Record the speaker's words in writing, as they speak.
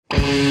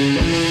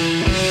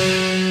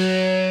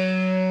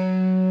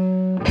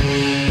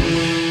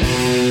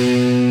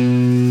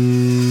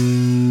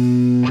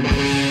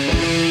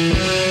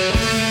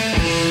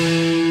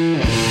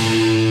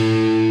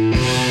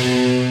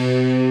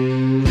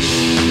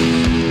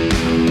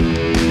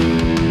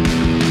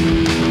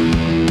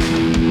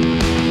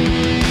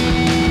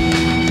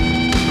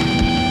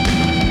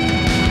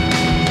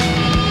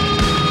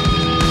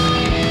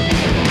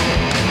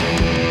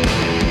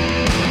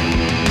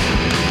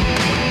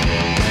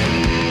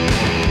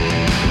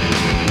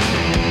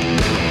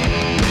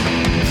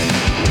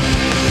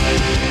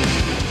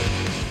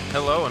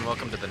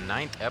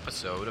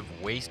episode of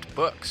Waste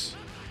Books,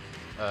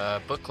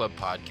 a book club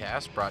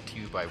podcast brought to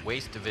you by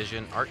Waste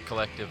Division, Art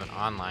Collective, and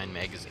online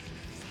magazine.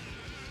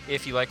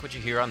 If you like what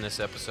you hear on this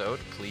episode,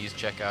 please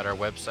check out our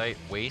website,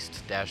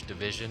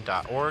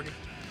 waste-division.org,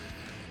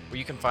 where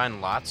you can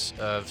find lots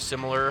of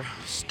similar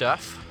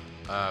stuff,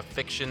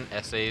 fiction,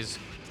 essays,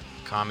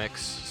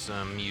 comics,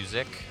 some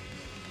music,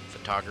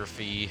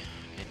 photography.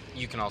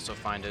 You can also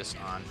find us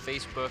on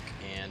Facebook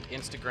and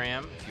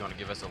Instagram if you want to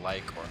give us a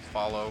like or a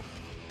follow.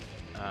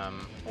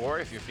 Or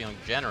if you're feeling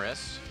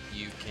generous,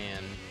 you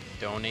can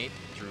donate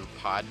through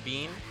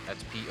Podbean.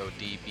 That's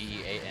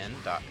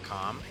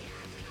podbean.com.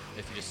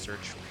 If you just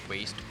search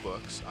Waste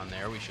Books on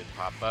there, we should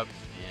pop up,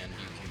 and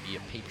you can be a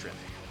patron.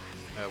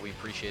 We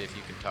appreciate if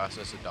you can toss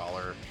us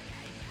 $1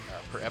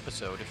 per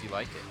episode if you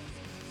like it.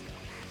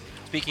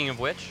 Speaking of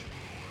which,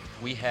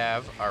 we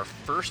have our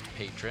first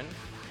patron,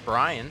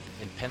 Brian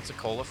in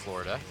Pensacola,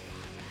 Florida,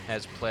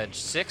 has pledged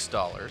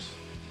 $6.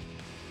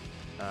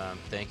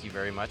 Thank you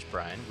very much,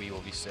 Brian. We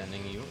will be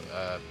sending you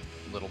a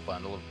little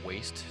bundle of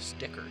waste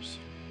stickers.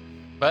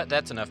 But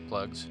that's enough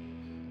plugs.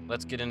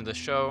 Let's get into the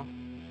show.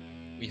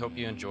 We hope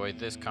you enjoyed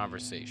this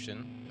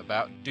conversation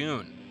about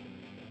Dune,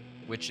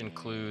 which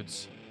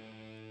includes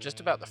just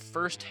about the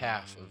first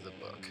half of the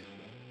book.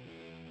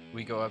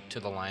 We go up to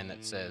the line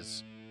that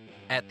says,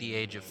 "At the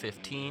age of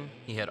 15,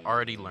 he had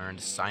already learned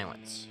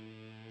silence."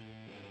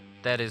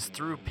 That is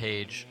through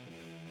page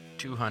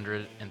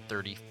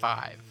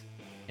 235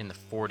 in the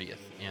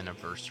 40th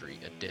anniversary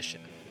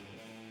edition.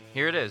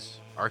 Here it is,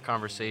 our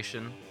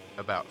conversation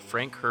about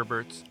Frank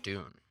Herbert's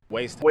Dune.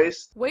 Waste.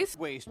 Books!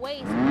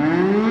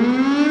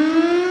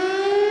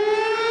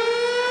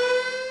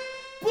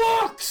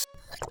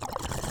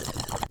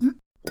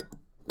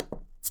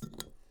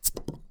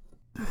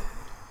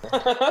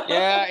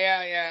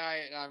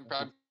 I'm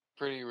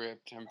pretty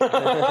ripped.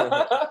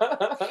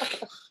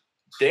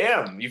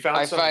 Damn, you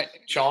found some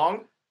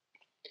chong?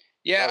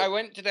 Yeah, I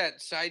went to that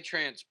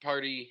Psytrance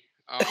party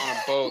on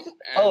a boat.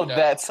 And,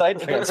 that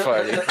Psytrance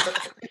party.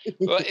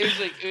 Well,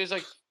 it was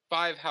like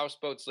 5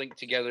 houseboats linked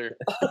together.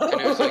 And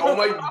it was like, oh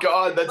my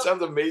god, that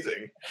sounds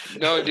amazing.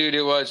 No, dude,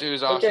 it was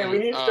awesome. Okay, we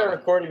need to start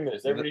recording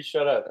this. Everybody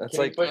shut up. It's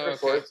Can like you push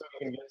record so we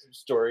can get some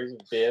stories of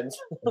bands?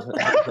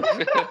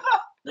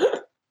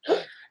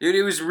 Dude,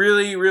 it was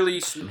really,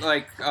 really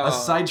like a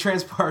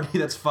Psytrance party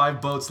that's 5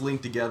 boats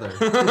linked together.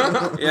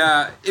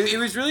 Yeah, it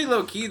was really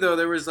low key though.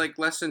 There was like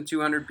less than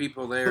 200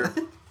 people there,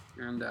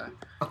 and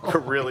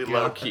really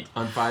low key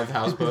on 5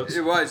 houseboats.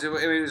 It was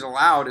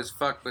loud as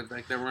fuck, but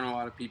like there weren't a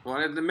lot of people,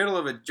 and in the middle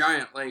of a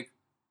giant lake.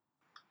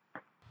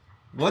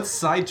 What's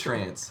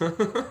Psytrance?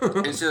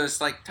 It's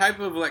just like type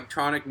of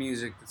electronic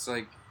music that's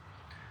like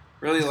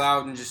really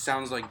loud and just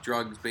sounds like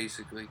drugs,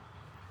 basically.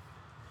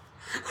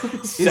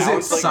 Is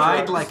it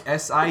side like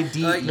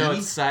S-I-D-E? Like, no,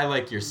 it's side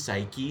like your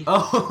psyche.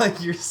 Oh, like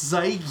your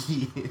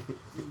psyche.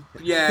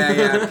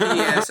 Yeah,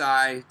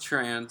 P-S-I,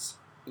 trance.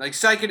 Like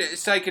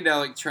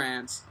psychedelic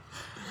trance.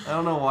 I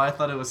don't know why I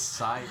thought it was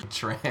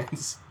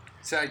Psytrance.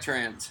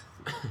 Psytrance.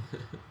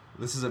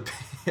 This is a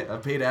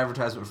paid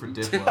advertisement for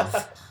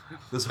Diplo.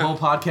 This whole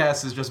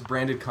podcast is just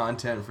branded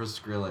content for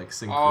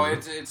Skrillex. And oh,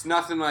 it's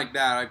nothing like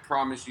that. I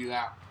promise you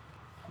that.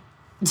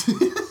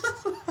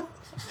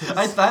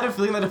 I had a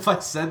feeling that if I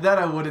said that,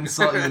 I would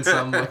insult you in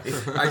some way.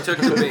 I took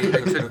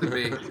the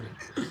bait.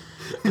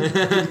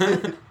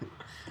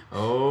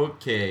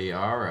 Okay,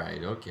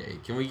 alright, okay.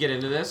 Can we get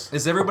into this?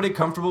 Is everybody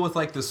comfortable with,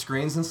 like, the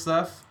screens and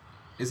stuff?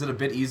 Is it a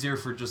bit easier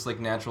for just,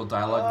 like, natural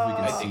dialogue if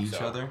we can see each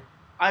other?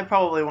 I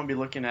probably won't be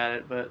looking at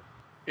it, but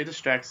it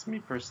distracts me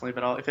personally.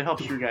 But if it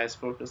helps you guys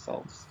focus,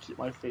 I'll just keep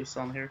my face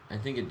on here. I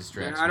think it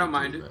distracts me. I don't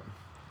mind it.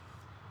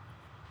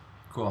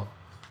 Cool.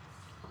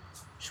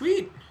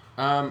 Sweet.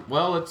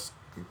 Well, let's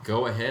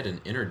go ahead and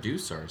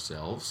introduce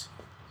ourselves.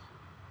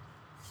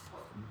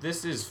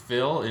 This is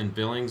Phil in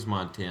Billings,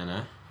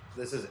 Montana.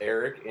 This is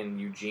Eric in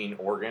Eugene,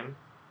 Oregon.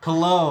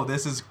 Hello,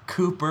 this is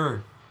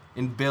Cooper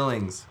in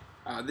Billings.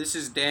 This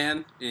is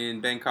Dan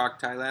in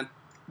Bangkok, Thailand.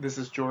 This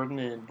is Jordan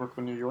in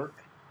Brooklyn, New York.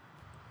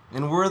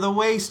 And we're the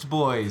Waste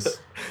Boys.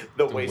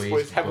 the Waste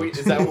Boys?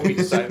 Is that what we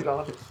decided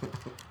on?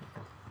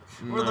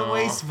 We're the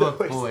Waste Book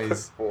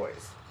Boys.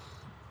 Boys.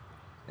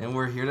 And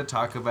we're here to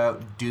talk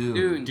about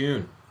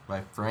Dune.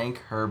 By Frank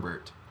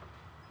Herbert.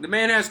 The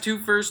man has 2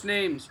 first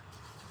names.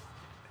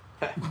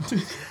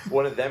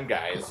 One of them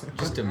guys.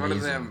 Just amazing. One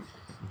of them.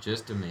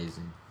 Just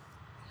amazing.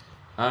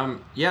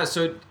 Yeah,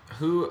 so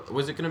who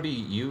was it going to be,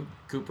 you,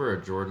 Cooper, or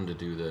Jordan to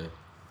do the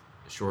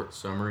short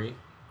summary?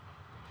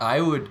 I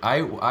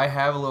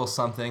have a little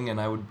something, and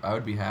I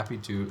would be happy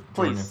to,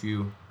 Jordan, if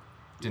you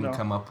didn't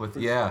come up with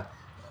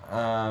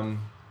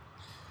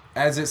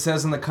as it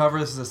says in the cover,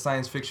 this is a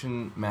science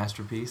fiction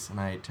masterpiece, and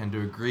I tend to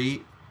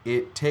agree.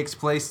 It takes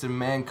place in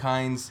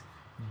mankind's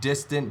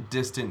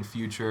distant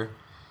future,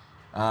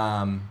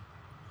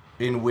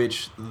 in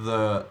which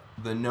the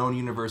known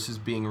universe is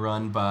being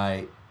run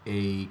by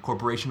a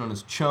corporation known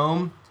as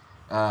CHOAM,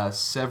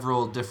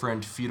 several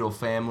different feudal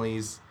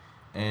families,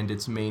 and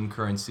its main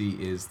currency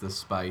is the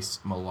spice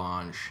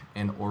melange,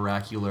 an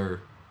oracular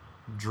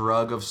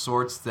drug of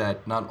sorts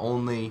that not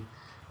only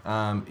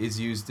is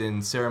used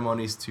in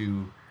ceremonies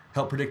to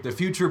help predict the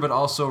future, but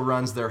also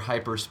runs their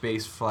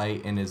hyperspace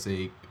flight and is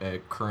a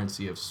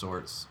currency of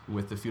sorts,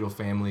 with the feudal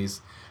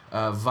families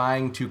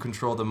vying to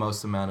control the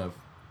most amount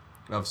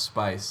of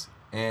spice.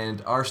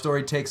 And our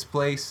story takes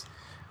place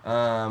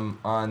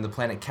on the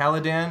planet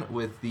Caladan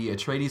with the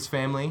Atreides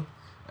family.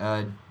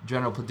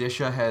 General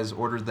Padisha has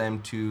ordered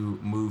them to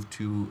move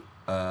to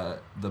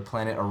the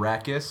planet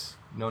Arrakis,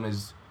 known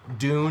as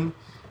Dune,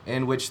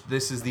 in which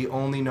this is the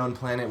only known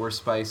planet where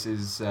spice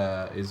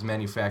is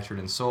manufactured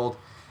and sold.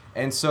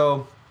 And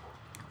so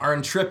our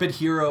intrepid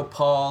hero,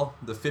 Paul,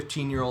 the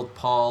 15-year-old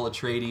Paul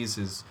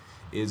Atreides,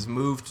 is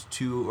moved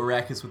to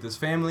Arrakis with his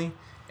family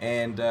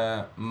and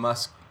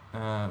must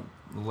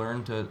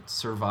learn to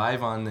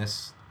survive on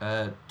this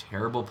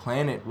terrible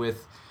planet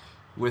with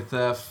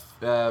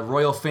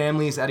royal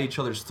families at each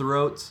other's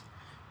throats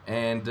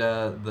and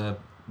the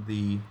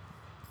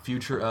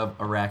future of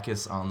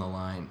Arrakis on the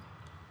line.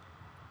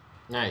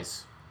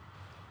 Nice.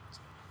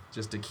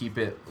 Just to keep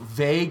it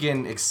vague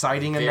and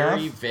exciting enough.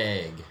 Very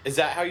vague. Is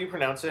that how you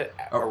pronounce it?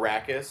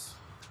 Arrakis?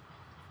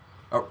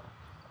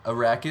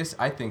 Arrakis?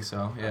 I think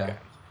so, yeah. Okay.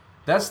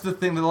 That's the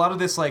thing. A lot of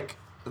this, like,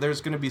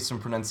 there's going to be some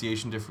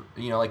pronunciation different.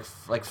 You know, like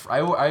I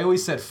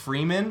always said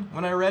Freeman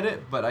when I read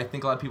it, but I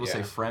think a lot of people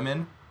say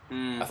Fremen.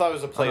 I thought it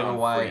was a play I don't on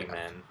know why.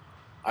 Freeman.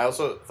 I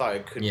also thought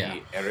it could Yeah,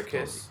 be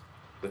Ericus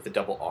with the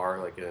double R,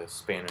 like a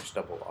Spanish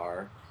double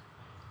R.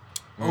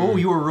 Oh,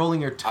 you were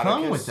rolling your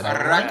tongue Arrakis. with it. I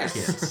like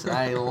it.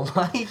 I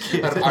like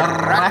it.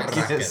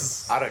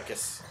 Arrakis.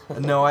 Arrakis.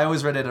 No, I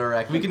always read it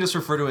Arrakis. We can just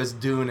refer to it as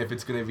Dune if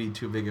it's going to be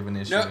too big of an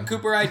issue. No,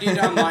 Cooper, I did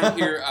online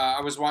here.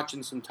 I was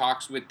watching some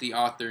talks with the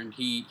author, and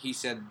he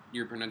said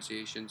your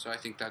pronunciation, so I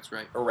think that's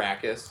right.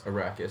 Arrakis.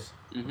 Arrakis.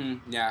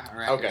 Mm-hmm. Yeah,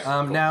 Arrakis. Okay.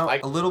 Cool. Now,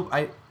 a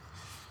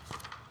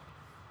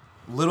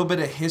little bit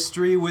of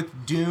history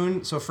with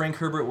Dune. So Frank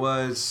Herbert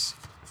was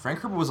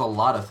a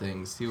lot of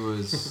things. He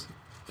was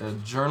a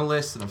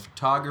journalist and a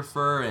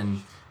photographer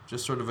and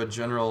just sort of a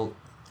general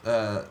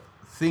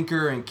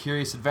thinker and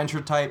curious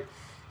adventure type.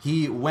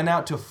 He went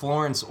out to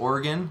Florence,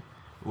 Oregon,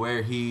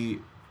 where he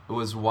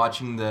was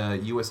watching the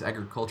U.S.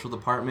 Agricultural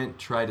Department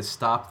try to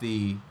stop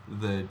the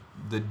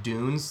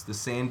dunes, the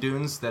sand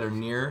dunes that are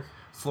near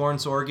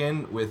Florence,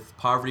 Oregon, with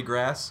poverty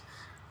grass.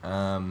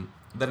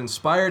 That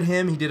inspired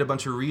him. He did a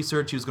bunch of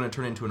research. He was going to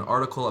turn into an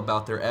article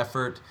about their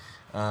effort.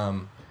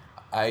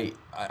 I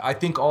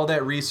think all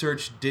that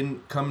research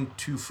didn't come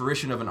to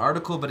fruition of an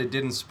article, but it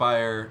did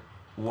inspire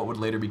what would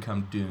later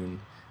become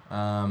Dune.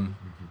 And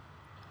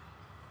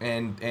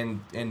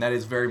that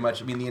is very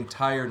much, I mean, the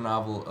entire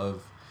novel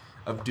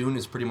of Dune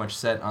is pretty much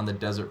set on the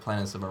desert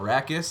planets of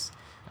Arrakis.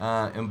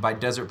 And by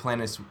desert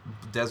planet,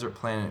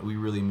 we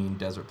really mean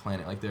desert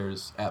planet. Like,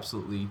 there's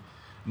absolutely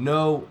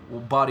no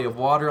body of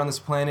water on this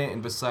planet,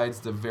 and besides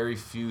the very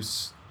few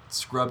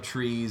scrub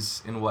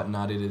trees and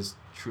whatnot, it is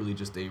truly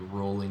just a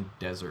rolling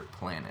desert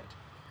planet.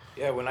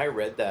 Yeah, when I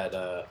read that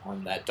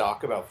on that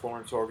doc about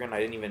Florence, Oregon,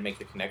 I didn't even make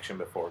the connection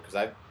before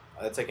because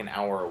that's like an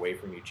hour away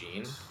from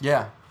Eugene.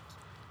 Yeah.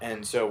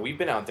 And so we've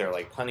been out there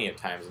like plenty of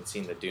times and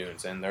seen the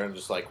dunes, and they're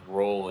just like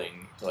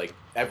rolling, like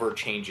ever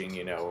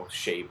changing,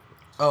 shape.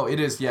 Oh,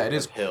 it is. Yeah, it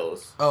is.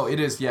 Hills. Oh, it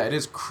is. Yeah, it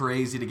is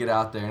crazy to get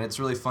out there, and it's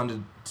really fun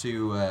to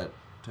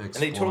explore. And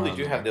they totally do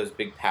there. have those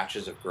big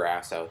patches of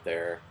grass out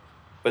there,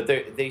 but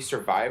they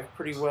survive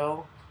pretty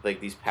well. Like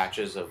these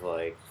patches of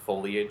like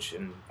foliage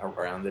and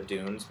around the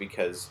dunes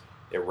because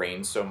it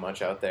rains so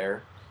much out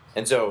there,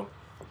 and so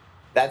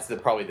that's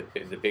probably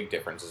the big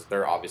difference is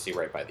they're obviously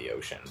right by the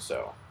ocean,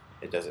 so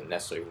it doesn't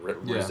necessarily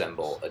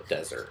resemble a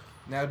desert.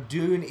 Now,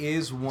 Dune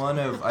is one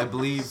of, I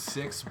believe,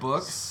 six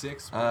books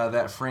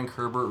that Frank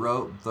Herbert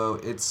wrote, though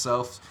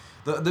itself.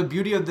 The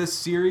beauty of this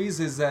series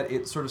is that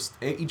it sort of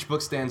each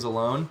book stands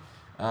alone.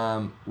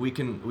 We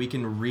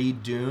can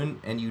read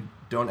Dune, and you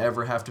don't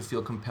ever have to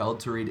feel compelled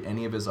to read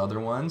any of his other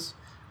ones.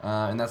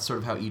 And that's sort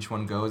of how each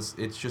one goes.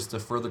 It's just a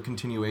further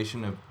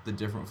continuation of the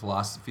different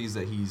philosophies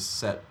that he's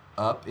set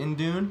up in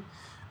Dune.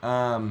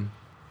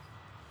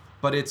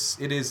 But it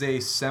is a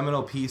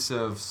seminal piece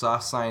of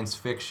soft science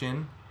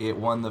fiction. It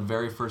won the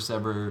very first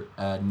ever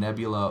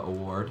Nebula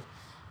Award,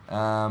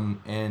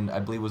 and I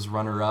believe was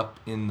runner-up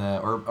in the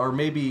or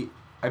maybe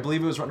I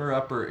believe it was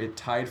runner-up or it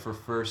tied for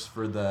first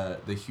for the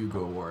Hugo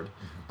Award,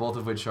 both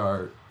of which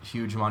are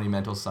huge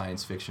monumental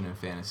science fiction and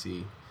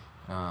fantasy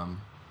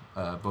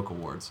book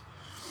awards.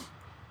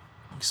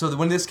 So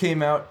when this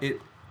came out,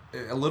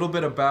 a little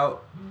bit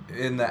about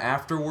in the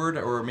afterword,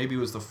 or maybe it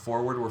was the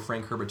foreword where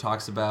Frank Herbert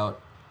talks about.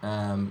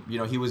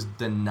 He was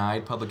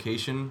denied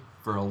publication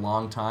for a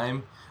long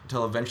time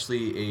until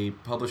eventually a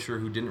publisher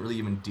who didn't really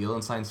even deal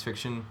in science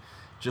fiction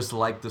just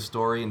liked the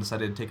story and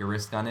decided to take a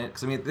risk on it.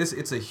 Because I mean,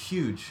 it's a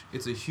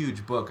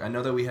huge book. I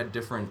know that we had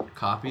different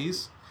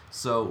copies,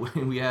 so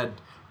we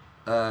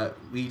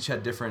each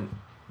had different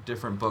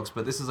books,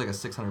 but this is like a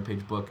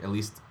 600-page book, at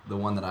least the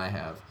one that I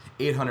have.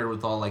 800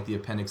 with all like the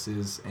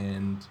appendixes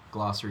and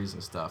glossaries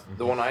and stuff.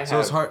 The one I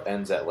have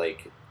ends at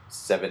like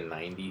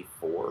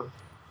 794.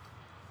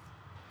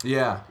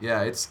 Yeah,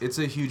 it's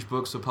a huge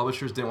book, so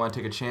publishers didn't want to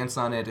take a chance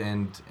on it,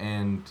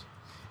 and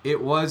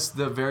it was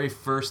the very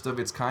first of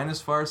its kind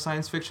as far as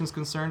science fiction is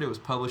concerned. It was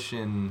published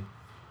in,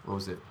 what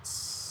was it,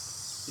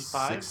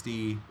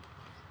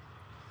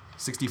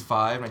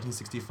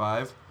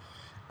 1965.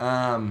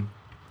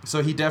 So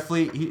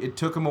it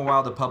took him a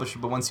while to publish it,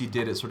 but once he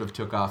did, it sort of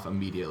took off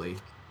immediately,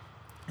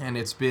 and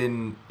it's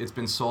been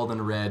sold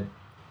and read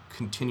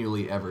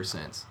continually ever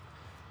since.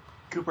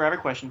 Cooper, I have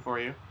a question for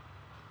you.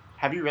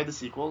 Have you read the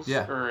sequels?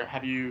 Yeah. Or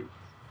have you?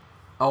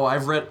 Oh,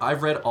 I've read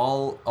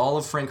all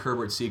of Frank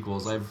Herbert's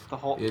sequels. The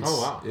whole. It's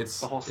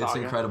The whole it's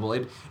saga. incredible.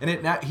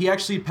 He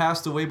actually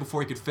passed away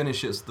before he could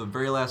finish it. So the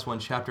very last one,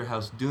 Chapter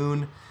House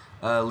Dune,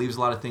 leaves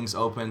a lot of things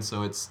open.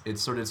 So it's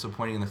sort of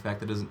disappointing in the fact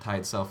that it doesn't tie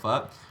itself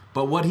up.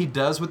 But what he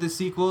does with the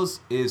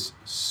sequels is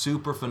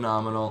super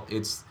phenomenal.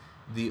 It's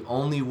the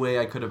only way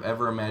I could have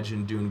ever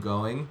imagined Dune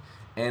going.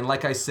 And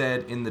like I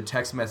said in the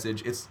text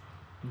message,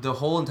 the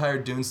whole entire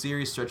Dune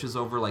series stretches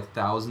over like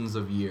thousands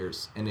of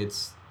years, and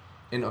it's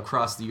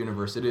across the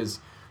universe. It is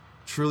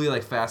truly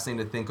like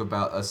fascinating to think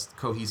about a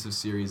cohesive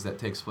series that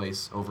takes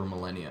place over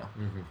millennia.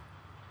 Mm-hmm.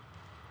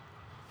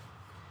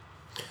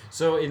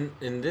 So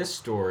in this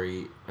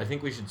story, I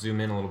think we should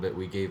zoom in a little bit.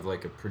 We gave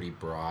like a pretty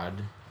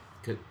broad,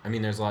 I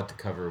mean, there's a lot to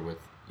cover with,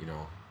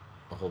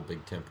 a whole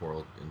big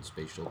temporal and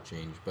spatial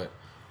change, but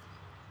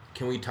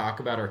can we talk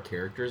about our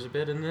characters a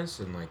bit in this,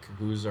 and like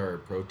who's our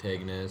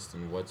protagonist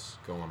and what's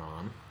going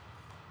on?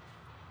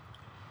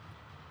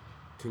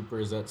 Cooper,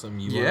 is that something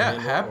you want to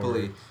handle?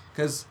 Happily,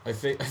 because I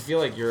feel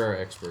like you're our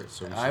expert,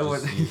 so we should I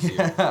would. just use you.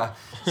 Yeah.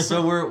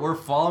 So we're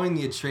following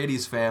the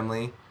Atreides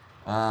family,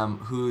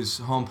 whose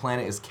home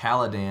planet is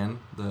Caladan,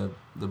 the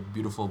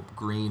beautiful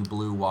green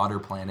blue water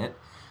planet.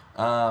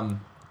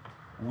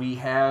 We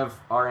have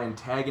our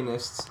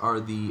antagonists are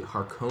the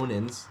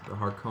Harkonnens. The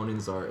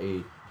Harkonnens are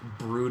a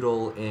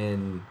brutal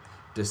and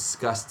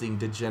disgusting,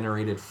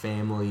 degenerated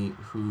family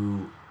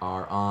who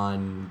are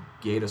on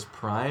Gaetus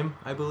Prime,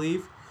 I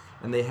believe,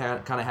 and they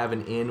kind of have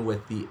an in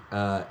with the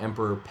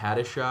Emperor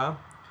Padishah,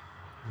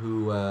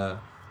 who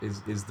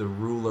is the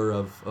ruler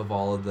of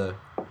all of the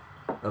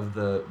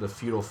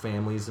feudal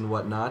families and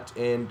whatnot.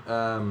 And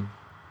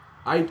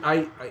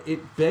I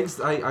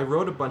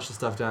wrote a bunch of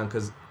stuff down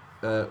because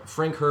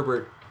Frank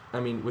Herbert, I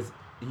mean,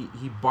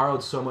 he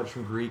borrowed so much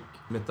from Greek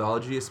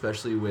mythology,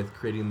 especially with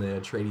creating the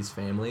Atreides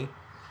family,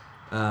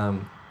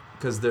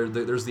 because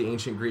there's the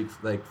ancient Greek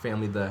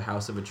family, the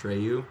House of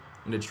Atreyu,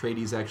 and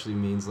Atreides actually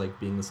means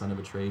being the son of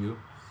Atreyu,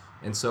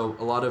 and so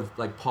a lot of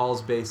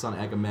Paul's based on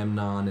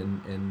Agamemnon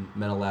and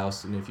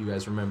Menelaus, and if you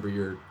guys remember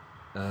your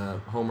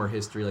Homer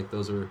history,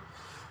 those are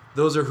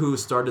who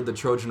started the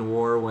Trojan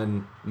War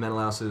when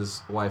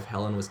Menelaus's wife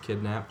Helen was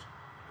kidnapped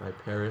by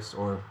Paris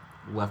or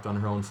left on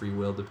her own free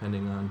will,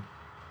 depending on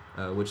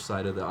which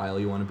side of the aisle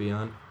you want to be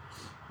on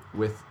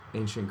with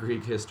ancient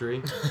Greek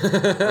history.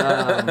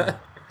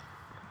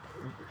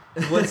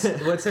 What's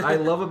I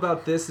love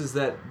about this is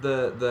that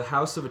the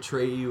House of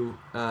Atreyu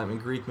in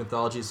Greek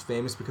mythology is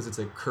famous because it's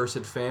a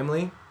cursed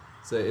family.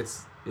 So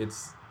its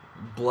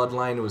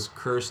bloodline was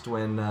cursed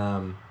when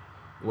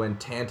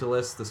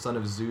Tantalus, the son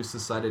of Zeus,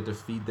 decided to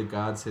feed the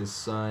gods his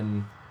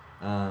son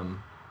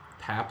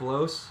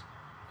Paplos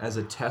as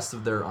a test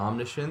of their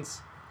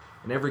omniscience.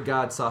 And every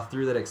god saw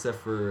through that except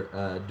for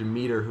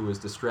Demeter, who was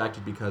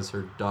distracted because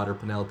her daughter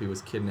Penelope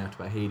was kidnapped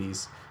by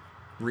Hades.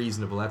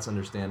 Reasonable, that's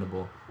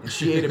understandable. And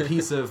she ate a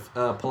piece of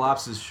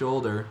Pelops'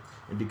 shoulder,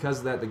 and because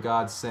of that, the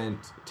gods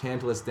sent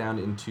Tantalus down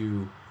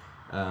into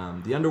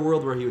the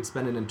underworld, where he would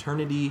spend an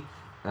eternity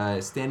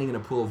standing in a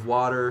pool of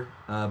water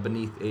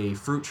beneath a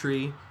fruit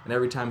tree. And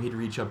every time he'd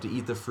reach up to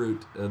eat the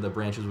fruit, the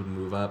branches would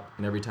move up.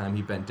 And every time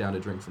he bent down to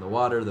drink from the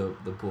water, the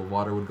pool of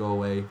water would go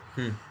away.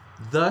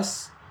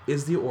 Thus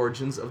is the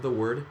origins of the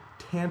word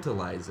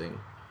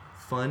tantalizing.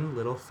 Fun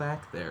little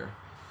fact there.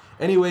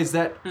 Anyways,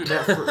 that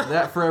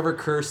forever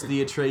cursed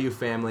the Atreyu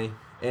family,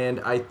 and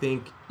I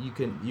think you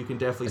can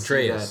definitely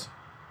see that.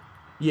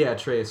 Yeah,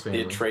 Atreus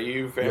family. The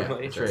Atreyu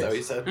family. Yeah, Is that what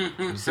you said?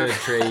 You said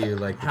Atreyu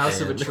like the House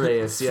band. of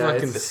Atreus. Yeah,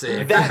 Fucking it's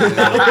sick.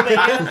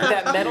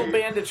 That metal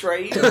band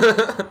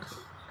Atreyu.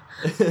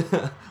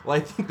 Well, I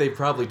think they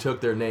probably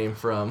took their name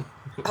from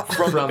the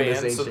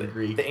band, this so ancient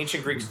Greek the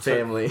ancient Greeks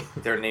family.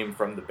 took their name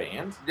from the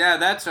band. Yeah,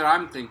 that's what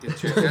I'm thinking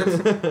too.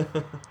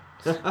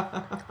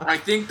 I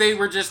think they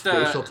were just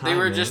Spatial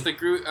time, just man. a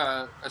group,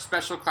 a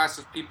special class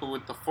of people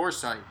with the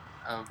foresight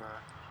of.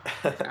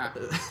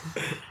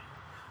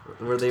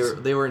 Where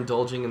they were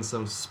indulging in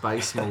some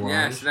spice melange.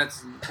 Yes,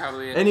 that's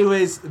probably it.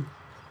 Anyways,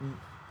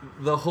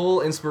 the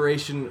whole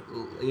inspiration,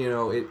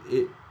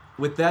 it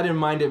with that in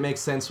mind, it makes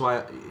sense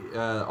why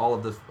all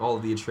of the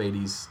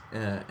Atreides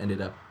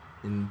ended up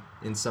in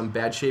some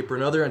bad shape or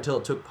another until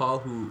it took Paul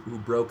who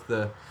broke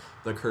the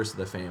curse of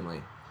the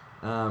family.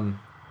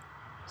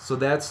 So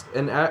that's,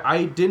 and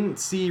I didn't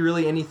see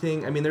really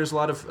anything. I mean, there's a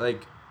lot of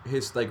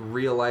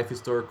real life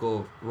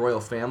historical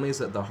royal families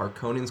that the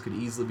Harkonnens could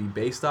easily be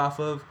based off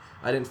of.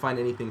 I didn't find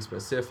anything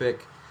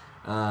specific.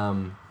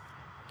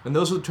 And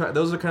those are kind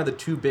of the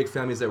two big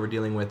families that we're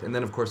dealing with. And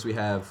then, of course, we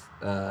have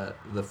the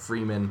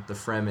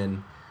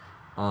Fremen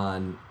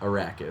on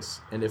Arrakis.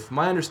 And if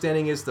my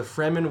understanding is, the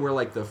Fremen were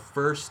like the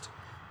first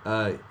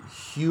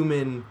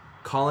human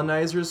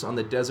colonizers on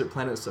the desert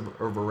planets of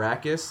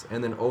Arrakis,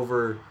 and then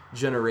over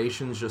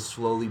generations just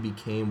slowly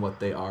became what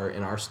they are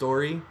in our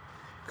story.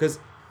 Because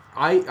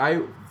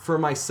I for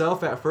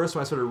myself at first,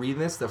 when I started reading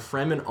this, the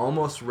Fremen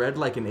almost read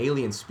like an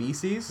alien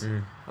species.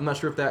 I'm not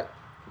sure if that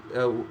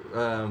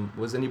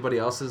was anybody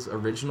else's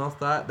original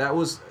thought. That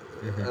was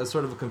a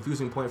sort of a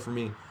confusing point for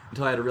me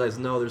until I had to realize,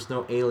 no, there's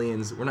no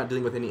aliens. We're not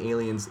dealing with any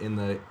aliens in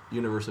the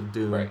universe of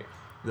Dune. Right.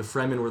 The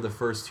Fremen were the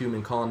first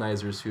human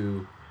colonizers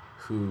who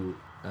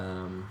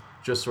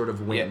just sort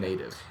of went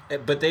native.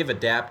 But they've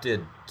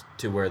adapted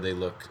to where they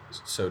look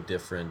so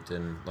different,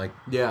 and like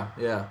Yeah.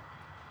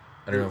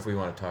 I don't know if we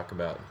want to talk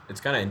about.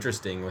 It's kind of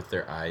interesting with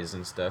their eyes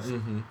and stuff.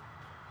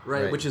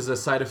 Right, which is a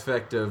side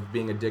effect of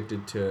being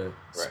addicted to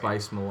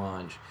spice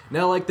melange.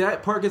 Now, like,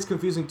 that part gets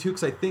confusing too,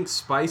 because I think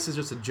spice is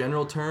just a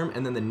general term,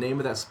 and then the name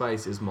of that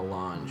spice is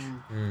melange.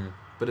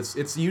 But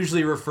it's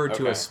usually referred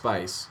to as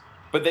spice.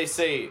 But they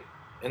say,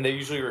 and they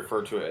usually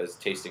refer to it as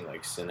tasting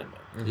like cinnamon.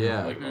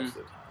 Yeah. Like most of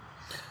the time.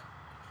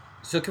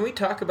 So can we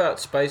talk about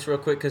spice real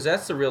quick? Because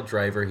that's the real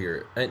driver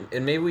here. And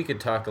maybe we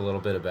could talk a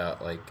little bit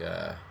about, like,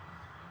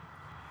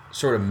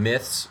 sort of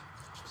myths.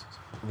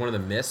 One of the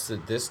myths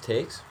that this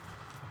takes.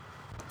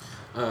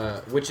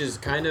 Which is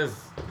kind of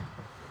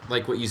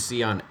like what you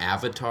see on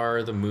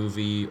Avatar, the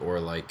movie, or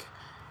like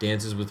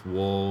Dances with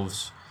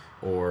Wolves,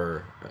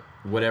 or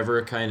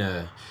whatever kind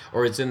of...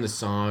 Or it's in the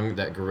song,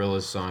 that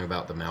Gorillaz song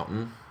about the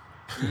mountain.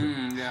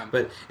 Yeah.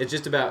 But it's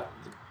just about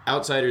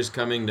outsiders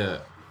coming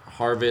to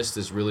harvest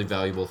this really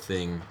valuable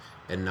thing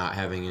and not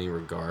having any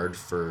regard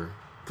for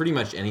pretty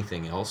much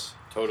anything else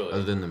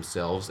other than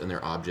themselves and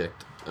their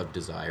object of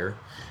desire.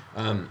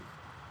 And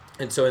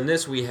so in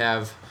this we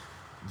have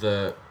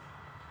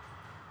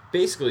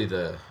basically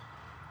the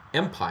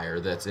Empire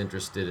that's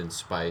interested in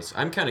spice.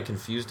 I'm kind of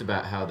confused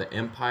about how the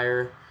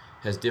Empire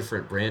has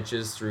different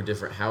branches through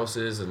different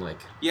houses, and like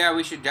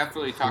we should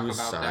definitely talk whose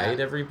about side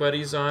that.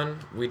 everybody's on.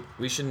 We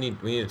need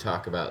to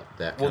talk about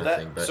that kind of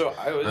thing. But so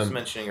I was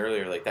mentioning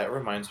earlier, like, that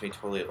reminds me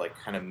totally of like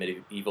kind of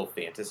medieval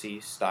fantasy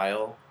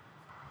style.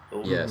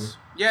 Yes.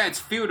 Yeah, it's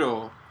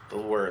feudal.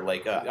 Where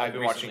like I've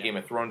been watching Game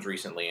of Thrones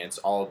recently, and it's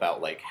all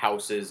about like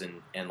houses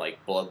and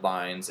like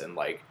bloodlines, and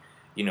like,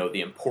 you know,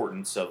 the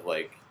importance of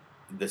like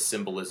the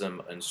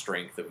symbolism and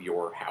strength of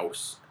your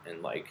house,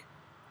 and like,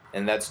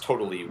 and that's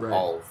totally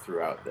all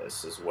throughout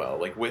this as well.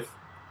 Like with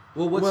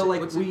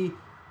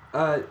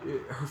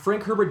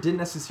Frank Herbert didn't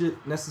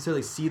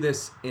necessarily see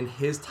this in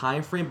his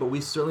time frame, but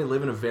we certainly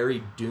live in a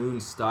very Dune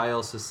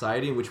style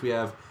society in which we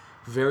have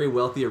very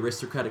wealthy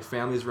aristocratic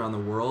families around the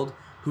world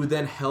who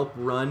then help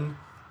run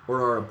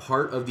or are a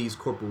part of these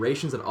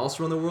corporations that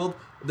also run the world.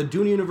 The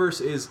Dune universe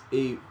is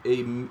I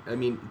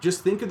mean,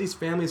 just think of these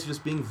families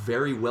just being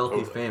very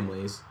wealthy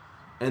families.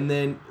 And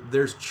then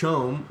there's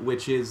CHOAM,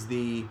 which is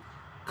the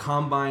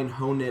Combine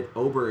Honit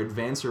Ober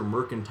Advancer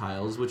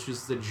Mercantiles, which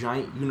is the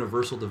giant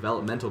universal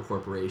developmental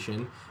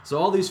corporation. So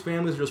all these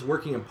families are just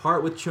working in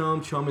part with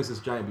CHOAM. CHOAM is this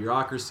giant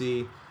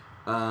bureaucracy.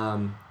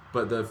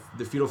 But the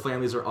feudal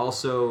families are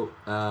also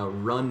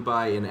run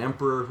by an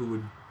emperor who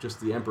would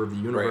just the emperor of the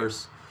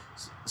universe.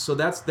 So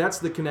that's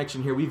the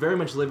connection here. We very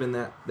much live in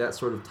that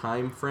sort of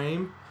time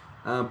frame.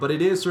 But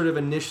it is sort of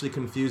initially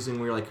confusing.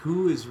 We're like,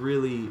 who is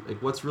really,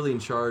 like, what's really in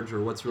charge, or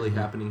what's really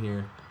happening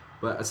here?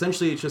 But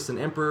essentially, it's just an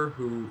emperor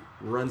who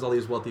runs all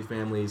these wealthy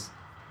families,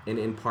 and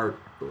in part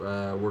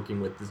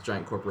working with this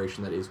giant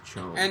corporation that is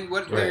CHOAM. And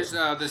there's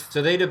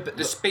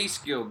the Space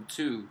Guild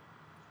too.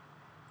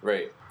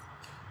 Right.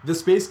 The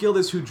Space Guild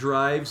is who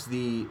drives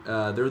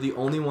they're the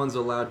only ones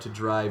allowed to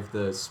drive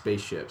the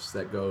spaceships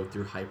that go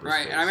through hyperspace.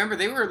 Right, and I remember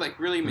they were like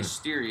really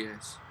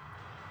mysterious.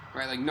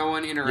 Right, like no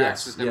one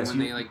interacts with them when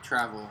they like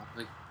travel.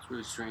 Like, it's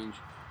really strange.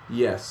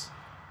 Yes,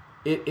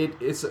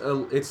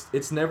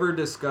 it's never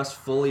discussed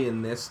fully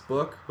in this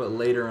book, but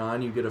later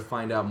on you get to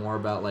find out more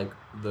about like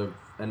the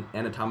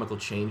anatomical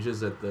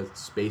changes that the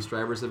space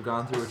drivers have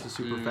gone through, which is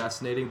super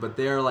fascinating. But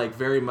they are like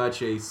very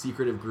much a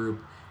secretive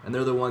group, and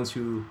they're the ones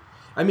who.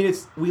 I mean,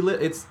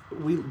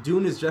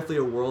 Dune is definitely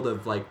a world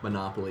of like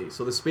monopoly.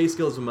 So the Space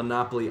Guild is a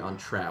monopoly on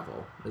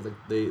travel.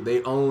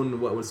 They own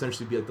what would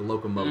essentially be like the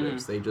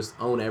locomotives. They just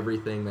own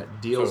everything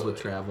that deals with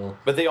travel.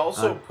 But they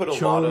also put a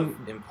lot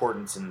of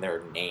importance in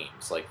their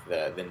names, like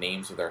the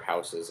names of their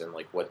houses and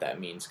like what that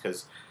means,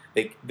 because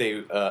they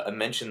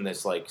mention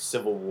this like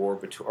civil war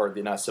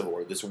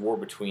this war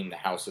between the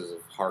houses of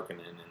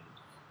Harkonnen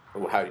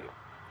and how do you?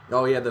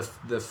 Oh yeah,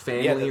 the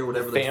family or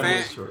whatever the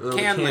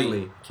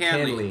family is.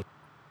 Canley.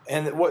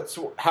 And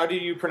how do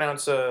you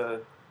pronounce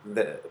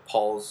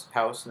Paul's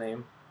house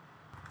name?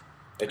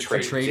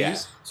 Atreides. Yeah.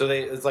 So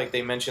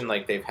they mentioned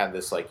like they've had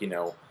this like, you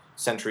know,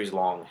 centuries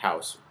long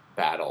house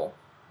battle,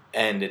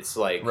 and it's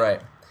like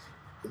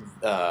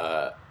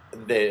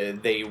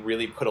they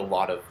really put a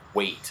lot of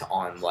weight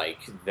on like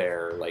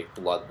their like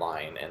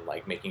bloodline and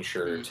like making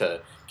sure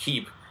to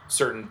keep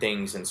certain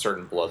things in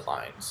certain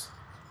bloodlines.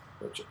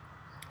 Which,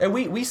 And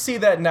we see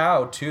that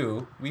now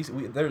too.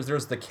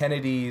 There's the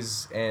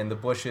Kennedys and the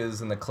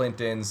Bushes and the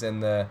Clintons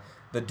and the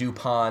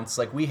DuPonts.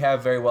 Like, we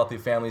have very wealthy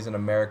families in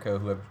America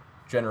who have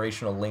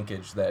generational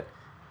linkage that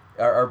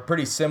are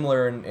pretty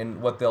similar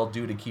in what they'll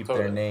do to keep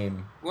their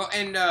name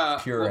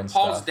pure and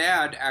Paul's stuff.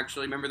 dad,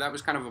 actually, remember that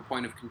was kind of a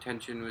point of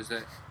contention, was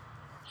that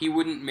he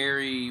wouldn't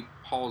marry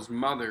Paul's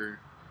mother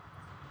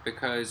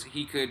because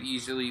he could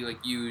easily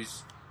like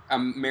use a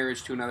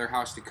marriage to another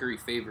house to curry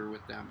favor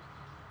with them.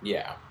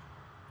 yeah.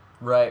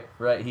 Right.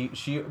 Lady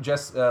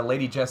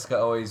Jessica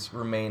always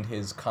remained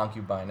his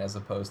concubine as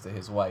opposed to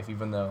his wife,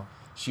 even though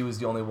she was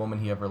the only woman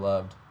he ever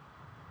loved.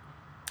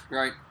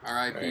 Right.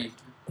 R.I.P. Right.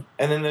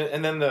 And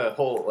then the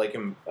whole like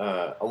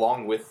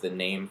along with the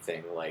name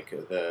thing, like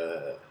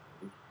the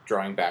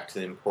drawing back to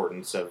the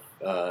importance of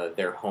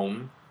their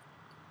home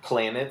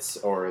planets,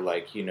 or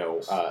like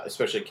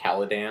especially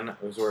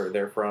Caladan is where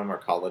they're from, or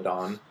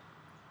Caladon.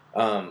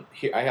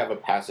 Here I have a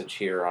passage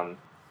here on.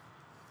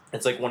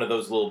 It's like one of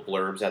those little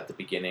blurbs at the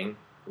beginning,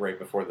 right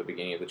before the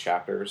beginning of the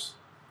chapters,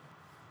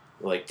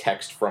 like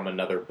text from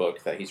another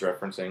book that he's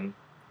referencing.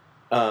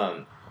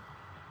 At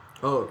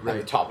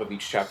the top of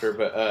each chapter,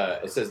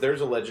 but it says there's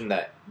a legend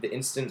that the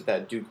instant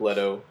that Duke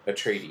Leto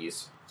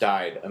Atreides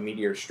died, a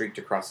meteor streaked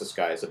across the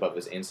skies above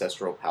his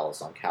ancestral palace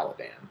on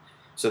Caladan.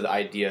 So the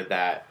idea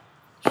that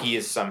he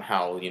is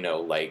somehow,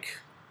 like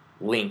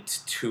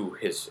linked to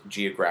his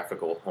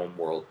geographical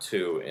homeworld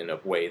too, in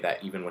a way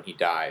that even when he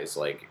dies,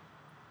 like,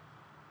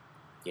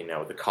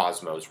 the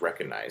cosmos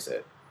recognize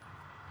it.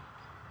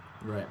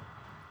 Right.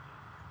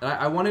 And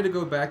I wanted to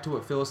go back to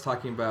what Phil was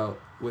talking about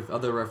with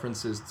other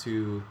references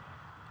to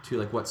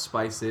like what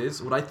spice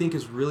is. What I think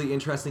is really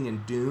interesting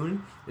in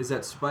Dune is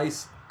that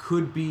spice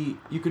could be,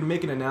 you can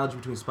make an analogy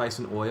between spice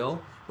and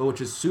oil, but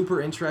which is super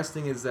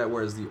interesting is that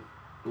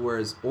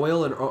whereas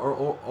oil and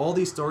or all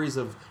these stories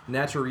of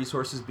natural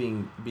resources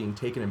being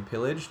taken and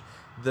pillaged,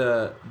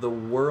 the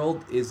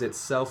world is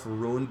itself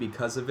ruined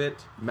because of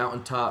it.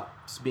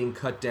 Mountaintops being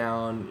cut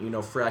down,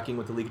 fracking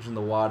with the leakage in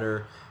the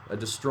water,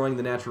 destroying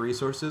the natural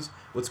resources.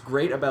 What's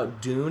great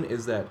about Dune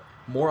is that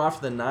more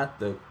often than not,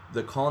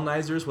 the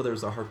colonizers, whether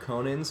it's the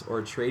Harkonnens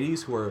or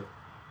Atreides who are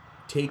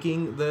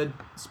taking the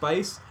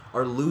spice,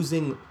 are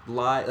losing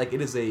like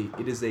it is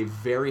a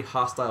very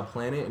hostile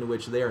planet in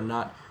which they are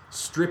not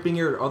stripping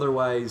it or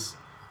otherwise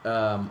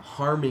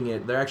harming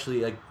it. They're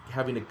actually like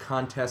having to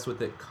contest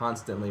with it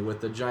constantly, with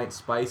the giant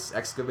spice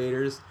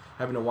excavators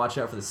having to watch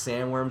out for the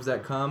sandworms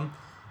that come.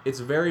 It's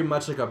very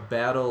much like a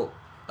battle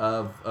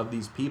of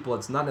these people.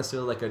 It's not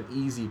necessarily like an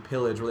easy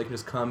pillage where they can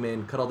just come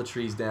in, cut all the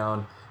trees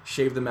down,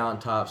 shave the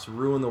mountaintops,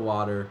 ruin the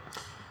water.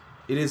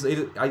 He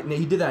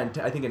did that,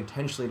 I think,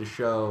 intentionally to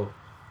show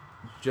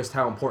just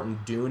how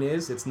important Dune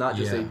is. It's not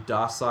just a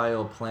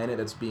docile planet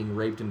that's being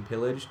raped and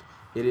pillaged.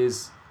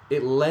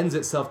 It lends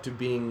itself to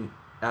being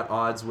at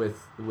odds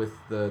with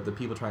the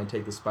people trying to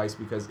take the spice,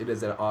 because it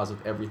is at odds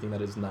with everything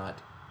that is not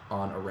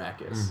on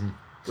Arrakis,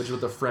 which is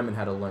what the Fremen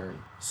had to learn.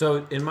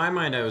 So in my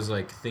mind, I was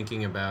like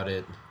thinking about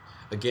it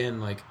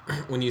again, like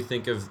when you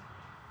think of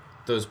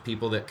those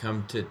people that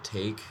come to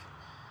take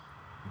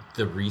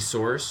the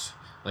resource,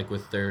 like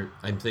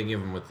I'm thinking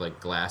of them with like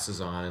glasses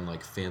on and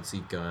like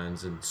fancy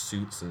guns and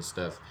suits and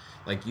stuff.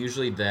 Like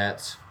usually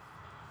that's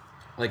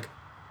like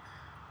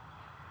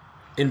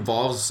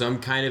involves some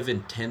kind of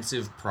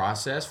intensive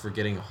process for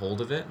getting a hold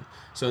of it.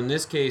 So in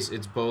this case,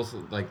 it's both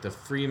like the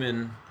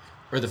Fremen,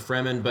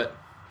 but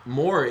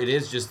more it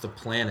is just the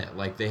planet.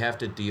 Like they have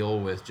to deal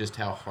with just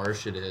how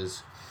harsh it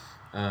is.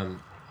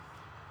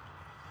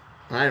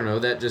 I don't know.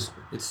 That just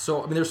it's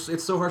so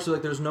harsh.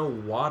 Like there's no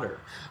water.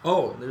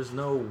 Oh, there's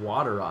no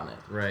water on it.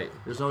 Right.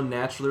 There's no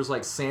natural. There's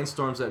like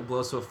sandstorms that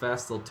blow so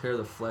fast they'll tear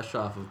the flesh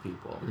off of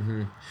people.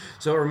 Mm-hmm.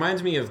 So it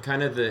reminds me of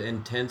kind of the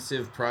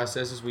intensive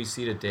processes we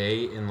see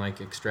today in like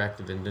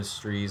extractive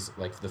industries,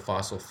 like the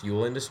fossil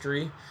fuel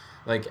industry.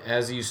 Like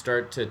as you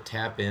start to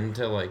tap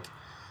into like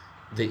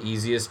the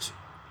easiest,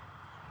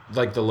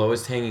 like the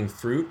lowest hanging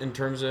fruit in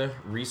terms of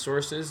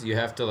resources, you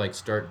have to like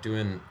start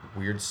doing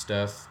weird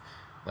stuff.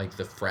 Like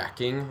the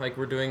fracking, like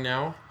we're doing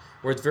now,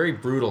 where it's very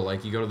brutal.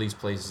 Like you go to these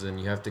places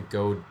and you have to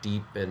go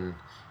deep, and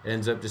it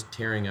ends up just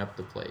tearing up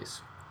the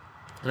place.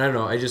 And I don't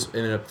know, I just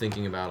ended up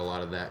thinking about a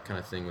lot of that kind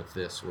of thing with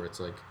this, where it's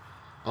like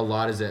a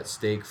lot is at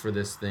stake for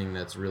this thing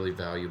that's really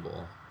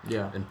valuable.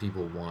 Yeah. And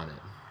people want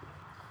it.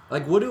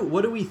 Like what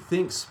do we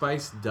think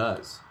spice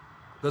does?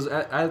 Because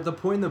at the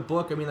point in the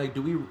book, I mean, like,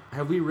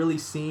 have we really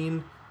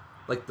seen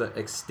like the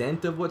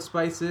extent of what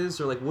spice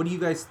is, or like what do you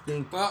guys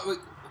think?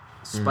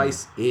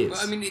 Spice is. Well,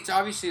 I mean, it's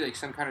obviously like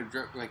some kind of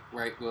drug, like,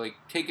 right? Well, like,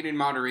 take it in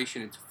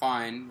moderation, it's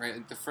fine, right?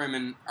 Like, the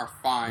Fremen are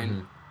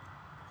fine.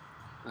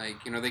 Mm-hmm.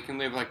 Like, they can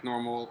live like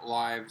normal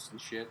lives and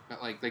shit.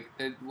 But I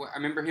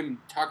remember him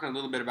talking a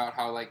little bit about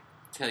how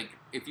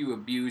if you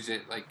abuse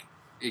it,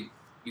 you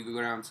could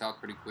go down south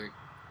pretty quick.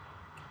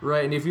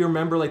 Right, and if you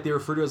remember, like, they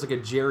refer to it as like a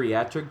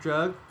geriatric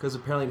drug because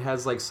apparently it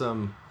has like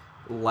some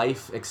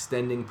life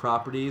extending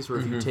properties. Where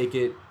if you take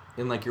it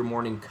in like your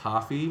morning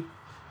coffee,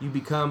 you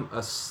become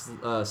a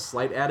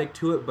slight addict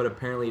to it, but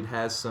apparently it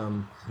has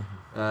some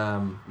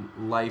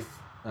life.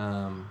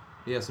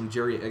 They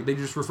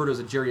just refer to it as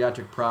a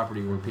geriatric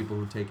property where people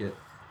who take it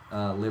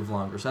live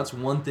longer. So that's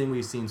one thing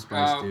we've seen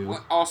spice do.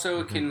 Also,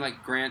 it can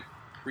like grant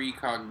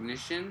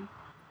precognition.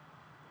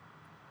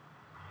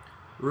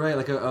 Right,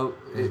 like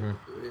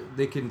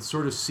they can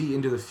sort of see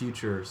into the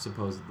future,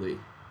 supposedly.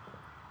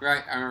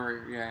 Right, I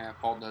remember. Yeah,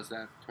 Paul does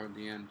that toward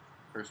the end,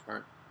 first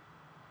part.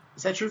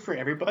 Is that true for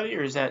everybody,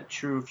 or is that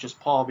true of just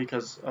Paul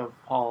because of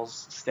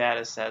Paul's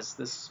status as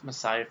this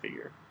Messiah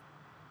figure?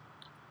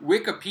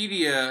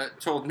 Wikipedia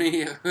told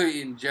me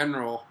in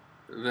general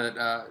that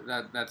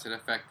that's an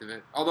effect of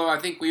it. Although I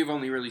think we've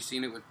only really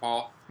seen it with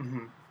Paul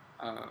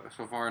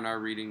so far in our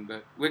reading,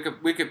 but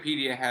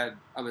Wikipedia had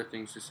other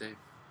things to say.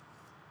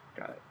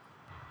 Got it.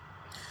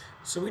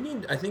 So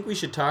I think we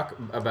should talk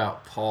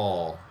about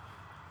Paul.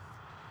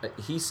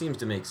 He seems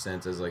to make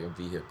sense as like a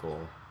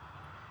vehicle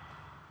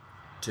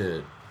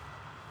to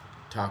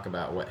talk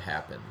about what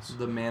happens.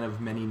 The man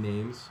of many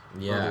names.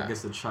 Yeah. Or I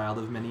guess the child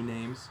of many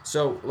names.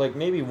 So, like,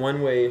 maybe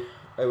one way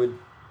I would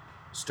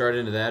start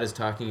into that is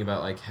talking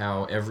about, like,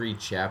 how every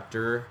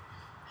chapter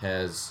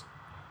has,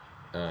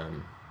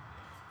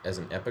 as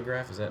an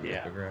epigraph, is that an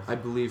epigraph? I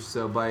believe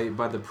so, by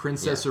the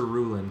Princess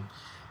Arulin.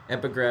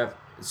 Epigraph.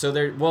 So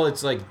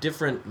it's like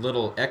different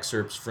little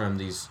excerpts from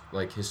these,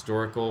 like,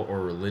 historical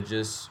or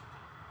religious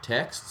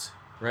texts,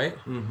 right?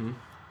 Mm-hmm.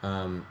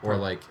 Or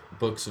like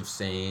books of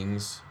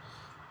sayings.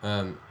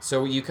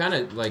 So you kind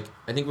of like,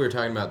 I think we were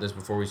talking about this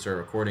before we started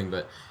recording,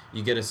 but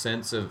you get a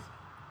sense of,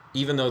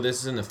 even though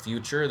this is in the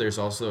future, there's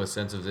also a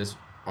sense of this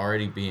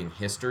already being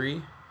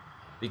history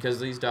because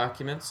of these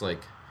documents,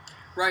 like,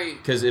 right?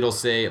 Because it'll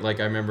say,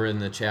 like, I remember in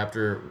the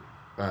chapter,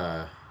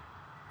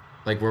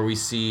 like where we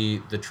see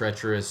the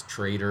treacherous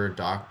traitor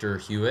Dr.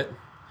 Hewitt,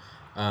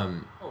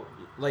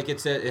 like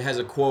it has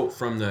a quote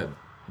from the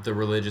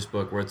religious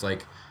book where it's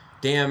like,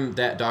 damn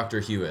that Dr.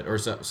 Hewitt, or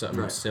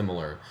something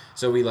similar.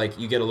 So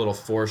you get a little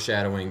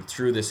foreshadowing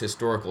through this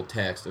historical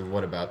text of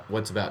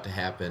what's about to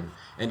happen,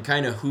 and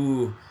kind of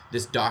who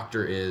this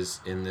doctor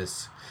is in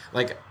this.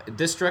 Like,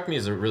 this struck me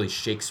as a really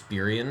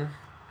Shakespearean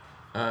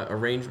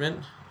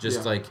arrangement,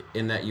 like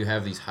in that you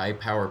have these high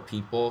power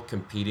people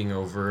competing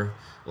over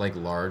like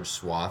large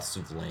swaths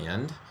of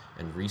land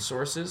and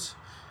resources.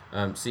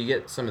 So you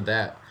get some of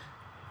that.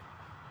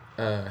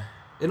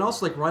 And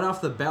also, like, right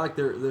off the bat, like,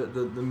 the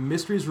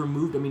mystery's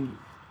removed. I mean,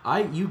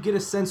 you get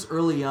a sense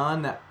early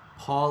on that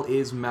Paul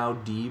is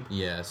Muad'Dib.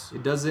 Yes.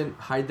 It doesn't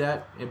hide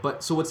that.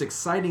 But so what's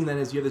exciting then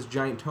is you have this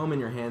giant tome in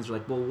your hands. You're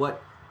like, well,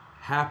 what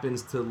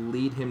happens to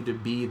lead him to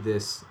be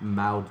this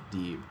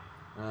Muad'Dib?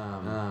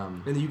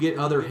 And you get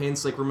other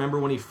hints. Like, remember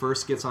when he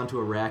first gets onto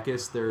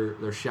Arrakis,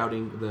 they're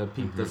shouting, the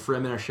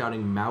Fremen are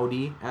shouting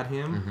Maudi at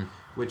him,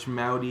 which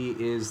Maudi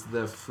is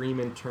the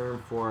Freeman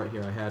term for,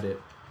 here, I had it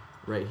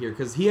right here,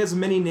 because he has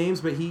many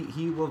names, but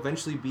he will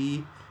eventually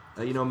be,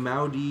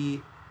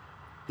 Maudi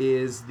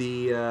is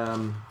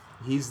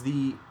he's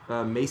the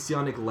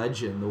Messianic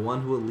legend, the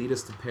one who will lead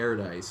us to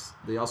paradise.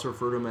 They also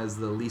refer to him as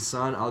the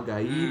Lisan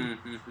al-Gaib.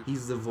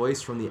 He's the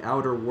voice from the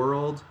outer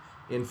world.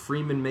 In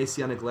Freeman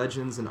Messianic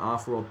legends, an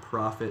off-world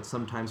prophet,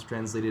 sometimes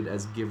translated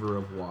as giver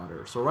of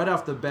water. So right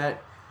off the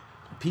bat,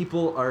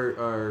 people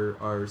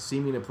are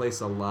seeming to place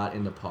a lot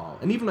into Paul.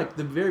 And even like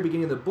the very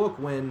beginning of the book,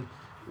 when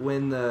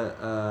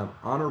the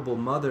Honorable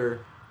Mother,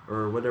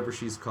 or whatever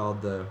she's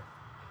called, the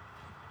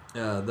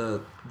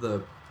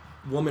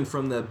woman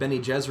from the Bene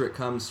Gesserit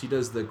comes, she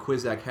does the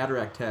Kwisatz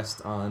Haderach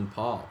test on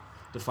Paul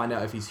to find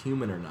out if he's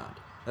human or not.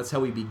 That's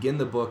how we begin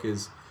the book,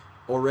 is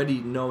already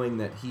knowing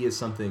that he is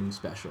something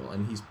special,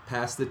 and he's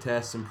passed the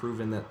test and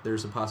proven that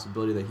there's a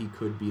possibility that he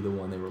could be the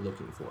one they were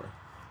looking for.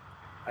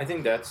 I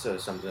think that's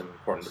something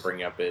important to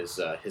bring up, is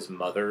his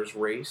mother's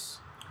race.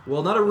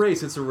 Well, not a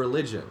race, it's a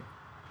religion.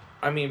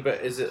 I mean,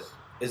 but is it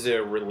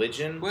a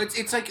religion? Well,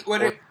 it's like what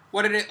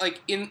did it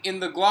like in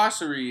the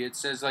glossary? It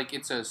says like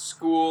it's a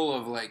school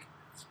of like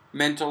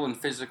mental and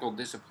physical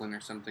discipline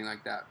or something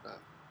like that. But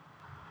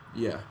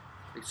yeah,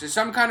 it's just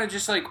some kind of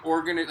just like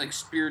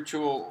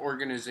spiritual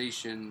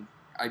organization.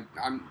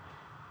 I'm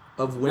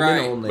of women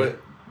only,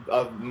 but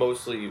of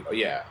mostly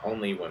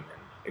only women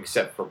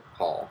except for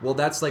Paul. Well,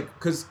 that's like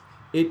because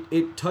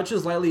it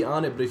touches lightly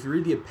on it, but if you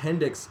read the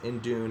appendix in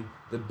Dune,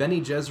 the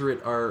Bene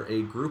Gesserit are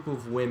a group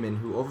of women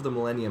who, over the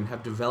millennium,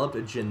 have developed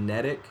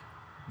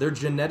they're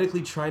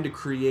genetically trying to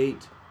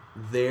create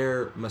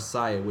their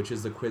Messiah, which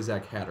is the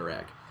Kwisatz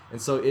Haderach.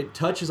 And so it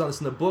touches on this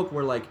in the book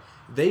where, like,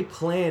 they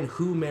plan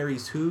who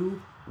marries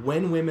who,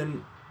 when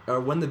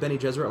the Bene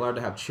Gesserit are allowed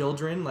to have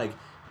children. Like,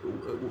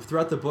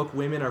 throughout the book,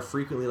 women are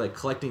frequently, like,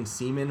 collecting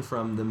semen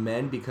from the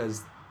men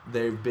because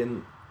they've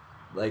been,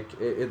 like,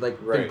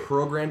 been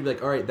programmed to be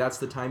like, all right, that's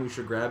the time you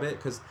should grab it,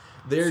 because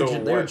they're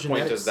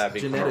point does that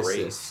become a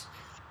race?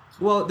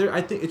 Well,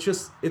 I think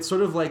it's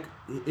sort of like,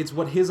 it's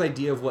what his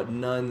idea of what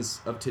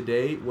nuns of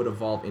today would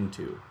evolve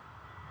into,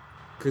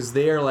 because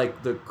they are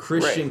like the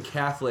Christian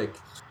Catholic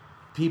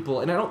people,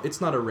 and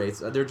it's not a race.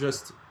 They're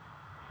just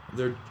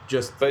They're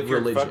just But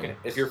religion.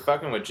 if you're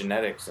fucking with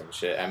genetics and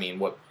shit, I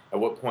mean, at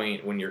what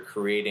point when you're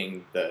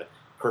creating the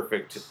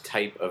perfect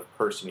type of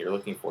person you're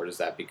looking for, does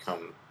that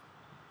become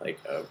like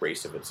a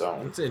race of its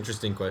own? That's an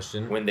interesting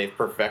question. When they've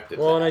perfected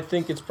Well, that. and I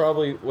think it's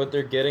probably what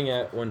they're getting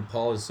at when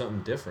Paul is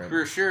something different.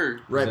 For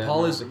sure. Right, that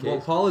Paul not is the well.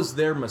 case? Paul is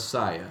their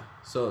Messiah,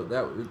 so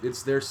that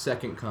it's their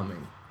second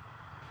coming.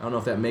 I don't know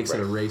if that makes it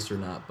a race or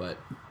not, but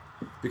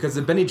because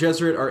the Bene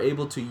Gesserit are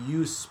able to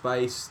use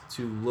spice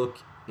to look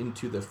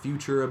into the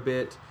future a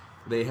bit,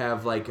 they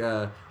have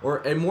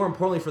and more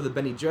importantly for the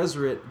Bene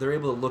Gesserit, they're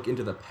able to look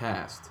into the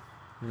past.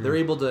 They're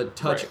able to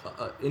touch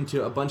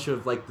into a bunch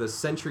of like the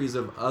centuries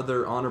of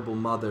other honorable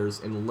mothers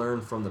and learn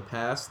from the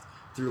past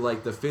through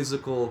like the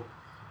physical.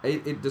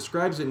 It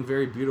describes it in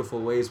very beautiful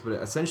ways, but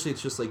essentially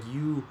it's just like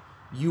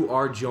you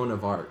are Joan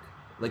of Arc.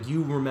 Like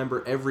you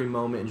remember every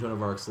moment in Joan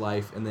of Arc's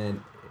life, and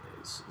then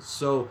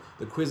so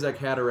the Kwisatz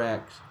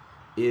Haderach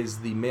is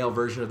the male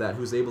version of that,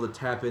 who's able to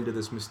tap into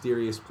this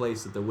mysterious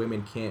place that the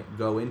women can't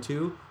go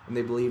into, and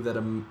they believe that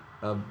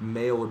a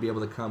male would be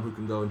able to come who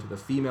can go into the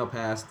female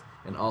past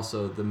and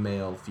also the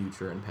male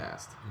future and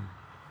past.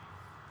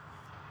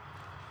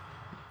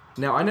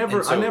 Now, I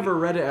never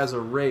read it as a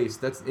race.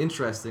 That's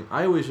interesting.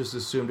 I always just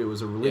assumed it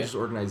was a religious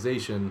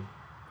organization,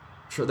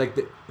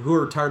 who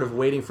are tired of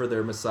waiting for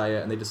their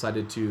Messiah, and they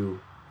decided to,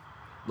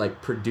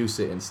 like, produce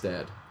it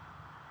instead.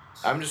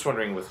 I'm just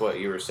wondering with what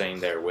you were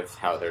saying there, with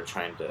how they're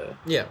trying to,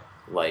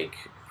 like,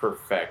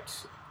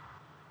 perfect,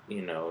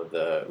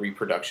 the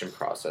reproduction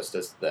process.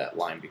 Does that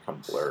line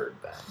become blurred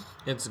then?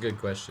 It's a good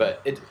question.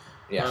 But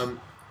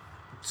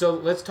so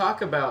let's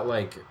talk about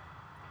like.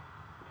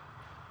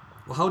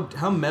 Well,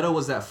 how meta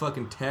was that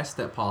fucking test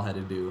that Paul had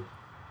to do?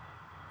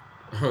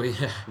 Oh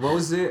yeah. What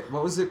was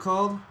it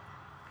called?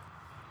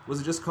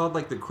 Was it just called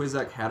like the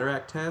Kwisatz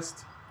Haderach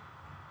test?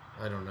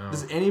 I don't know.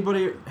 Does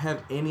anybody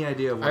have any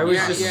idea what I was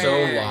it just is?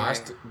 so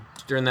lost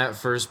during that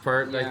first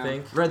part, I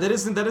think. Right, that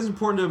is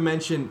important to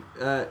mention.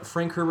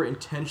 Frank Herbert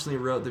intentionally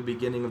wrote the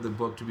beginning of the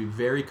book to be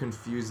very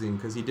confusing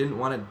because he didn't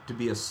want it to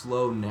be a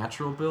slow,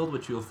 natural build,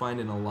 which you'll find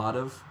in a lot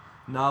of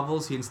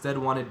novels. He instead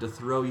wanted to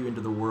throw you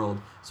into the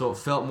world, so it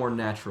felt more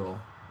natural.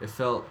 It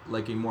felt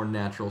like a more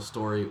natural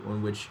story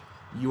in which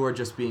you are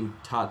just being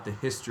taught the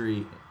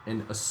history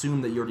and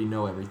assume that you already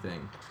know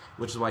everything,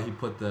 which is why he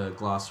put the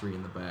glossary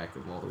in the back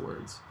of all the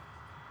words.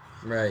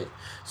 Right.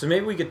 So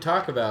maybe we could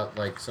talk about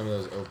like some of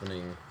those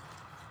opening,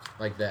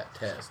 like that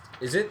test.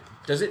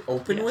 Does it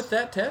open with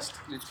that test?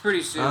 It's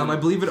pretty soon. I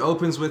believe it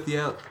opens with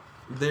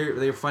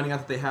they're finding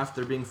out that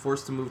they're being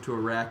forced to move to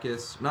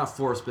Arrakis. Not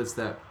forced, but it's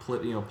that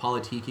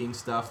politicking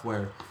stuff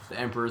where the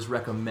Emperor's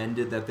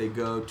recommended that they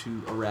go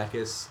to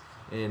Arrakis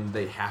and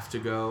they have to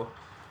go.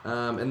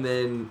 And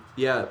then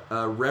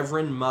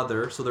Reverend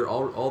Mother. So they're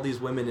all these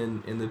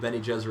women in the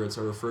Bene Gesserits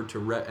are referred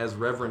to as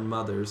Reverend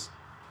Mothers.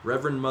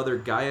 Reverend Mother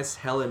Gaius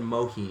Helen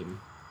Mohim.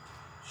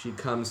 She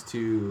comes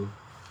to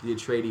the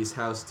Atreides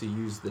house to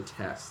use the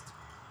test.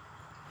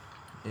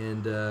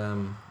 And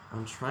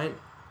I'm trying.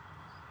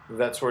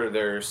 That's where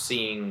they're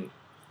seeing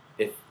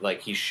if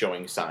like he's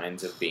showing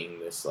signs of being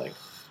this like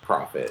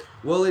prophet.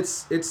 Well,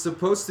 it's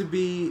supposed to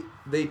be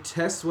they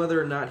test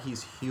whether or not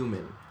he's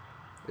human,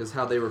 is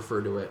how they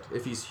refer to it.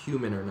 If he's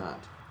human or not.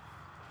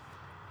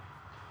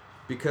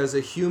 Because a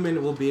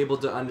human will be able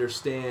to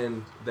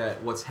understand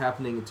that what's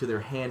happening to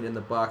their hand in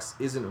the box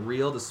isn't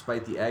real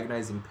despite the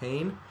agonizing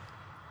pain.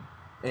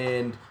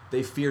 And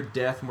they fear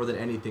death more than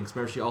anything. Because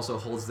remember, she also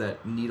holds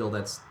that needle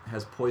that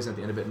has poison at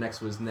the end of it next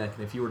to his neck.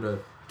 And if you were to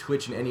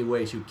twitch in any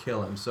way, she would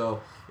kill him.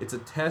 So it's a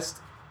test,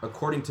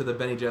 according to the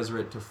Bene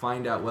Gesserit, to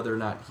find out whether or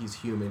not he's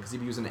human. Because if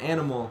he was an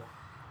animal,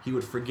 he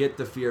would forget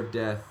the fear of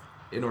death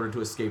in order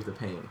to escape the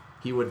pain.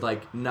 He would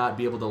not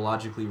be able to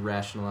logically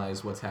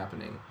rationalize what's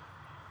happening.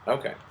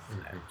 Okay.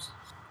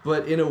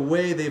 But in a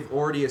way, they've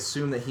already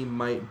assumed that he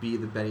might be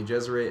the Bene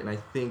Gesserit, and I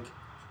think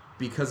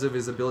because of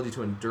his ability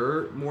to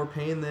endure more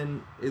pain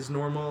than is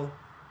normal,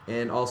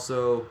 and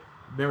also,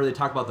 remember they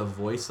talk about the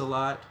voice a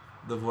lot.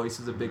 The voice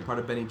is a big part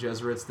of Bene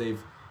Gesserit's.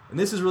 And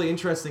this is really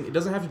interesting. It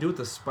doesn't have to do with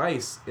the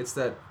spice. It's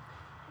that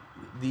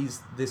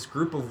this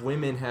group of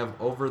women have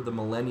over the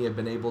millennia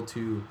been able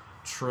to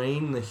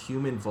train the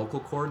human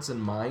vocal cords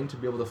and mind to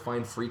be able to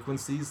find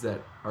frequencies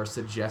that are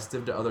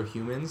suggestive to other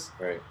humans.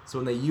 Right. So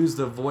when they use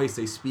the voice,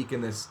 they speak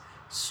in this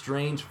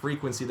strange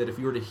frequency that if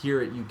you were to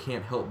hear it, you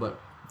can't help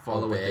but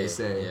follow what they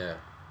say. Yeah.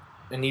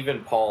 And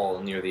even Paul,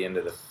 near the end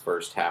of the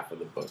first half of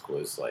the book,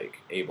 was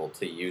able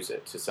to use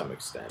it to some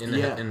extent. In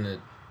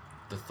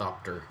the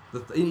Thopter.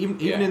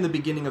 Even in the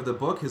beginning of the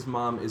book, his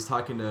mom is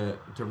talking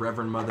to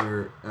Reverend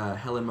Mother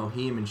Helen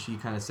Mohim, and she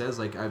kind of says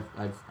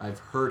I've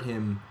heard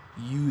him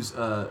use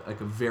a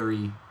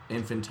very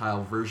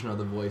infantile version of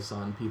the voice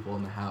on people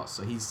in the house.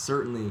 So he's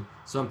certainly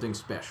something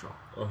special.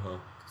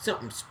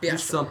 Something special.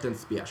 He's something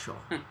special.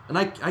 And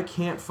I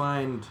can't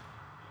find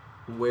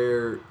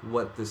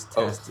what this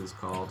test is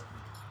called.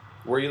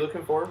 What are you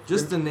looking for?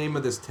 Just the name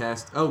of this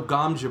test. Oh,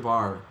 Gom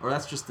Jabbar. Or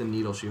that's just the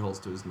needle she holds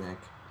to his neck.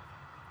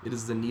 It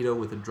is the needle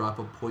with a drop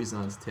of poison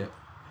on its tip.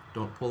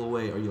 Don't pull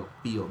away or you'll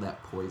feel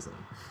that poison.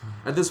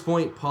 At this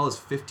point, Paul is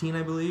 15,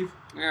 I believe.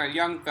 Yeah,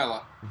 young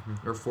fella.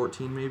 Or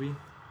 14 maybe.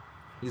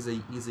 He's a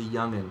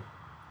youngin'.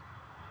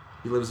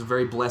 He lives a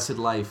very blessed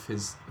life.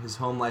 His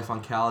home life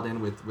on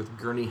Kaladin with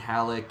Gurney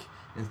Halleck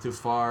and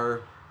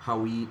Thufar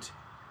Hawit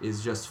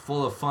is just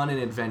full of fun and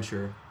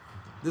adventure.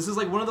 This is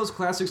like one of those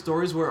classic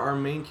stories where our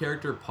main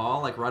character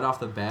Paul, like right off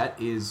the bat,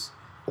 is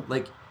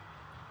like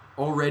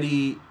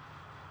already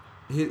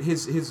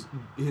his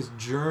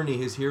journey,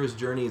 his hero's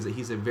journey is that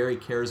he's a very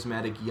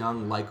charismatic,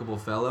 young, likable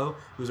fellow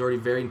who's already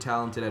very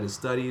talented at his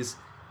studies,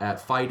 at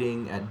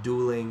fighting, at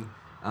dueling.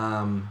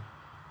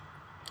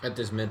 At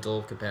this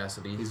mental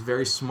capacity. He's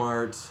very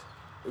smart.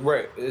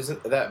 Right.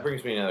 That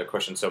brings me to another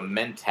question. So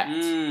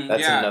Mentat,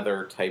 that's yeah.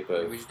 another type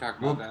of... We should talk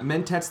about that.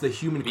 Mentat's the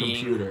human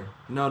being. computer.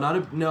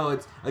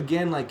 It's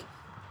again like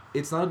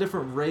it's not a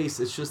different race.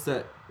 It's just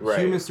that Right.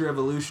 humans through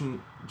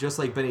evolution, just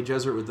like Bene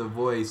Gesserit with the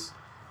voice,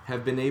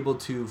 have been able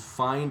to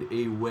find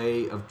a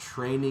way of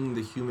training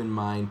the human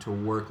mind to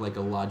work like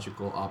a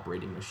logical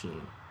operating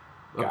machine,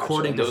 Gotcha.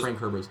 according to Those- Frank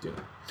Herbert's Dune.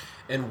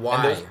 And And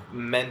why? those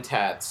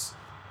Mentats...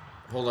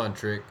 Hold on,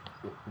 Trick.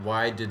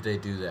 Why did they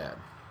do that?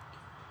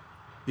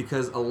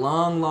 Because a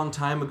long, long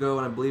time ago,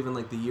 and I believe in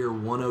like the year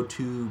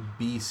 102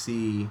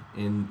 BC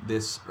in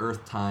this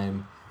Earth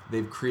time,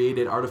 they've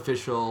created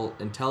artificial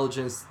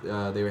intelligence.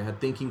 They had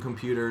thinking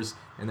computers,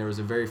 and there was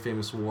a very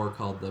famous war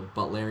called the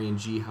Butlerian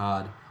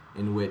Jihad,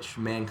 in which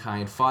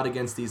mankind fought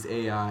against these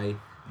AI.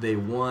 They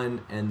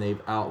won, and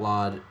they've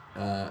outlawed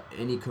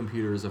any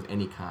computers of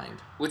any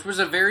kind. Which was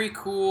a very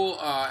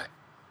cool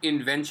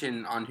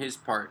invention on his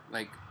part.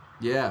 Like,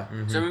 Yeah.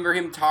 so I remember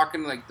him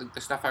talking, like,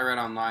 the stuff I read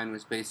online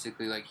was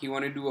basically, like, he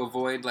wanted to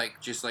avoid, like,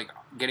 just, like,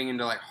 getting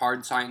into, like,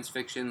 hard science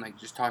fiction, like,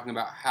 just talking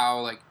about how,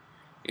 like,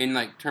 in,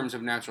 like, terms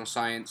of natural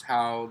science,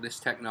 how this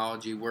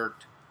technology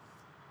worked.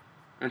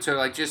 And so,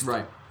 like, just...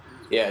 Right.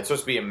 Yeah, it's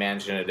supposed to be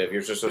imaginative.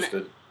 You're just supposed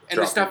to... And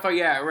the stuff,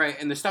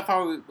 and the stuff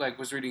I, like,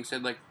 was reading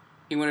said, like,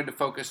 he wanted to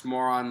focus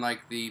more on,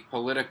 like, the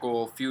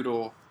political,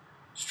 feudal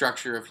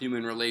structure of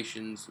human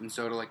relations. And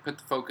so to, like, put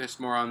the focus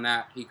more on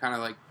that, he kind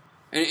of, like...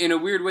 And in a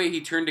weird way, he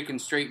turned a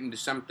constraint into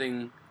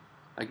something,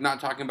 like, not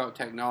talking about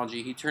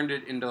technology. He turned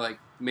it into, like,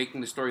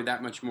 making the story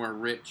that much more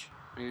rich.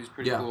 I mean, it was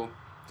pretty cool.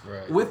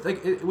 Right.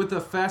 With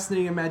a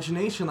fascinating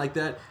imagination like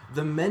that,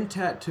 the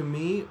Mentat to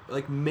me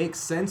like makes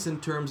sense in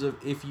terms of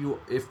if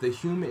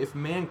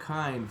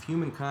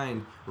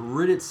humankind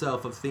rid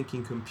itself of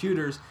thinking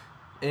computers,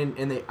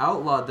 and they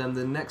outlawed them,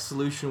 the next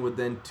solution would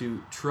then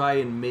to try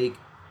and make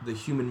the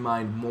human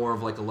mind more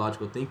of like a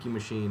logical thinking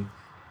machine.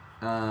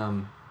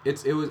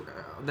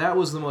 That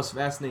was the most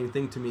fascinating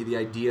thing to me, the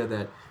idea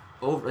that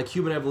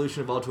human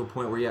evolution evolved to a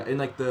point where and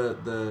like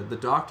the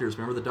doctors,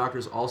 remember the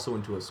doctors also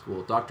went to a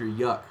school. Dr.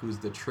 Yuck, who's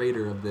the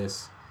traitor of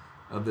this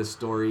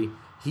story,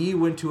 he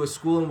went to a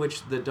school in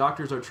which the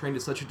doctors are trained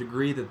to such a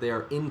degree that they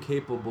are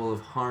incapable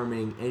of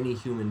harming any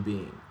human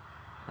being.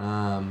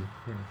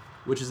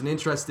 Which is an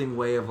interesting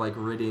way of like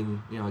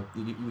ridding, you know, like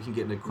we can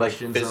get into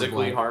questions like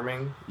physically of, like,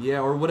 harming.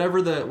 Yeah, or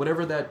whatever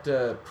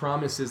that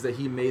promise is that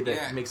he made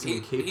that makes him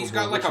incapable. He's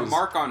got like a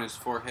mark on his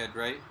forehead,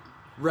 right?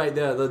 Right,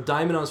 the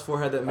diamond on his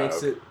forehead that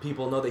makes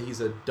people know that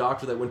he's a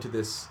doctor that went to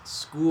this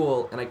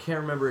school, and I can't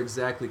remember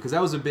exactly because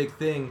that was a big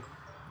thing,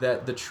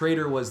 that the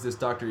traitor was this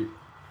Dr.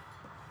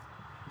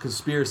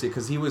 Conspiracy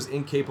because he was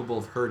incapable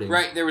of hurting.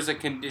 Right, there was a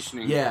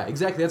conditioning. Yeah,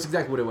 exactly. That's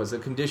exactly what it was. A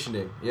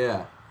conditioning.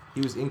 Yeah,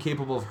 he was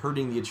incapable of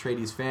hurting the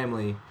Atreides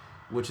family,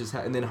 which is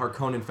and then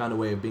Harkonnen found a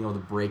way of being able to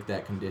break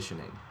that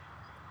conditioning.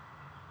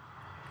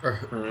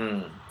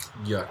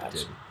 Yuck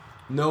did.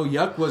 No,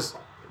 Yuck was.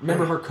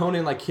 Remember,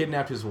 Harkonnen like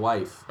kidnapped his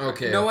wife.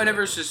 Okay. No one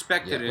ever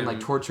suspected him. And like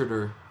tortured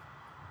her.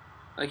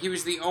 Like he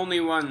was the only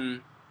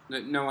one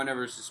that no one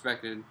ever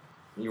suspected.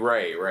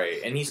 Right.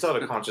 And he still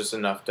had a conscience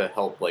enough to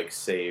help like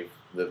save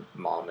the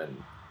mom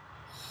and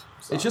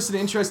son. It's just an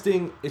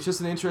interesting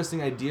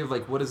idea of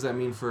like what does that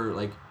mean for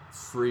like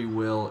free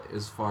will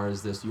as far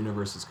as this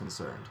universe is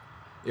concerned.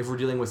 If we're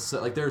dealing with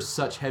like there's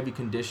such heavy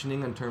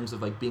conditioning in terms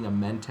of like being a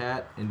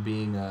mentat and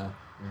being a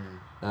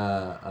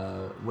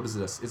what is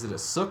it? Is it a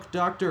Sook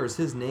doctor? Or is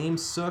his name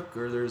Sook?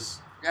 Or there's...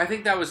 I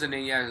think that was the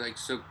name, yeah, like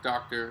Sook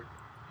doctor.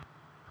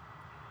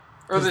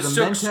 Or the the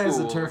Sook Mentat school. is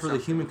the term for the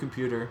something. human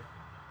computer.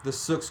 The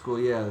Sook school,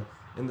 yeah.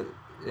 And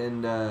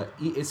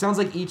it sounds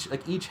like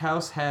each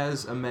house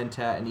has a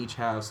Mentat and each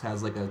house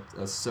has like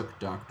a Sook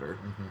doctor.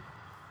 Mm-hmm.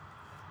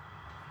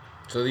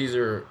 So these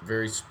are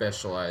very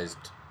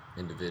specialized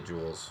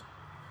individuals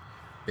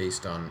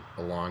based on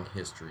a long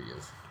history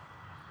of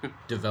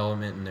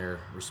development in their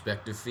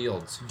respective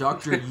fields.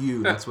 Dr.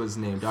 Yu, that's what his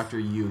name. Dr.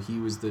 Yu. He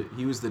was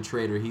the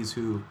traitor. He's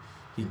who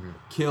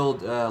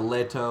killed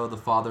Leto, the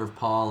father of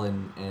Paul,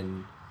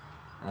 and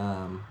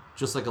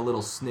just like a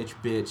little snitch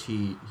bitch,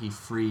 he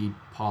freed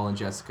Paul and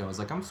Jessica. I was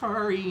like, I'm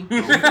sorry.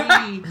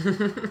 And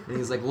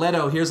he's like,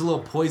 Leto, here's a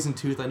little poison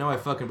tooth. I know I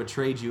fucking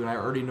betrayed you, and I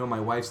already know my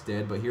wife's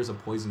dead, but here's a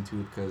poison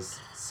tooth because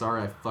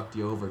sorry I fucked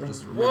you over.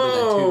 Just remember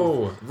that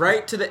tooth.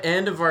 Right to the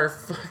end of our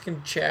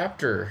fucking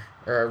chapter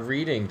or our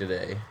reading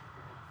today.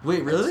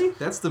 Wait, really?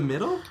 That's the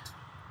middle?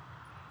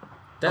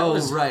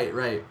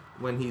 Right.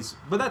 When he's,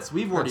 but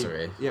we've already all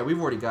right.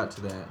 we've already got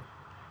to that.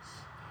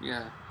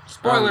 Yeah.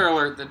 Spoiler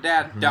alert: the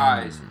dad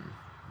dies.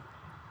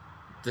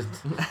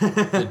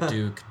 The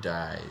Duke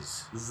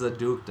dies. The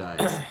Duke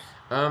dies.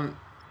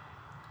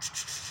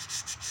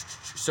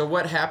 So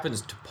what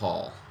happens to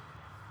Paul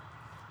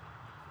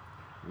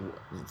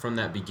from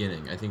that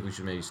beginning? I think we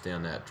should maybe stay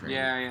on that train.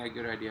 Yeah,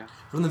 good idea.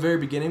 From the very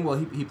beginning, well,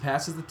 he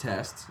passes the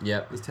test.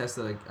 Yep. This test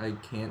that I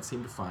can't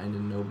seem to find,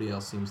 and nobody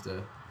else seems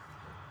to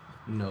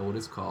know what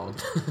it's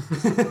called.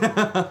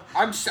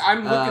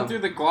 I'm looking through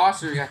the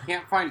glossary. I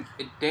can't find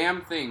a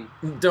damn thing.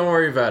 Don't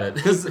worry about it.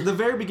 Because the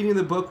very beginning of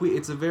the book,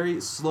 it's a very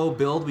slow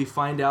build. We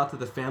find out that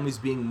the family's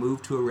being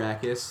moved to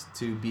Arrakis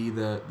to be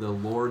the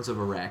lords of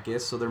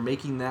Arrakis, so they're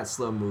making that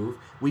slow move.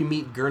 We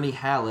meet Gurney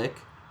Halleck,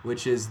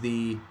 which is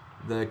the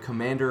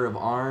commander of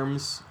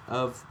arms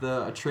of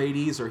the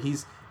Atreides, or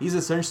he's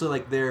essentially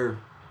like their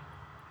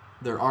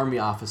army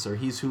officer.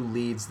 He's who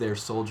leads their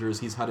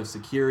soldiers. He's head of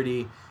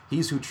security.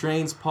 He's who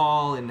trains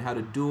Paul in how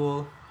to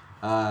duel.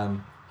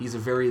 He's a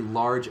very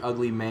large,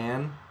 ugly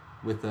man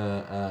with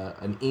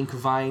an ink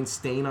vine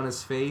stain on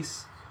his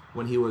face.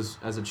 When he was,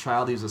 as a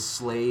child, he was a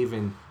slave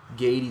in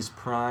Gades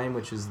Prime,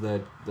 which is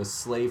the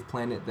slave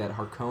planet that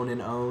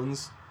Harkonnen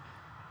owns.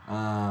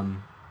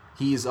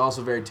 He's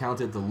also very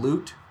talented at the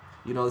lute.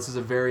 This is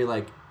a very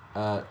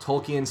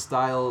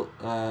Tolkien-style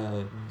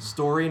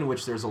story in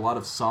which there's a lot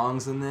of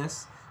songs in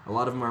this. A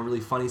lot of them are really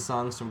funny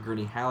songs from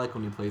Gurney Halleck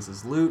when he plays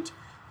his lute.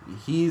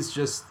 He's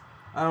just,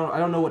 I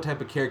don't know what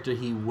type of character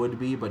he would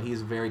be, but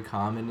he's very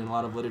common in a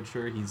lot of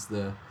literature. He's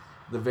the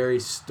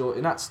very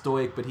not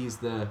stoic, but he's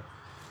the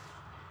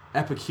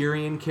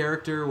Epicurean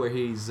character where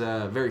he's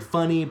very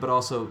funny, but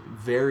also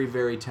very,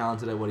 very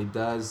talented at what he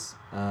does.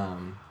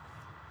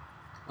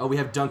 We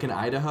have Duncan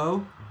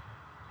Idaho,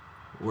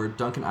 where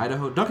Duncan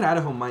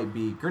Idaho might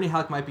be, Gurney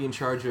Halleck might be in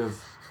charge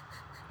of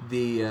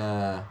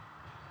the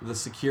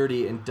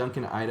security, and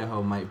Duncan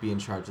Idaho might be in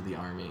charge of the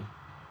army.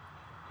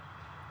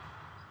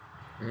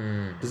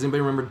 Does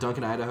anybody remember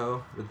Duncan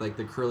Idaho with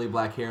the curly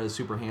black hair, the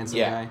super handsome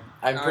guy?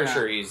 I'm pretty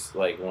sure he's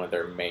one of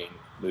their main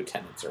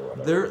lieutenants or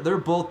whatever. They're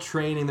both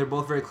training. They're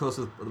both very close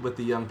with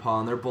the young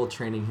Paul, and they're both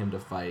training him to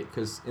fight.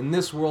 Because in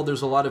this world,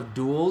 there's a lot of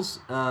duels.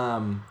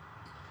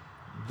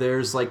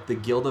 There's the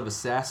Guild of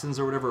Assassins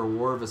or whatever, a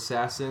War of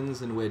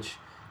Assassins, in which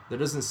there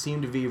doesn't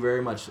seem to be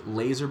very much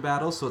laser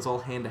battle, so it's all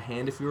hand to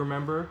hand. If you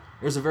remember,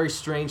 there's a very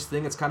strange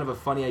thing. It's kind of a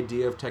funny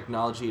idea of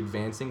technology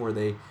advancing, where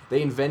they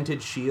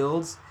invented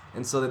shields.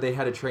 And so that they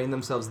had to train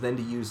themselves then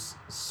to use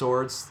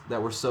swords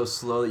that were so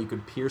slow that you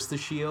could pierce the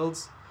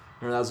shields.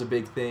 Remember, that was a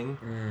big thing.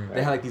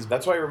 They had these.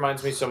 That's why it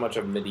reminds me so much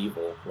of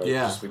medieval.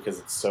 Just because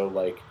it's so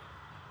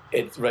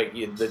it's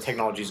the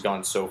technology's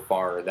gone so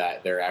far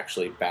that they're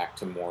actually back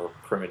to more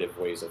primitive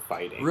ways of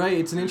fighting. Right.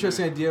 It's an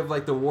interesting idea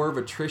of the war of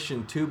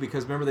attrition too,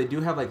 because remember they do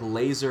have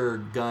laser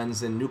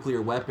guns and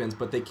nuclear weapons,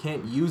 but they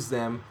can't use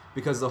them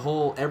because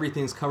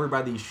everything's covered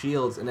by these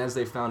shields. And as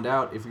they found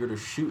out, if you were to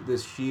shoot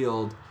this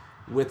shield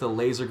with a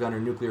laser gun or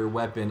nuclear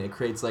weapon, it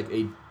creates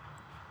a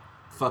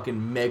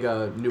fucking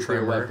mega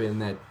nuclear weapon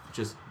that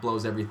just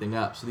blows everything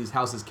up. So these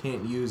houses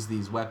can't use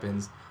these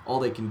weapons. All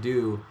they can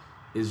do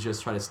is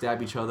just try to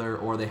stab each other,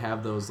 or they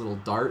have those little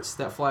darts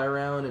that fly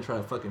around and try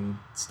to fucking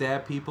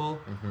stab people.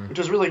 Which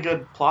is really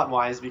good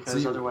plot-wise,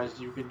 because otherwise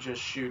you could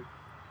just shoot...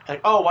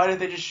 why did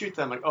they just shoot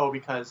them?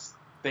 Because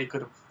they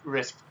could have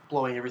risked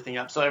blowing everything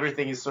up. So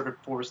everything is sort of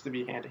forced to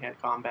be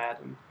hand-to-hand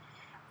combat, and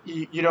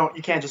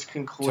you can't just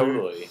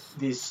conclude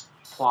these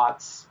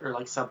plots or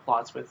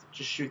subplots with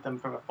just shoot them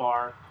from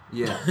afar.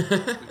 Yeah.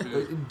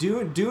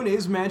 Dune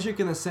is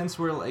magic in the sense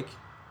where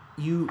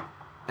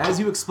as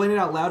you explain it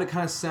out loud, it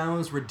kind of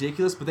sounds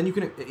ridiculous, but then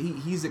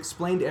he's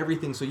explained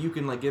everything, so you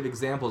can give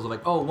examples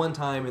of one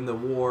time in the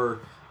war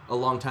a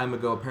long time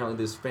ago, apparently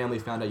this family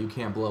found out you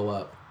can't blow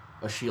up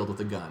a shield with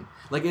a gun.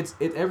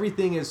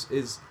 Everything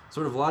is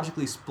sort of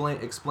logically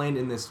explained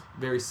in this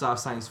very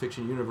soft science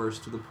fiction universe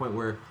to the point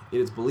where it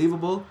is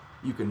believable.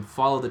 You can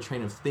follow the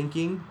train of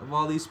thinking of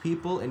all these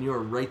people, and you're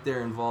right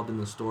there involved in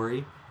the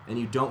story, and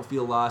you don't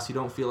feel lost. You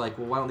don't feel why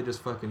don't they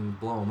just fucking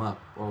blow them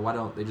up, or why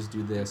don't they just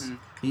do this?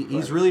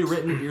 He's really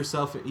written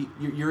yourself.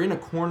 You're in a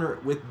corner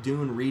with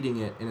Dune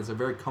reading it, and it's a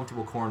very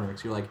comfortable corner,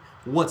 because you're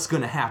what's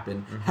going to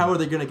happen? How are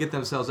they going to get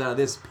themselves out of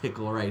this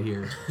pickle right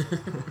here?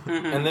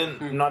 And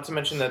then, not to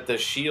mention that the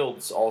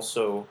shields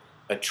also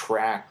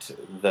attract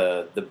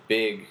the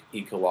big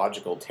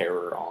ecological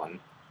terror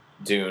on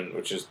Dune,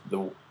 which is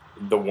the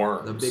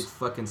worms. The big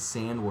fucking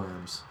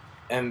sandworms.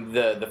 And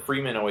the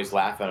Freemen always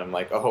laugh at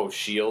him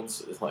shields,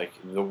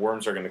 the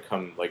worms are going to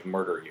come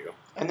murder you.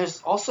 And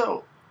there's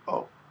also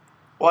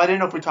I didn't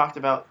know if we talked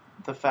about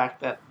the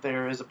fact that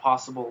there is a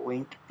possible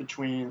link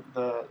between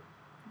the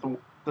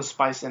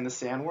spice and the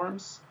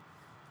sandworms,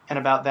 and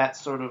about that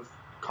sort of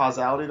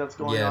causality that's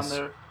going on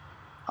there.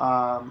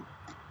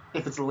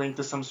 If it's linked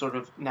to some sort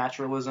of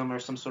naturalism or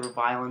some sort of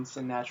violence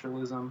in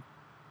naturalism.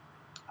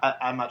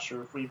 I'm not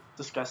sure if we've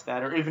discussed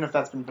that, or even if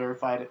that's been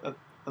verified at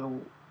the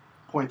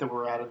point that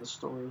we're at in the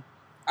story.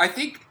 I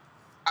think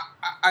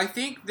I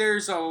think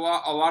there's a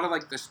lot of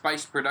like the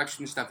spice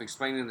production stuff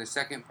explained in the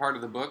second part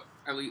of the book.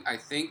 At least I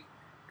think,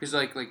 because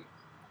like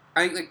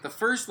I think like the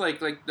first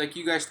like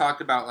you guys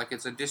talked about, like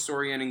it's a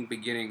disorienting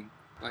beginning,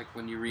 like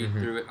when you read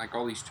through it, like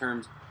all these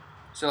terms.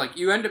 So like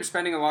you end up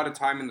spending a lot of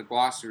time in the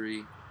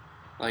glossary,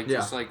 like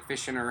just like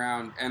fishing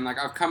around, and like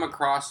I've come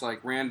across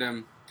like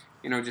random,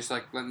 just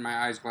like letting my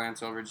eyes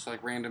glance over, just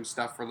like random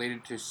stuff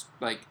related to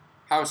like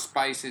how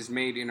spice is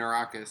made in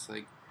Arrakis.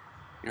 Like,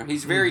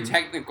 he's very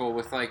technical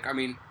with like, I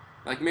mean,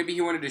 like maybe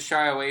he wanted to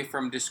shy away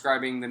from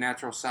describing the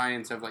natural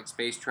science of like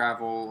space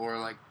travel or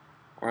like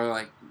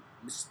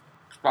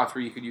spots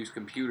where you could use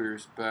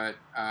computers, but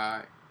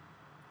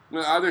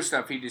other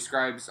stuff he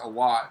describes a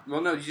lot. Well,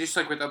 no, just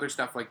like with other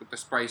stuff, like with the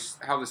spice,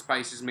 how the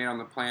spice is made on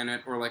the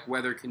planet, or like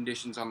weather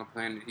conditions on the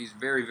planet. He's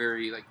very,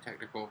 very like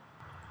technical.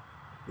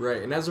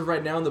 Right, and as of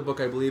right now in the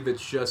book, I believe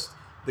it's just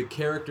the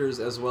characters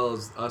as well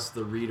as us,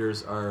 the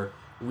readers,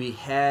 we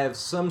have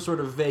some sort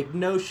of vague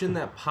notion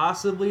that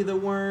possibly the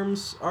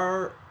worms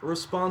are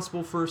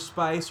responsible for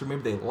spice, or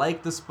maybe they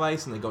like the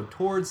spice and they go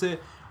towards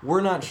it.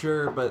 We're not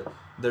sure, but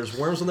there's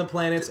worms on the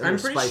planets and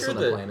there's spice on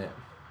the planet.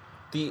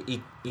 The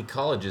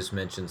ecologist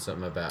mentioned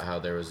something about how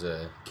there was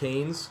a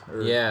Canes.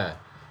 Yeah,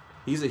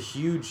 he's a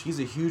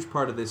huge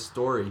part of this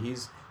story.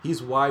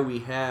 He's why we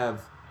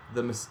have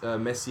the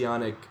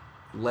messianic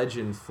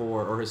legend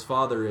or his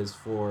father is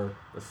for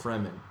the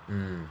Fremen.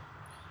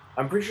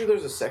 I'm pretty sure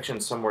there's a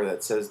section somewhere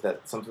that says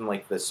that something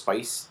like the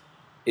spice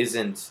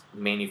isn't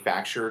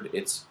manufactured.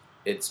 It's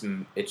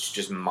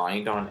just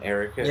mined on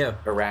Arrakis.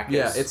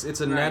 Yeah,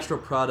 it's a natural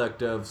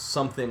product of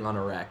something on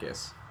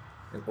Arrakis.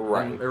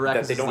 Right.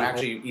 That they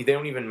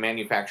don't even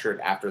manufacture it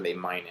after they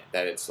mine it.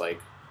 That it's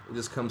like it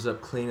just comes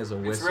up clean as a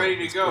whistle. It's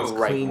ready to go.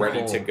 Right,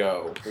 ready to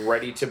go,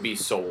 ready to be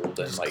sold, and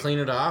just like clean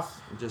it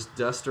off. Just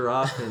dust her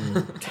off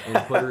and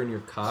put her in your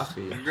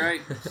coffee.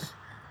 Right.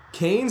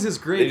 Canes is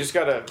great. They just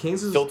gotta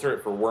filter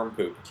it for worm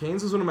poop.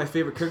 Canes is one of my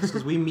favorite characters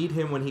because we meet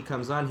him when he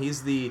comes on.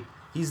 He's the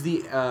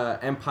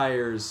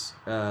Empire's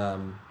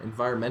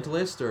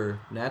environmentalist or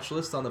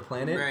naturalist on the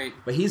planet. Right.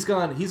 But he's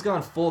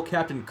gone full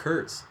Captain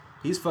Kurtz.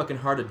 He's fucking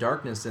Heart of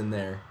Darkness in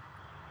there.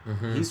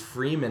 He's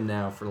Freeman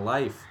now for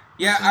life.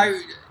 Yeah,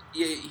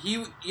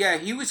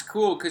 he was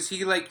cool because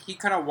he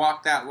kind of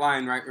walked that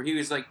line, right, where he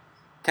was like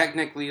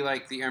technically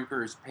like the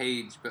Emperor's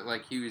page, but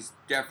like he was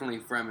definitely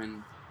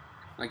Fremen.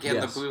 Like he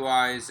had the blue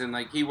eyes and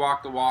like he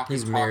walked the walk.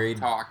 He's and married.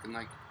 Talk and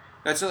like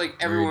that's what, like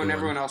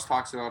everyone else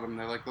talks about him.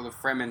 They're like the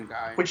Fremen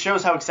guy, which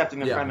shows how accepting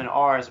the Fremen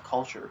are as a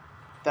culture,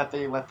 that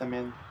they let them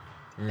in.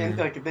 And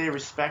like if they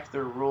respect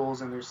their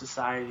rules and their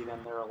society, then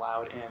they're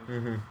allowed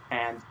in,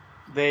 and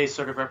they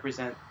sort of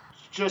represent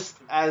just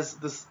as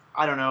this.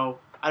 I don't know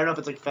if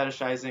it's like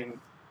fetishizing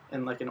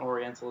in like an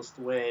Orientalist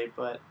way,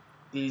 but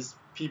these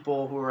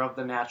people who are of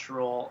the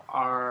natural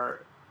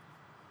are,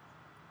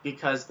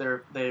 because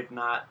they've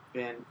not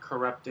been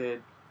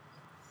corrupted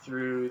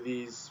through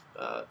these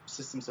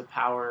systems of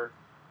power,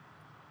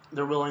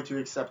 they're willing to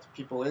accept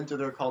people into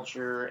their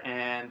culture,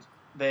 and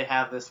they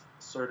have this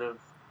sort of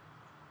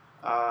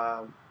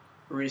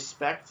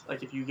respect.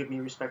 Like if you give me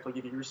respect, I'll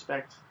give you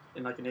respect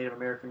in like a Native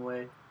American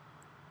way.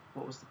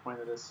 What was the point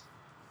of this?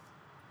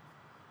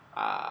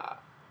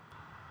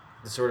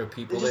 The sort of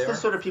people the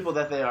sort of people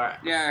that they are.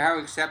 Yeah, how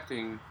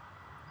accepting.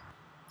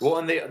 Well,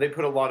 and they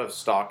put a lot of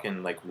stock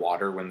in like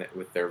water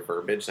with their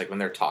verbiage. Like when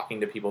they're talking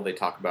to people, they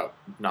talk about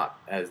not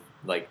as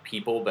like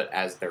people, but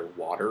as their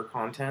water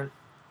content,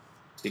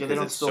 because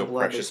it's so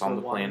precious on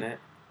the planet.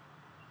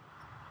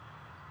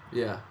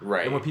 Yeah.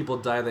 Right. And when people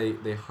die,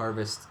 they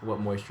harvest what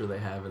moisture they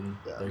have in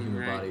their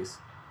human bodies.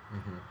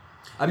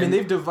 I mean,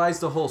 they've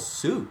devised a whole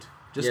suit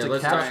just to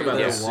capture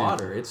their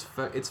water.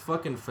 It's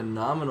fucking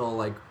phenomenal.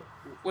 Like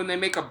when they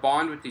make a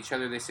bond with each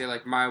other, they say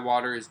like, "My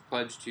water is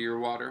pledged to your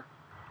water."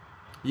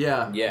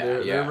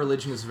 Their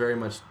religion is very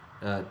much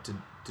to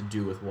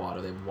do with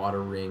water. They have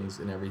water rings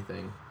and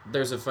everything.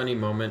 There's a funny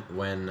moment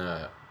when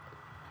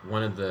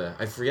one of the,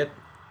 I forget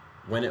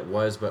when it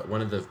was, but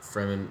one of the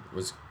Fremen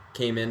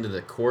came into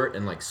the court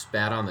and like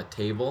spat on the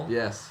table.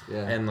 Yes,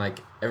 yeah. And like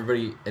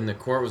everybody in the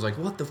court was like,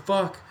 "What the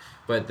fuck?"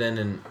 But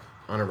then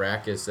on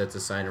Arrakis, that's a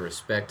sign of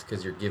respect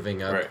because you're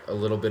giving up a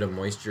little bit of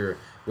moisture,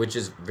 which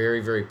is very,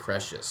 very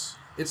precious.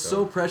 It's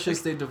so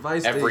precious. They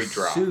devised a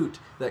suit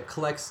that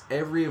collects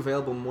every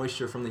available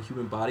moisture from the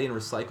human body and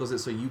recycles it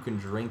so you can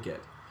drink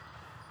it.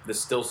 The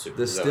still suit.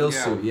 The still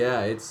suit,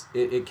 yeah.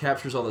 It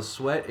captures all the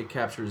sweat. It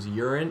captures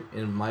urine.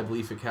 In my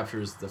belief, it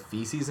captures the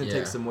feces and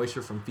takes the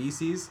moisture from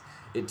feces.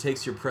 It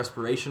takes your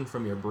perspiration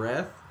from your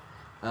breath.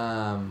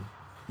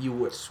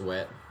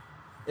 Sweat.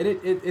 And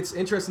it's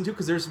interesting too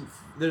because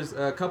there's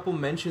a couple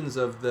mentions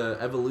of the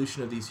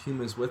evolution of these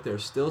humans with their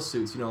still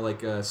suits.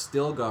 Like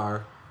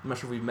Stilgar. I'm not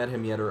sure if we've met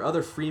him yet, or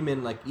other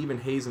Freemen, like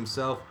even Hayes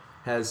himself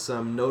has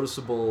some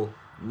noticeable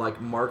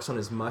like marks on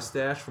his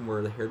mustache from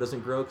where the hair doesn't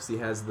grow because he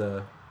has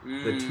the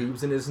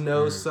tubes in his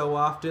nose so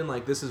often.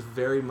 Like this is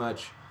very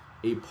much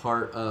a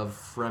part of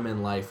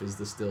Fremen life is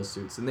the still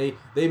suits, and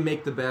they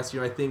make the best.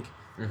 I think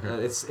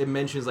It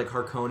mentions like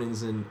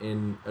Harkonnens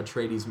and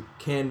Atreides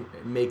can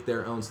make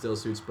their own still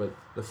suits, but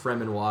the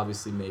Fremen will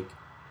obviously make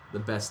the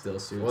best still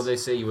suits. Well, they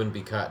say you wouldn't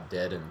be caught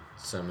dead in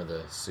some of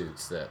the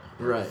suits that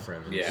are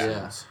Fremen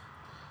suits.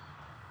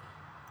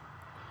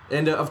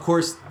 And of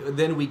course,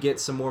 then we get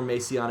some more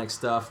Messianic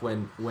stuff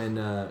when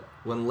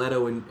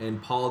Leto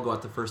and Paul go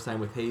out the first time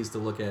with Hayes to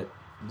look at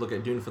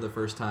Dune for the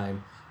first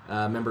time.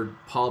 Remember,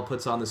 Paul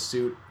puts on the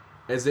suit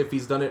as if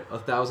he's done it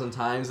 1,000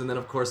 times, and then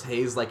of course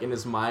Hayes, like in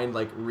his mind,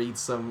 like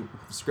reads some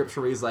scripture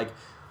where he's like,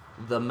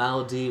 the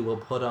Maldi will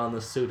put on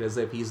the suit as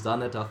if he's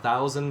done it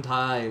 1,000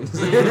 times.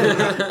 And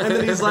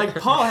then he's like,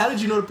 Paul, how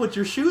did you know to put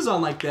your shoes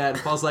on like that?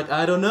 And Paul's like,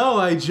 I don't know,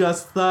 I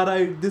just thought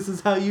this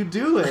is how you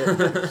do it.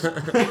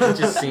 It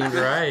just seemed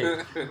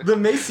right. The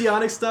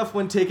Messianic stuff,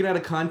 when taken out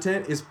of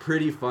content, is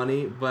pretty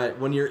funny, but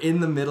when you're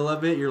in the middle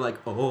of it, you're like,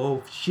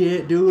 oh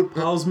shit, dude,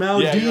 Paul's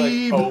Maldi. Yeah,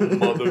 you're like, oh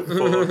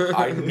motherfucker,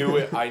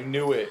 I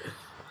knew it.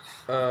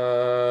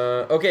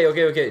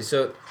 Okay.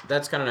 So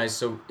that's kind of nice.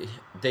 So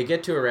they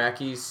get to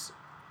Arrakis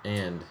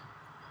and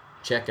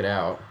check it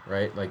out,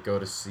 right? Like go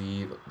to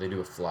see. They do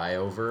a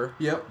flyover.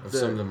 Of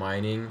some of the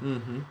mining.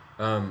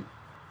 Mm-hmm.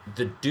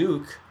 The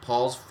Duke,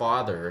 Paul's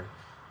father,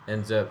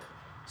 ends up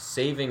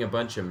saving a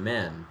bunch of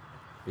men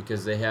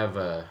because they have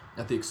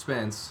at the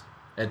expense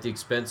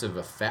of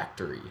a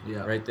factory.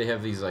 Yeah. Right. They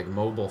have these like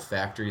mobile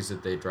factories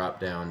that they drop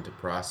down to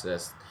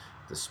process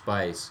the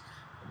spice.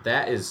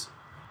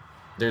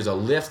 There's a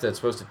lift that's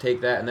supposed to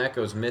take that, and that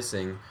goes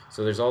missing.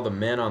 So there's all the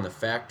men on the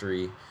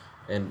factory,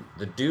 and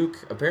the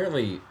Duke,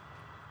 apparently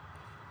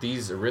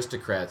these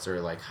aristocrats are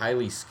like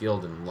highly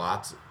skilled in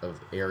lots of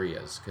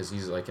areas because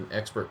he's like an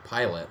expert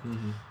pilot.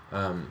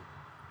 Mm-hmm.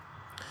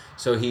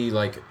 So he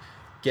like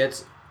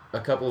gets a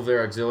couple of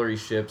their auxiliary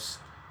ships,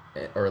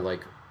 or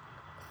like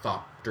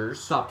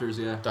Thopters.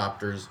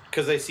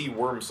 Because they see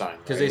worm sign.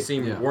 Because they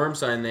see worm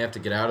sign, they have to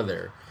get out of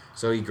there.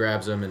 So he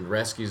grabs them and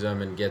rescues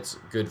them and gets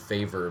good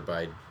favor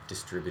by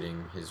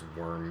distributing his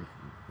worm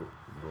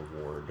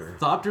reward.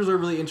 Thopters are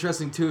really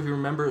interesting too. If you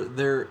remember,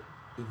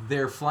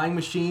 they're flying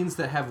machines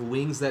that have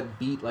wings that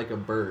beat like a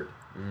bird.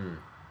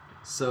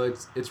 So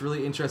it's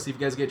really interesting. If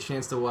you guys get a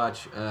chance to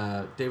watch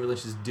David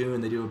Lynch's Dune,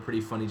 they do a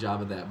pretty funny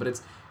job of that.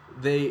 But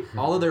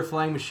all of their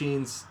flying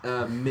machines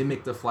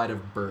mimic the flight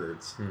of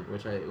birds,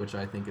 which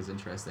I think is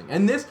interesting.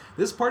 And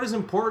this part is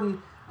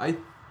important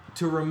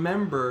to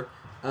remember.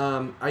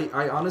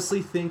 I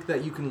honestly think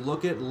that you can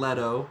look at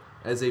Leto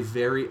as a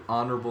very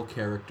honorable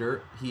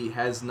character. He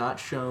has not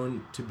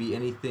shown to be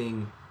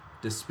anything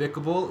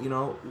despicable. You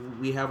know,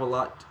 we have a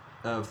lot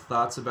of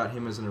thoughts about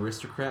him as an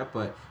aristocrat,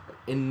 but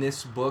in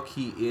this book,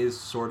 he is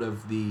sort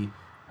of the...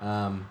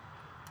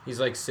 he's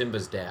like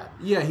Simba's dad.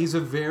 Yeah, he's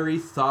a very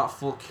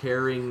thoughtful,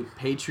 caring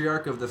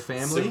patriarch of the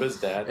family. Simba's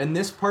dad. And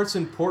this part's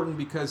important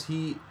because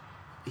he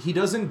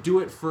doesn't do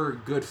it for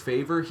good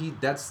favor.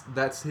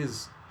 That's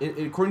his...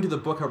 According to the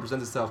book, how it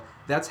presents itself,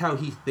 that's how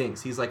he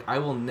thinks. He's like, I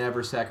will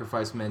never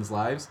sacrifice men's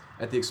lives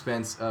at the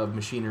expense of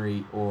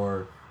machinery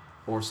or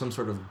some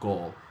sort of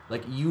goal.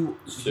 Like you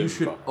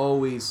should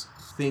always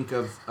think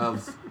of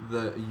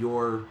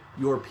your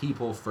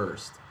people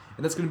first,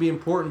 and that's going to be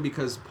important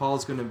because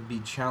Paul's going to be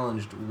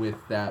challenged with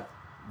that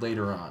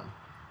later on.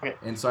 Okay.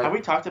 And so have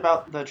we talked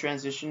about the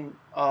transition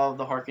of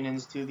the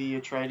Harkonnens to the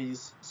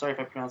Atreides? Sorry if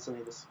I pronounced any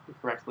of this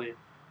incorrectly.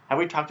 Have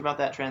we talked about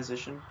that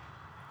transition?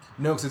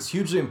 No, because it's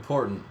hugely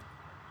important.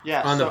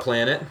 Yeah. On the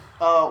planet?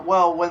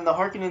 Well, when the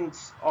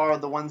Harkonnens are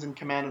the ones in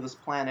command of this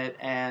planet,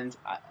 and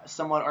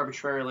somewhat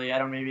arbitrarily,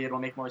 maybe it'll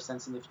make more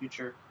sense in the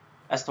future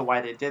as to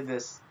why they did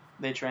this,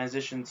 they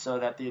transitioned so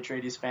that the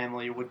Atreides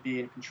family would be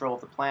in control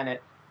of the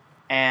planet,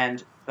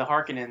 and the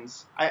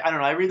Harkonnens, I don't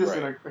know, I read this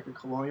in a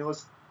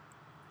colonialist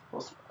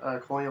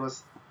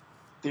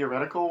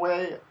theoretical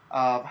way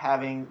of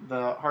having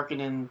the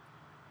Harkonnens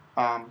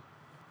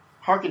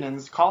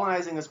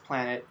colonizing this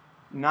planet,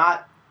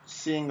 not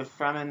seeing the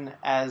Fremen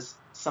as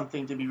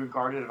something to be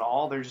regarded at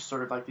all. They're just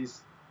sort of like these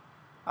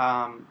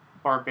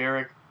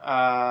barbaric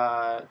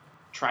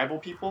tribal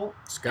people.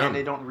 Scum. And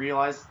they don't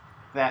realize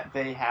that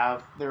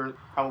they're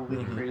probably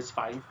the greatest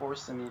fighting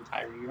force in the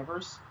entire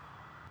universe.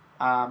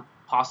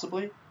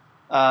 Possibly.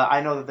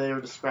 I know that they're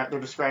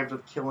described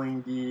of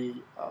killing the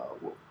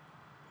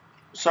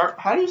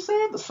how do you say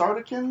it? The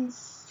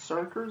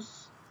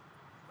Sardaukars?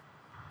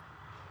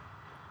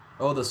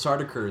 Oh, the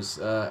Sardaukars,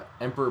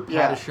 Emperor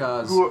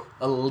Padishah's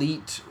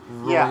elite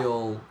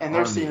royal and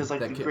they're army seen as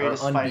like the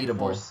greatest fighting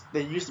unbeatable. force.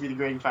 They used to be the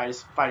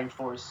greatest fighting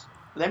force.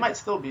 They might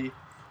still be.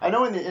 I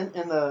know in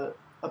the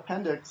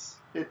appendix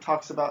it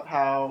talks about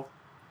how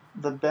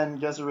the Ben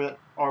Gesserit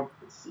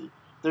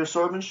their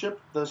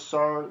swordsmanship, the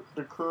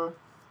Sardaukar,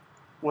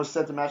 was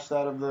said to match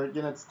that of the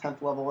Ginnit's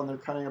 10th level, and their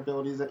cunning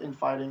abilities at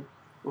infighting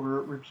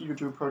were reputed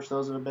to approach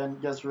those of a Ben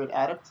Gesserit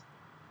adept,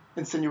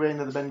 insinuating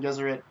that the Ben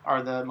Gesserit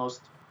are the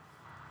most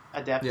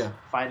adept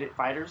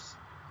fighters,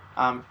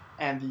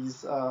 and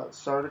these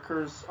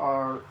Sardaukars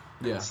are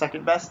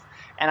second best.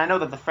 And I know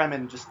that the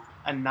Fremen just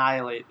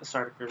annihilate the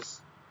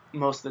Sardaukars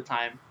most of the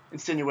time,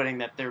 insinuating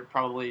that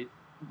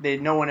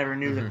no one ever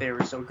knew that they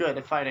were so good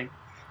at fighting.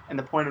 And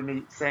the point of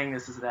me saying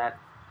this is that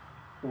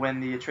when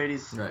the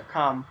Atreides Right.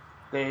 come,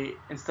 they,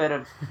 instead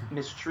of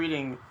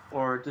mistreating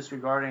or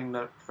disregarding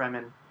the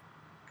Fremen,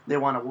 they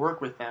want to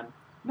work with them,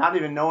 not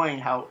even knowing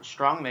how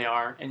strong they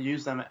are, and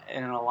use them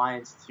in an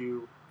alliance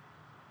to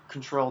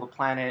control the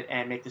planet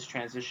and make this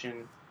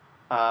transition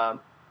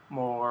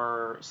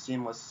more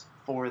seamless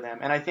for them.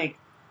 And I think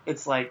they're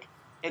like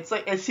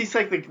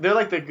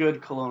the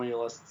good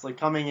colonialists, like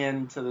coming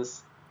into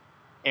this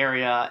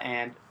area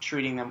and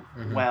treating them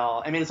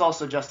well. I mean, it's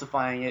also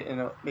justifying it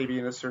maybe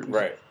in a certain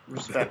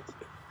respect.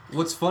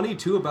 What's funny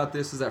too about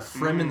this is that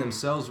Fremen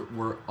themselves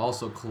were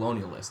also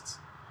colonialists.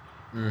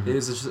 It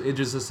is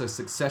just a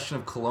succession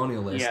of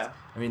colonialists. Yeah.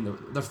 I mean,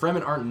 the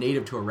Fremen aren't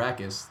native to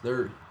Arrakis;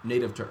 they're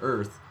native to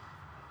Earth,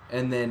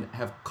 and then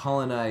have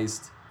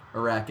colonized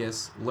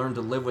Arrakis, learned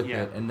to live with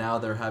it, and now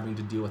they're having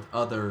to deal with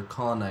other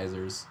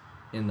colonizers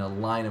in a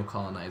line of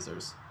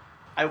colonizers.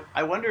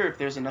 I wonder if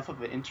there's enough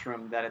of an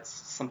interim that it's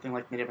something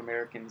like Native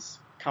Americans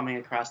coming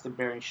across the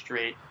Bering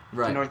Strait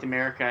to North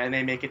America, and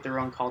they make it their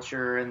own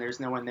culture, and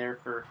there's no one there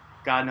for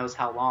God knows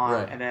how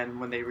long. And then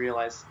when they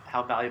realize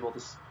how valuable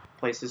this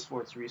place is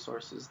for its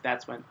resources,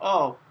 that's when,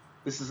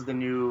 this is the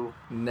new...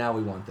 Now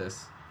we want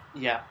this.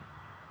 Yeah.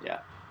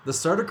 The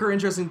Sardaukar are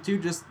interesting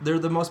too. They're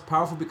the most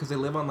powerful because they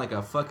live on like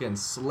a fucking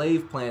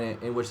slave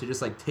planet in which they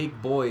just like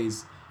take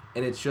boys,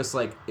 and it's just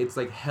like it's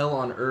like hell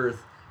on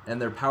Earth. And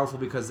they're powerful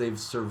because they've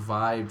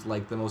survived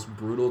like the most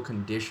brutal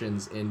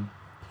conditions in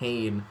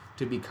pain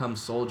to become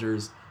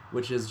soldiers,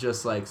 which is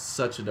just like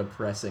such a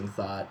depressing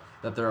thought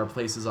that there are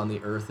places on the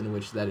Earth in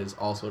which that is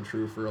also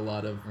true for a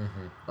lot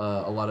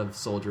of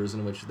soldiers,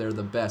 in which they're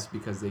the best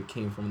because they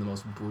came from the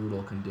most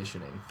brutal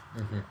conditioning.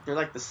 They're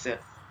like the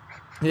Sith.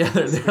 Yeah,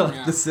 they're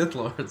like the Sith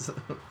Lords.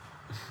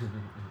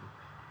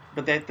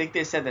 But I think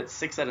they said that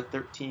 6 out of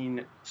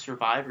 13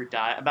 survive or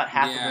die. About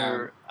half of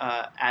their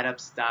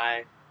adepts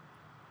die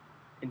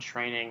in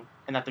training,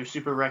 and that they're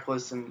super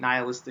reckless and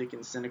nihilistic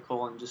and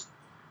cynical and just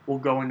will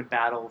go into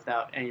battle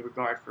without any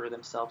regard for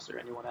themselves or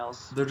anyone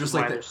else. They're just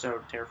like they're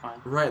so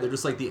terrifying. Right, they're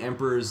just like the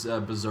Emperor's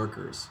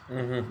berserkers.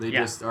 They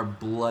just are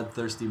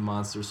bloodthirsty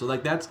monsters. So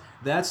like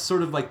that's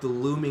sort of like the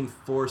looming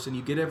force, and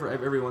you get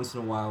every once in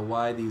a while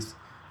why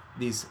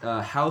these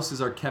houses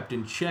are kept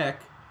in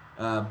check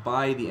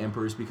by the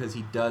Emperors, because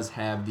he does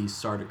have these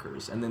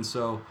Sardaukars, and then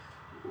so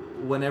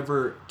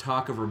whenever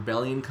talk of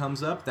rebellion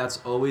comes up, that's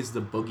always the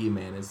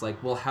boogeyman. It's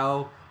like, well,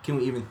 how can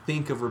we even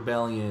think of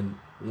rebellion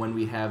when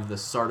we have the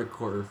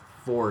Sardaukar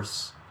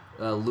force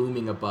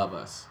looming above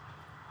us?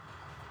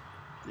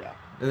 Yeah.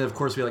 And then, of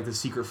course, we have like the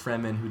secret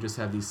Fremen who just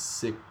have these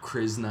sick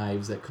Kriz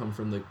knives that come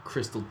from the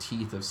crystal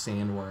teeth of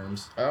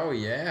sandworms. Oh,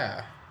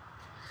 yeah.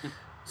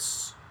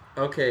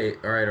 Okay.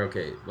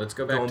 Let's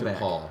go back.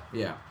 Paul.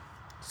 Yeah.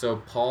 So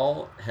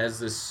Paul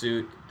has this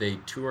suit. They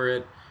tour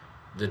it.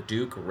 The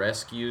Duke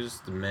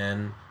rescues the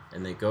men,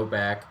 and they go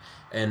back.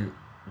 And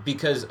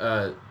because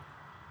the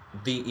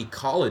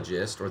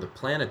ecologist, or the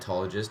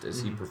planetologist,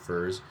 as he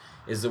prefers,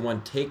 is the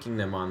one taking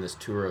them on this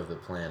tour of the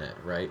planet,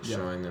 right? Yeah.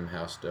 Showing them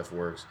how stuff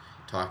works,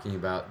 talking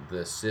about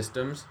the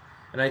systems.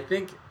 And I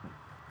think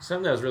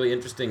something that was really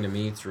interesting to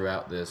me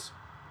throughout this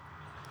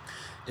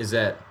is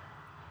that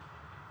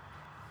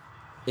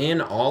in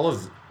all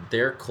of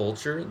their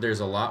culture, there's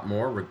a lot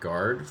more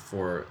regard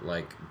for,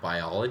 like,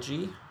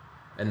 biology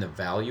and the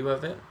value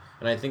of it.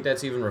 And I think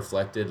that's even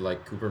reflected,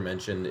 like Cooper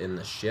mentioned, in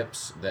the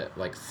ships that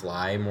like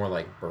fly more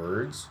like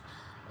birds.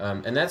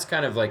 And that's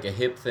kind of like a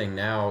hip thing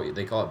now.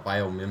 They call it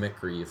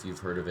biomimicry, if you've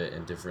heard of it,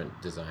 in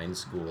different design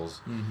schools,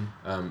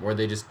 where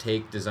they just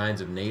take designs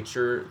of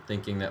nature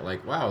thinking that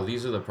like, wow,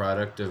 these are the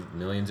product of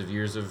millions of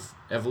years of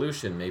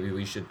evolution. Maybe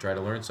we should try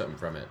to learn something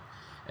from it.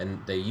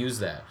 And they use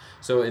that.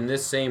 So in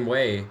this same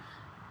way,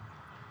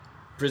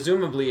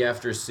 presumably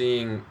after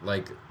seeing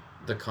like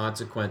the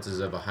consequences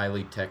of a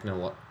highly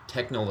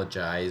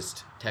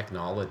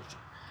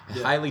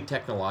highly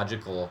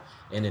technological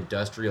and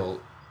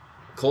industrial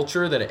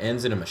culture that it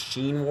ends in a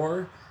machine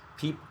war,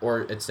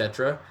 or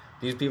etc.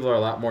 These people are a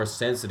lot more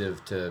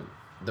sensitive to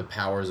the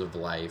powers of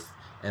life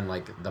and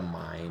like the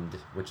mind,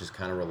 which is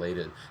kind of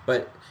related.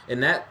 But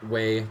in that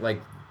way,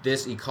 like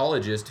this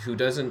ecologist who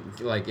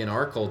doesn't like in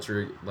our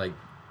culture like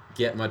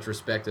get much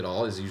respect at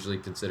all is usually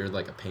considered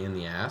like a pain in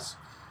the ass.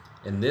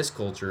 In this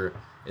culture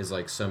is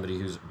like somebody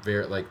who's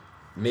very like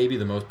maybe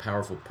the most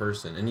powerful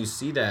person, and you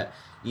see that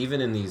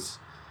even in these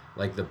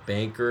like the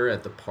banker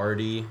at the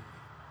party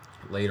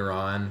later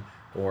on,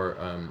 or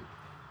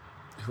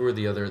who are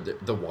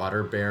the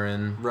water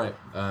baron, right?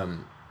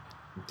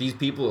 These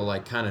people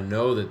like kind of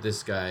know that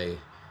this guy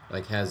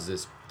like has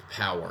this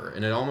power,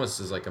 and it almost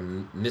is like a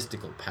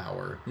mystical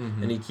power,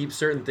 and he keeps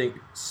certain things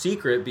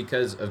secret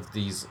because of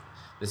this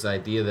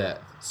idea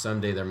that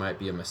someday there might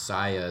be a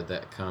messiah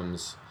that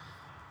comes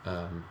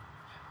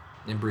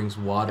and brings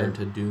water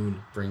to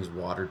Dune. Brings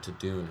water to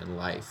Dune and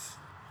life.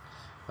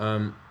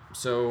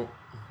 So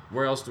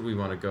where else do we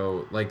want to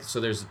go? Like,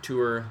 so there's a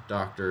tour,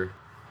 doctor,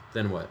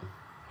 then what?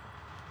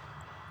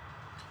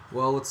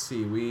 Well, let's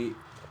see.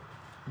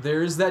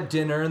 There's that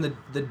dinner, and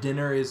the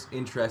dinner is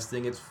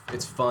interesting.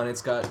 It's fun.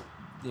 It's got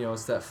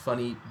it's that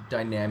funny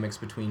dynamics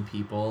between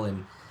people,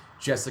 and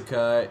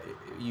Jessica,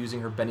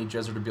 using her Bene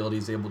Gesserit ability,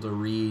 is able to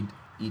read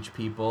each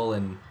people,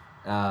 and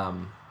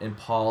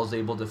Paul's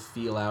able to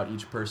feel out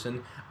each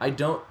person. I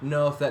don't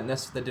know if that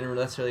didn't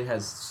necessarily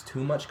has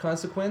too much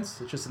consequence.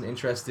 It's just an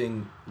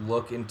interesting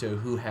look into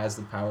who has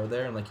the power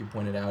there, and like you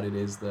pointed out, it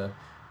is the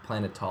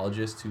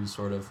planetologist who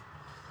sort of,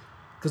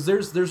 because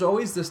there's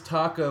always this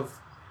talk of,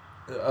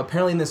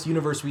 apparently in this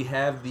universe we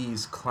have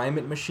these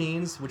climate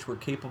machines which we're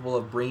capable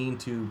of bringing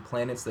to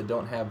planets that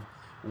don't have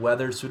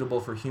weather suitable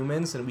for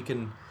humans, and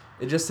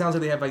it just sounds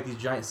like they have like these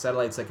giant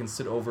satellites that can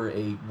sit over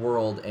a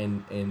world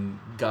and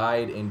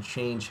guide and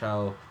change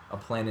how a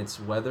planet's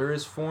weather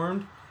is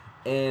formed.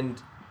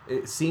 And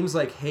it seems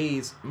like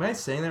Hayes, am I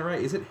saying that right?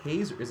 Is it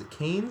Hayes or is it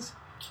Keynes?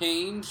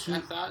 Keynes,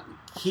 I thought.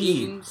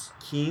 Keynes.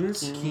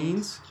 Keynes? I think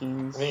it's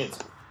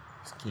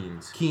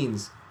Keynes.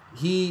 Keynes.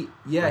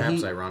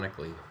 Perhaps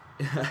ironically.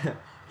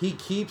 He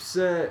keeps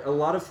a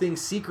lot of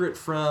things secret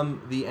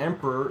from the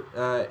Emperor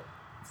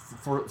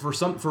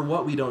for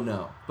what we don't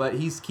know. But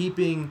he's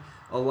keeping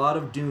a lot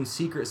of Dune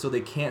secret so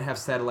they can't have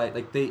satellite.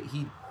 Like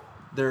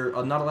they're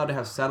not allowed to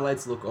have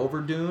satellites look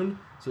over Dune,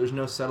 so there's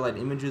no satellite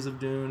images of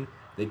Dune.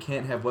 They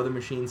can't have weather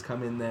machines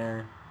come in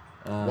there.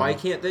 Why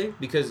can't they?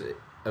 Because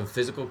of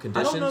physical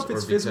conditions? I don't know if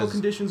it's physical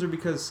conditions or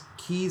because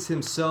Keyes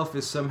himself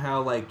is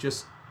somehow like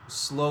just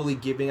slowly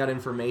giving out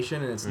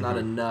information, and it's not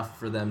enough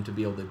for them to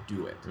be able to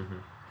do it.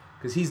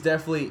 Because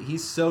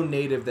he's so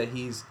native that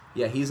he's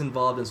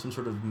involved in some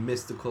sort of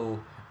mystical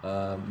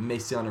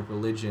Masonic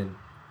religion,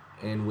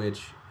 in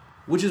which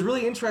is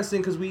really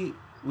interesting, because we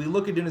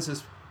look at Dune as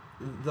this,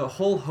 the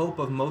whole hope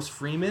of most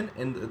Freemen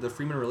and the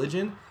Freeman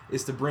religion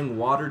is to bring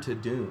water to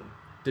Dune,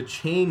 to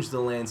change the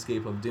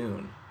landscape of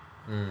Dune.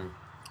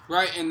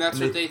 Right, and that's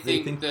what they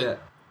think that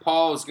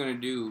Paul is going to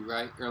do,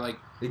 right? Or like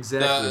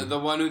exactly the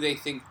one who they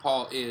think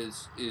Paul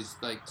is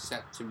like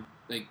set to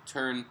like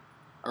turn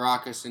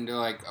Arrakis into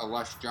like a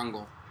lush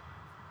jungle.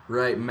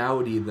 Right,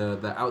 Maudi,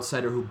 the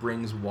outsider who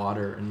brings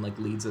water and like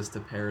leads us to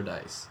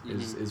paradise,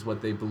 is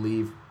what they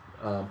believe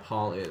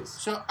Paul is.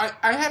 So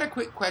I had a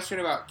quick question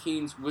about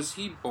Keynes. Was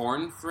he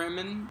born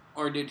Fremen,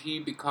 or did he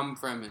become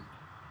Fremen?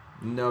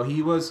 No,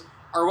 he was...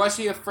 Or was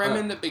he a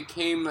Fremen that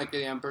became like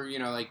the Emperor,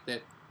 like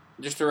that,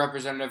 just a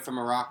representative from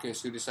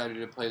Arrakis who decided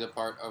to play the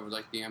part of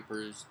like the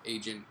Emperor's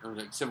agent or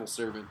like civil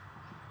servant?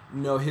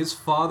 No, his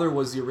father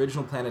was the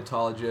original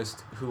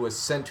planetologist who was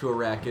sent to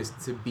Arrakis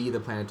to be the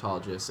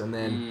planetologist, and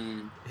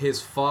then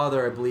his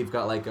father, I believe,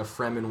 got like a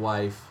Fremen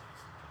wife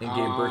and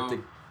gave birth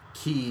to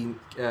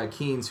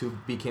Keynes, who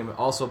became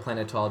also a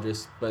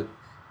planetologist, but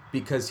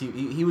because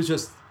he was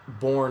just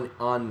born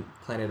on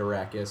planet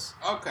Arrakis.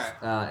 Okay.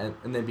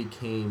 And then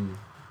became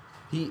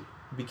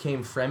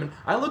Fremen.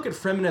 I look at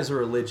Fremen as a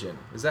religion.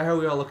 Is that how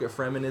we all look at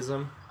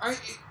Fremenism?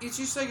 It's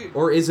just like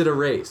or is it a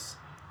race?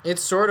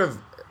 It's sort of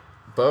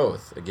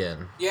both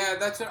again. Yeah,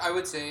 that's what I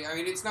would say. I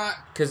mean, it's not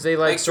because they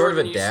like sort of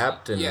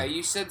adapt.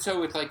 You said so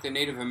with like the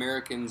Native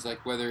Americans,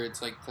 like whether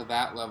it's like to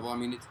that level. I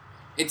mean,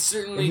 it's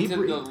certainly to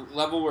the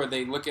level where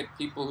they look at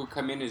people who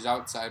come in as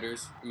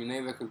outsiders. I mean, they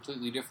have a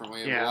completely different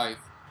way of life.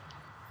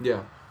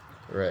 Yeah.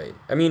 Right.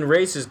 I mean,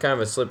 race is kind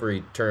of a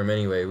slippery term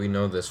anyway. We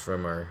know this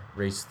from our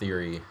race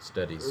theory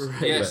studies.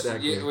 Right, yes,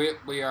 exactly.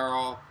 we are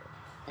all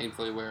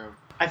painfully aware of.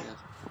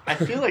 I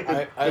feel like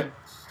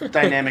the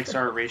dynamics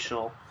are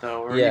racial,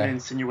 though, or even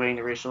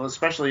insinuating racial,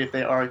 especially if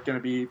they are going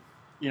to be,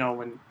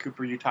 when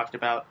Cooper, you talked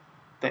about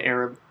the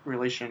Arab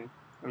relation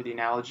or the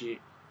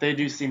analogy, they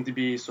do seem to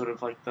be sort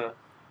of like the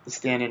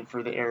stand-in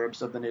for the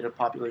Arabs of the native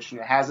population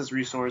that has this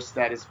resource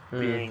that is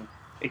being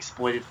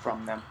exploited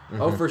from them.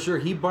 Oh, for sure.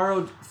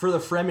 For the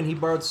Fremen, he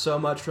borrowed so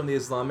much from the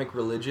Islamic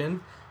religion.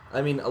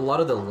 I mean, a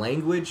lot of the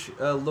language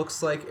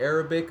looks like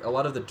Arabic. A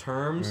lot of the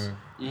terms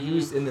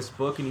used in this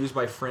book and used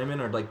by Fremen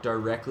are like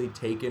directly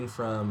taken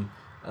from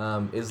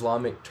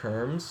Islamic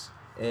terms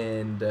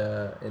and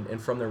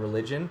from their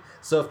religion.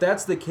 So if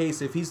that's the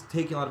case, if he's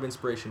taking a lot of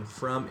inspiration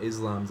from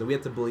Islam, then we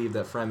have to believe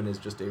that Fremen is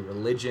just a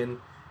religion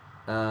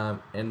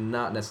and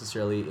not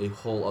necessarily a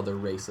whole other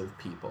race of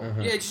people.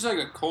 Yeah, it's just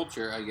like a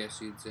culture, I guess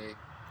you'd say.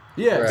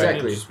 Yeah, right. exactly.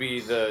 It would just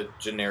be the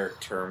generic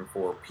term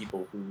for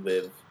people who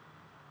live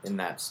in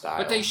that style.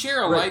 But they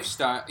share a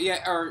lifestyle. Yeah,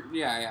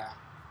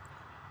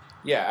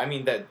 Yeah, I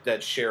mean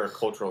that share a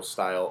cultural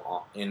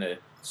style in a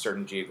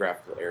certain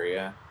geographical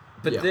area.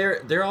 But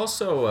they're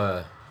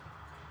also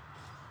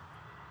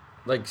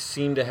like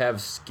seem to have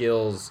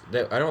skills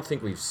that I don't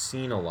think we've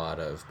seen a lot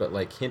of, but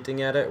like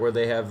hinting at it, where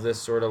they have this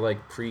sort of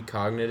like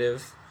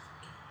precognitive.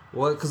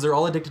 Well, because they're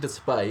all addicted to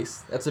spice.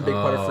 That's a big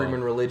part of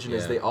Freeman religion.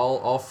 Is they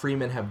all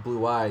Freemen have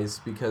blue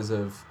eyes because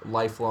of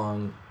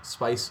lifelong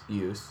spice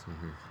use.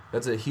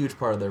 That's a huge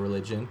part of their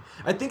religion.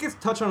 I think it's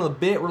touched on a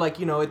bit where, like,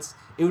 it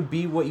would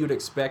be what you would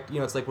expect.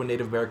 It's like when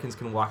Native Americans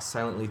can walk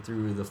silently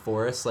through the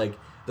forest. Like,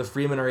 the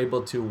Freemen are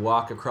able to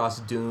walk across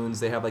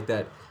dunes. They have, like,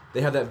 that... They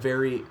have that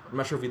very... I'm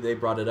not sure if they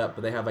brought it up,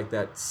 but they have, like,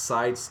 that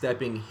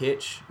sidestepping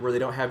hitch where they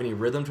don't have any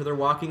rhythm to their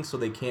walking, so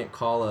they can't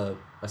call a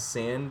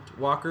sand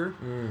walker.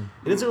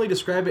 It doesn't really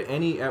describe it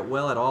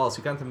at all, so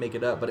you kind of have to make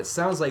it up. But it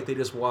sounds like they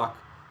just walk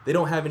they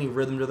don't have any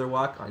rhythm to their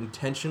walk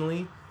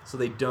intentionally, so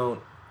they don't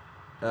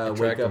wake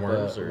Attract up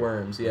worms or-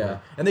 worms. Yeah,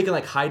 and they can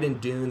like hide in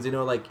dunes. You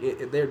know, like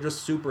they're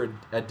just super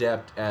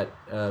adept at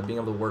being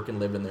able to work and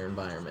live in their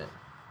environment.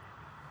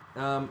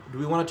 Do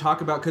we want to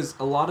talk about, because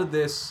a lot of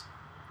this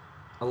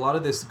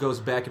goes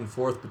back and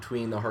forth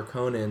between the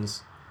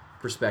Harkonnens'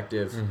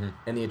 perspective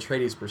and the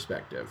Atreides'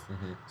 perspective.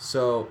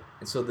 So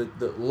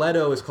the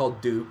Leto is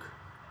called Duke.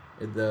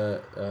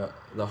 The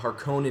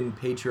Harkonnen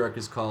patriarch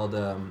is called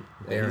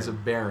he's a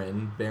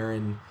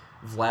Baron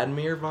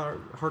Vladimir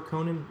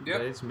Harkonnen. Yep.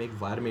 Did I just make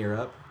Vladimir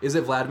up? Is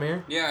it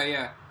Vladimir?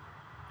 Yeah.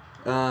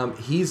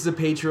 He's the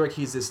patriarch.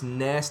 He's this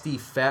nasty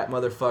fat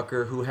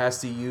motherfucker who has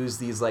to use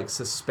these like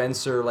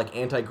suspensor, like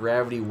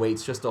anti-gravity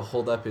weights just to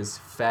hold up his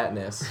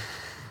fatness.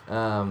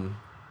 And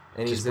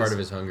he's Just part of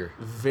his hunger.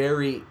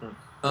 very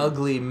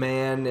ugly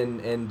man,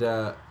 and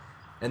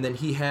then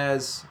he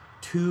has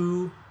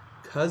 2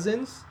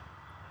 cousins,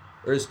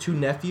 or his 2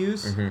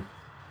 nephews.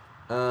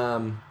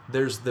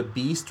 There's the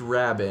Beast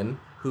Rabin,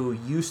 who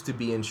used to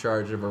be in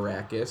charge of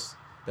Arrakis.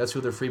 That's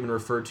who the Freeman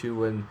referred to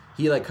when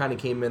he like kind of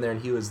came in there,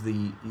 and he was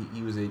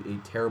a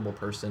terrible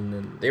person,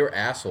 and They were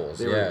assholes.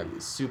 they were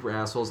super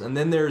assholes. And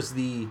then there's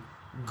the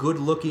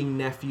good-looking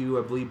nephew,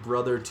 I believe,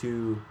 brother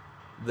to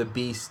the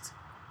Beast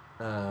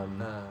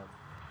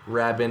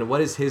Rabin.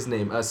 What is his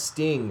name?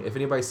 Sting. If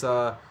anybody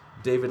saw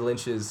David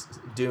Lynch's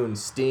Dune,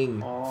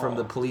 Sting from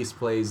The Police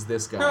plays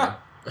this guy.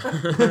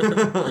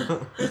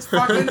 It's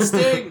fucking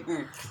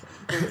Sting.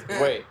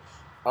 Wait.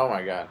 Oh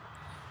my god.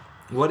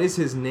 What is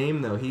his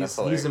name though? He's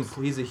hilarious.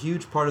 he's a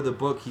huge part of the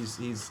book.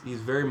 He's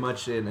very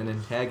much an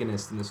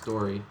antagonist in the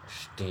story.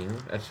 Sting?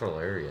 That's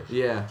hilarious.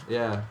 Yeah.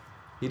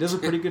 He does a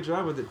pretty good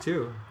job with it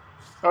too.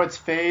 Oh, it's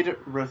Fade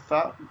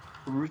Rutha.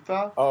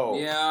 Oh.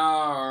 Yeah,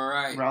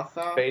 alright.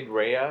 Rutha. Fade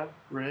Rhea.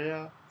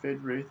 Rhea.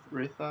 Fade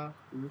Rutha.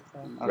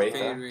 Rutha.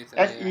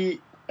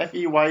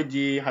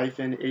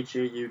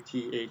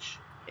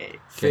 FEYD-HAUTHA.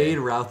 Fade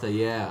Routha,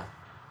 yeah.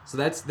 So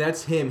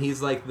that's him.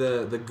 He's like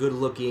the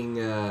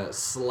good-looking,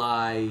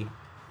 sly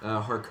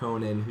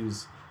Harkonnen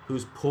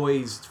who's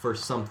poised for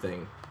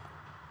something.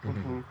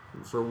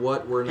 For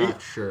what, we're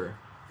not sure.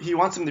 He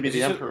wants him to be Is the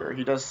he so- emperor.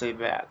 He does say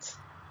that.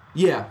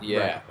 Yeah, Yeah,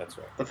 right. that's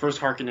right. The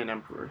first Harkonnen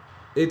emperor.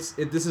 This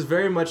is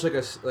very much like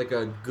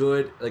a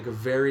good, like a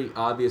very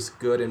obvious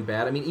good and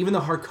bad. I mean, even the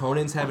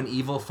Harkonnens have an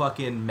evil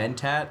fucking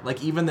mentat.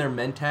 Like even their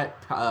mentat,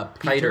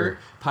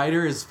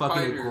 Piter is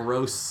fucking a Piter.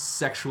 gross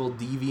sexual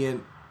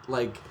deviant,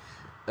 like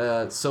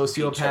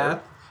sociopath.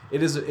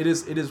 It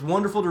is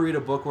wonderful to read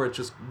a book where it's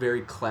just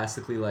very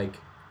classically like,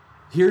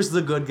 here's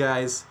the good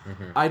guys.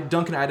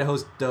 Duncan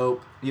Idaho's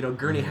dope. You know,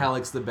 Gurney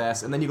Halleck's the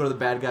best. And then you go to the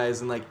bad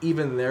guys, and like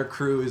even their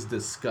crew is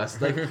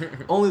disgusting. Like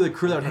only the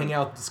crew that would hang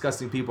out with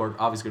disgusting people are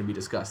obviously going to be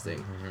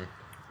disgusting.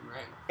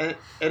 Right.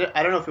 And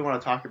I don't know if we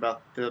want to talk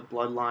about the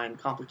bloodline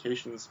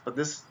complications, but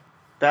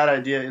that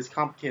idea is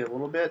complicated a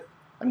little bit.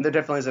 I mean, there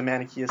definitely is a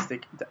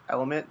manichaeistic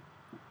element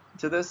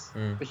to this,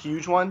 a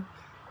huge one.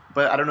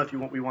 But I don't know if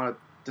we want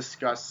to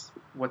discuss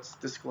what's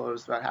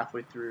disclosed about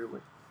halfway through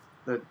with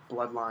the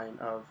bloodline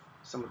of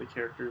some of the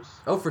characters.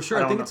 Oh, for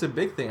sure. I think it's a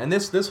big thing. And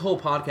this whole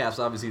podcast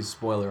obviously is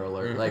spoiler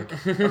alert. Like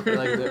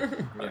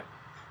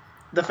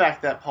The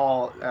fact that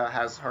Paul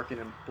has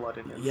Harkonnen blood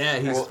in him. Yeah,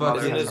 he's Well,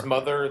 fucking. isn't his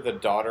mother the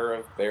daughter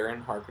of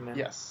Baron Harkonnen?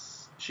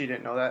 Yes. She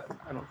didn't know that?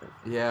 I don't think.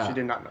 Yeah. She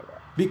did not know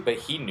that. But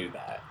he knew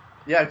that.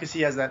 Yeah, because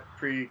he has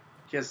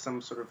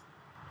some sort of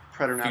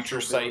preternatural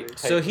Future sight. ability.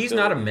 So he's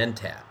not a ability.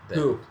 mentat. Then.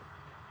 Who?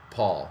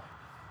 Paul.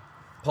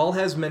 Paul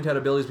has mentat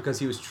abilities because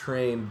he was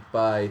trained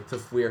by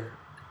Thufir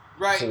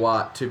Right.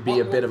 Hawat to be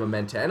a bit of a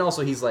mentat. And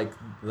also he's like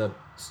the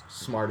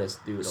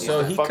smartest dude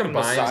So the he fucking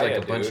combines Messiah,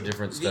 like a bunch of dude.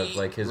 different stuff,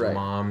 like his Right.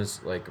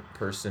 mom's like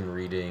person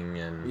reading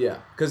and Yeah,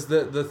 because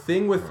the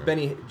thing with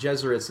Bene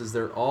Gesserits is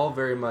they're all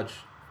very much,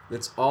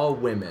 it's all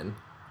women.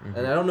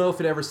 And I don't know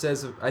if it ever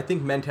says, I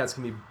think mentats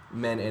can be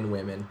men and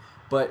women.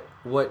 But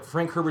what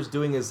Frank Herbert's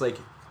doing is like,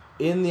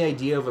 in the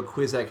idea of a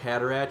Kwisatz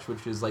Haderach,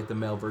 which is like the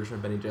male version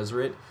of Bene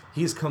Gesserit,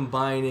 he's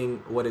combining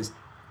what is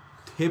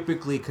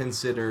typically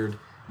considered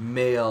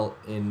male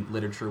in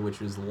literature,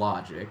 which is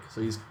logic.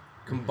 So he's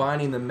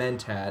combining the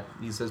mentat.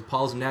 He says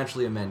Paul's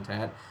naturally a mentat.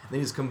 And then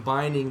he's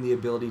combining the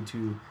ability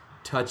to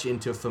touch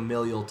into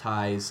familial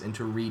ties and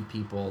to read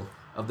people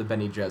of the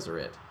Bene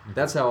Gesserit.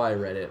 That's how I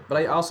read it. But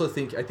I also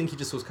think he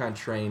just was kind of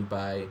trained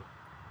by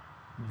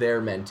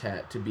their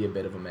mentat to be a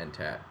bit of a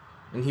mentat.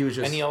 And he was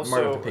just And he smart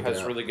enough also to pick it has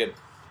up.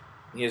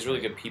 he has really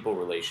good people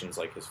relations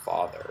like his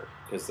father,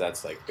 because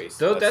that's like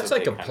basically. So that's what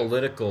like they a kind of-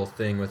 political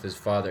thing with his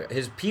father.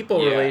 His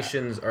people Yeah.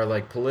 relations are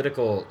like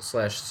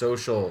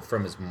political/social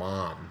from his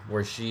mom,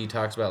 where she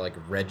talks about like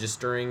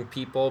registering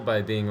people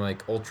by being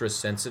like ultra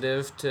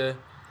sensitive to.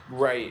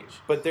 Right,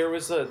 but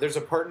there's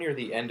a part near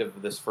the end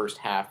of this first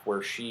half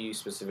where she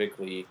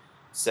specifically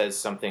says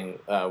something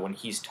when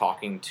he's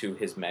talking to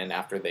his men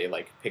after they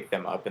like pick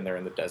them up and they're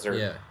in the desert,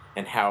 Yeah.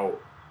 and how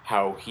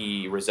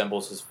he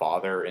resembles his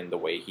father in the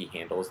way he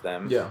handles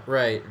them. Yeah.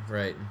 Right.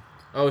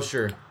 Oh,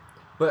 sure.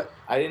 But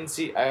I didn't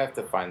see. I have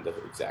to find the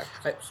exact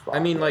spot. I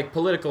mean, but- like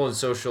political and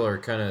social are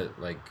kind of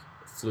like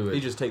fluid.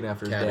 He's just taken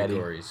after his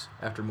categories.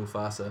 daddy, after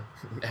Mufasa.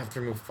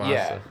 After Mufasa.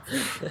 Yeah.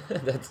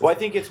 That's Well, I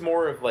think it's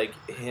more of like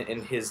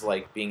in his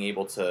like being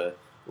able to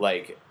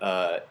like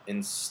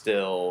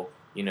instill,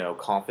 you know,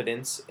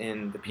 confidence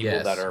in the people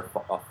Yes. that are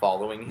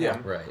following him. Yeah.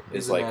 right.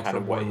 He's Is a like kind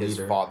natural of what born his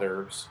leader.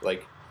 father's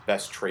like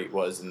best trait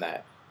was in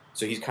that.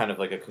 So he's kind of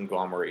like a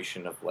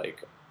conglomeration of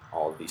like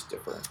all of these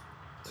different,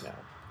 you know,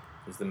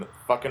 he's the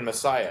fucking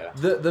messiah.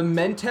 The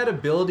Mentat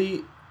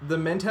ability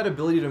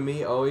to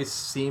me always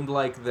seemed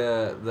like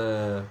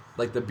the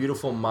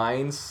Beautiful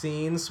Minds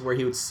scenes where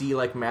he would see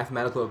like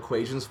mathematical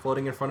equations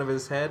floating in front of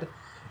his head.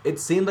 It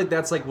seemed like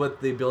that's like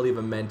what the ability of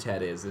a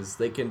Mentat is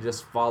they can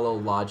just follow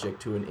logic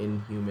to an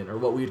inhuman, or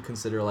what we would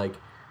consider like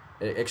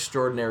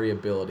extraordinary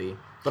ability.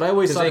 But I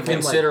always Because thought they of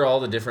him consider all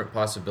the different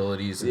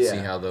possibilities and see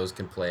Yeah. how those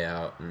can play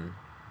out. And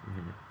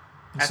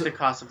At So- the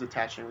cost of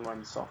detaching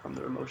oneself from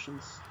their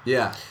emotions.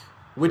 yeah,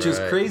 which is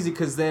Right. crazy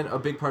because then a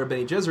big part of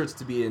Bene Gesserit's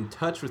to be in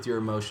touch with your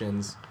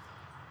emotions.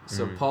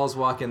 So Paul's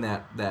walking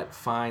that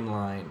fine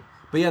line.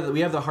 But yeah,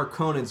 we have the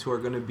Harkonnens who are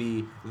going to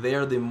be, they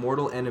are the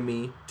mortal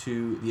enemy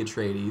to the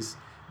Atreides.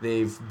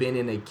 They've been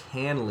in a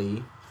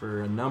Canley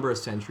for a number of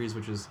centuries,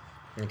 which is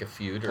like a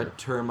feud, a or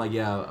term like,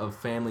 yeah, a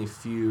family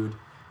feud.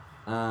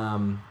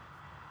 And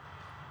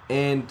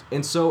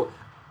so,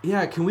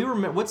 yeah, can we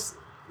remember,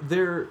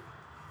 there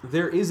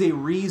is a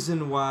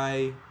reason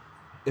why,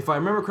 if I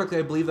remember correctly,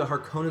 I believe the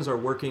Harkonnens are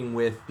working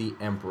with the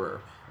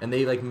Emperor. And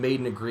they like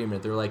made an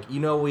agreement. They're like, you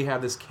know, we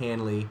have this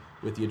Canley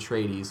with the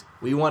Atreides.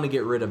 We want to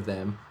get rid of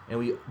them, and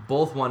we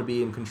both want to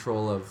be in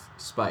control of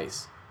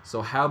Spice.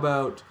 So how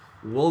about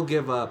we'll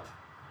give up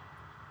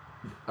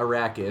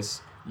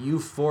Arrakis, you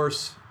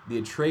force the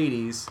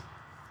Atreides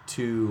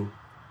to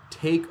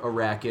take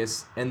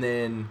Arrakis, and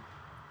then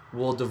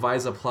we'll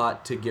devise a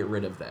plot to get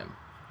rid of them.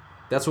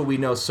 That's what we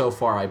know so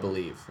far, I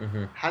believe.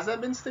 Has that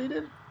been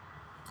stated?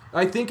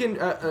 I think in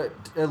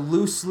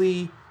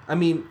loosely, I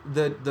mean,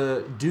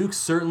 the Duke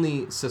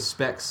certainly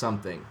suspects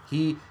something.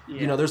 He,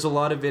 you know, there's a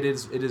lot of it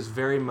is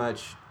very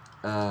much.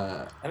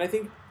 And I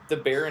think the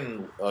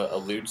Baron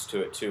alludes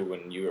to it too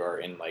when you are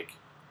in like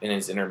in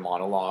his inner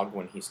monologue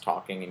when he's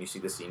talking and you see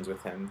the scenes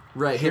with him.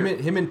 Right,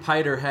 him and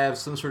Piter have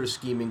some sort of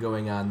scheming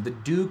going on. The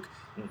Duke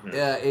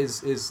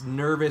is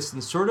nervous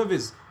and sort of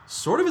is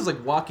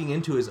like walking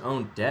into his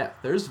own death.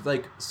 There's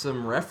like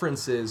some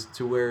references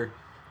to where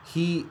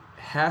he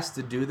has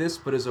to do this,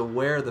 but is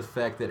aware of the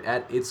fact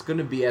that it's going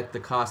to be at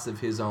the cost of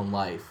his own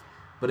life.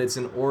 But it's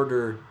in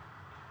order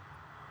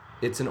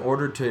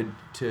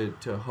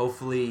to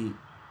hopefully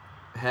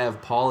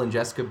have Paul and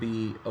Jessica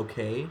be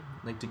okay,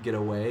 like to get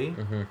away.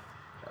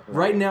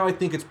 Right now, I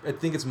think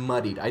it's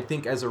muddied. I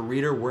think as a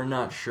reader, we're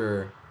not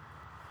sure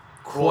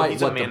quite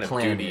he's what a man the of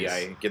plan duty, is.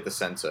 I get the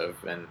sense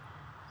of, and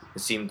it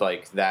seemed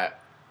like that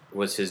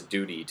was his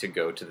duty to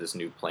go to this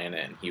new planet,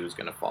 and he was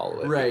going to follow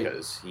it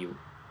because he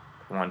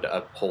wanted to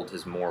uphold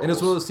his morals. And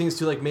it's one of those things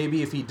too, like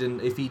maybe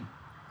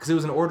because it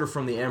was an order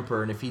from the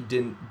Emperor, and if he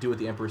didn't do what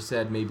the Emperor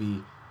said,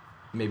 maybe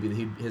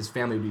his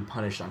family would be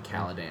punished on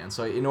Caladan.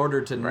 So in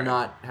order to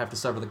not have to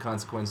suffer the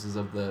consequences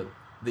of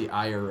the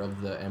ire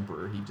of the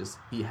Emperor,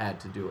 he had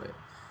to do it.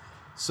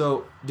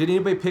 So did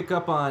anybody pick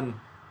up on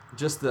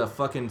just the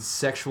fucking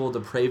sexual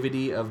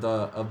depravity of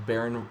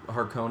Baron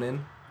Harkonnen?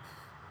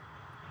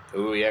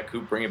 Oh yeah,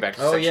 Coop, bring it back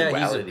to oh yeah,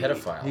 sexuality. he's a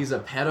pedophile. He's a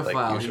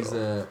pedophile. Like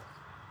usual.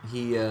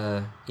 He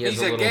has He's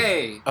a little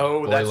gay.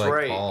 Oh, boy that's like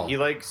right. Paul. He's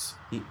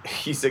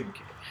a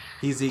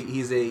He's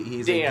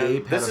a damn. gay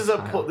This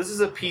pedophile. is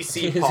a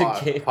PC He's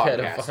a gay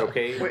podcast, pedophile.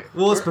 okay? Wait,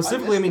 Well,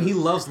 specifically, I mean, he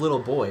missed loves little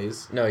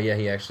boys. No, yeah,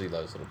 he actually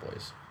loves little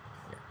boys.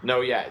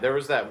 No, yeah, there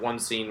was that one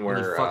scene where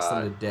he fucks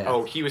them to death.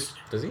 oh, he was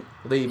Does he?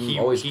 They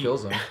always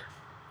kills him.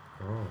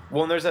 Oh.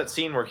 well. And there's that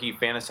scene where he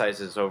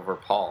fantasizes over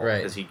Paul Right.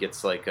 because he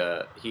gets like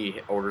he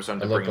orders him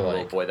to A bring a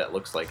little lookalike. boy that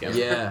looks like him.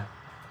 Yeah.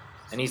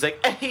 And he's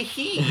like, hey,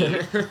 he.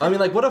 I mean,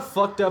 like, what a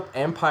fucked up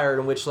empire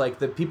in which, like,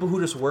 the people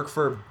who just work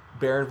for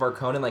Baron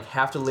Harkonnen, like,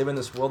 have to live in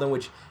this world in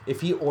which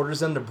if he orders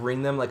them to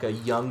bring them, like, a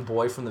young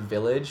boy from the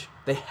village,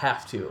 they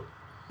have to.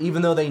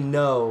 Even though they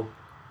know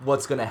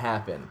what's gonna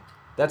happen.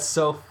 That's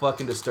so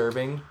fucking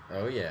disturbing.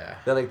 Oh yeah.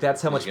 That, like,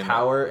 that's how He's much gonna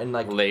power and,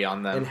 like, lay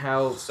on them and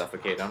how...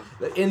 suffocate them.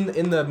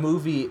 In the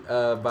movie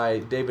by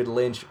David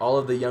Lynch, all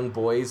of the young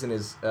boys in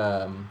his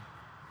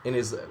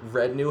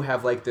retinue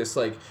have like this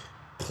like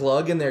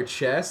plug in their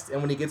chest, and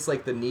when he gets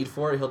like the need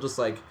for it, he'll just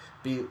like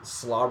be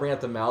slobbering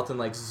at the mouth and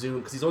like zoom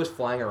because he's always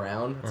flying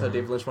around. That's how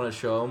David Lynch wanted to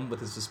show him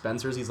with his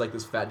suspensors. He's like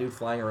this fat dude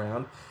flying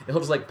around, and he'll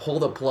just like pull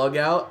the plug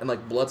out, and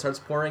like blood starts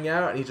pouring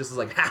out, and he just is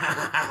like, ha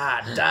ha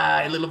ha ha,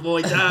 die, little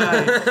boy,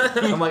 die.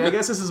 I'm like, I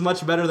guess this is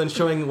much better than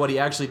showing what he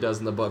actually does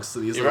in the books to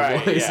these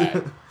little boys.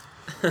 Yeah.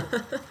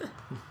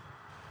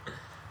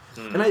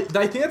 And I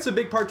think that's a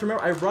big part to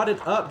remember. I brought it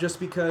up just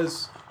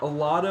because a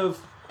lot of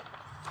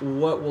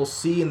what we'll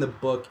see in the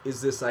book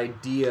is this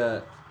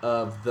idea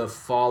of the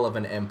fall of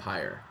an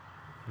empire.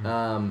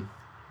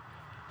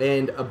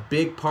 And a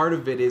big part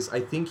of it is,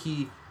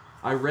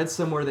 I read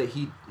somewhere that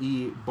he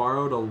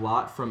borrowed a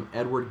lot from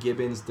Edward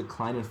Gibbon's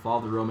Decline and Fall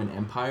of the Roman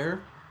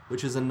Empire,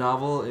 which is a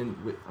novel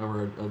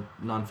or a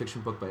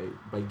nonfiction book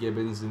by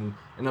Gibbons, and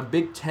a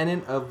big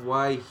tenet of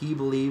why he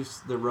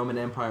believes the Roman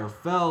Empire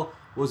fell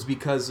was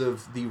because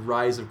of the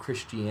rise of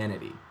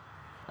Christianity.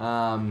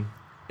 And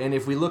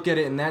if we look at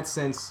it in that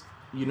sense,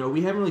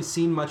 we haven't really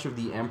seen much of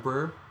the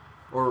emperor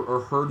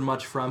or heard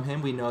much from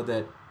him. We know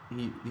that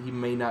he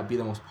may not be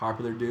the most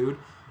popular dude.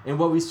 And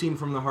what we've seen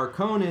from the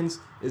Harkonnens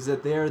is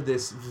that they're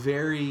this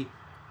very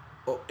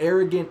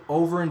arrogant,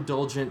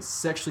 overindulgent,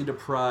 sexually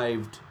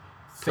deprived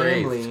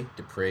family.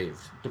 Depraved.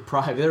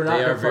 They're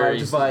not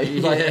deprived by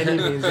any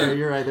means.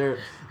 You're right.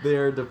 They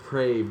are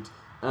depraved.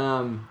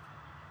 And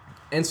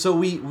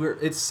so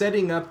it's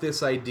setting up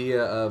this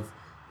idea of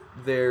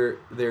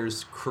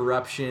there's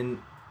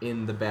corruption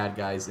in the bad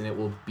guys, and it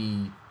will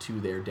be to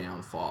their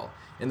downfall.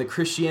 And the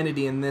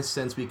Christianity, in this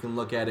sense, we can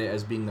look at it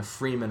as being the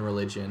Freeman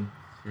religion.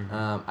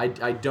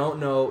 Mm-hmm. I don't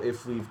know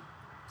if we've...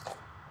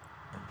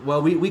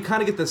 Well, we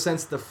kind of get the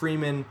sense the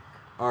Freemen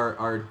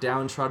are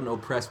downtrodden,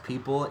 oppressed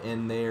people,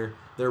 and their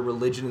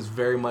religion is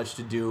very much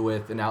to do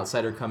with an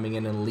outsider coming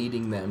in and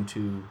leading them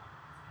to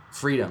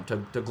freedom,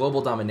 to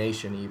global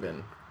domination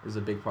even, is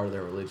a big part of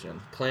their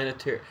religion.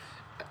 Planetary...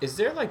 Is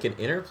there like an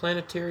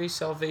interplanetary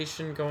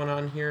salvation going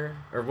on here?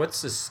 Or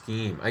what's the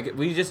scheme?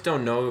 We just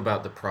don't know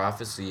about the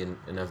prophecy in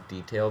enough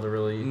detail to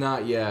really...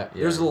 Not yet.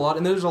 Yeah. There's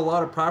a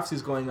lot of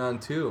prophecies going on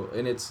too,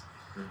 and it's...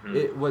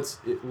 We'll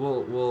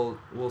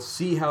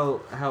see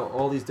how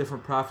all these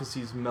different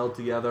prophecies meld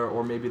together,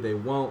 or maybe they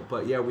won't.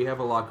 But yeah, we have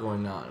a lot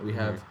going on. We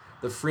have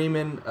the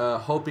Freemen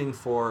hoping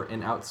for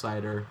an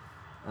outsider,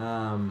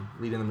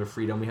 leading them to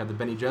freedom. We have the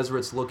Bene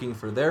Gesserits looking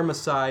for their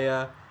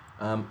Messiah.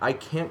 I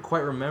can't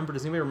quite remember.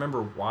 Does anybody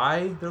remember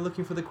why they're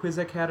looking for the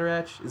Kwisatz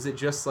Haderach? Is it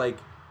just like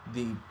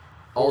the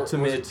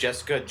ultimate? Or was it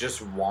Jessica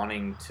just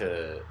wanting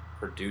to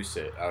produce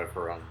it out of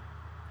her own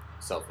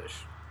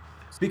selfish?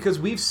 Because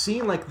we've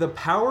seen like the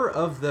power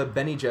of the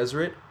Bene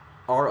Gesserit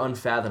are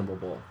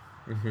unfathomable.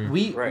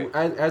 Mm-hmm.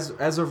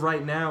 As of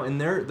right now,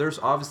 and there's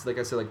obviously, like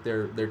I said, like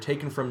they're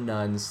taken from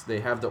nuns. They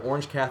have the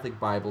Orange Catholic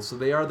Bible, so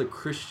they are the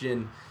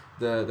Christian,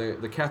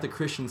 the Catholic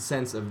Christian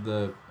sense of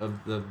the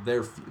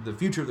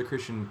future of the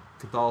Christian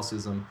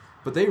Catholicism.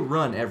 But they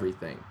run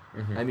everything.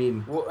 Mm-hmm. I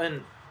mean, well,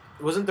 and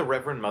wasn't the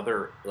Reverend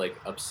Mother like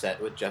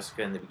upset with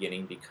Jessica in the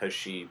beginning because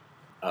she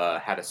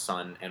had a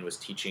son and was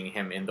teaching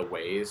him in the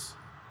ways?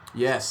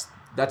 Yes.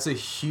 That's a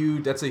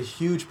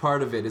huge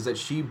part of it, is that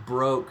she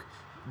broke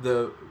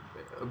the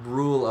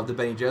rule of the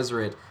Bene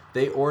Gesserit.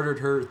 They ordered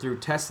her through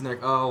testing,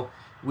 like, oh,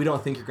 we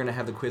don't think you're going to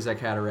have the Kwisatz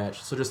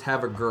Haderach, so just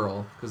have a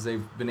girl, because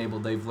they've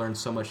learned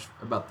so much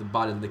about the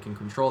body that they can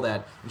control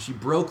that. And she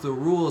broke the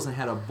rules and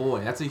had a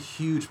boy. That's a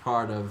huge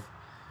part of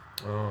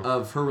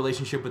her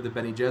relationship with the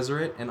Bene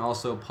Gesserit, and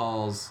also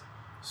Paul's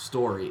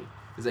story,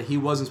 is that he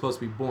wasn't supposed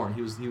to be born.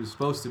 He was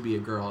supposed to be a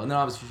girl. And then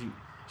obviously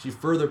she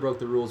further broke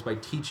the rules by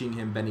teaching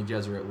him Bene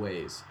Gesserit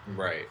ways.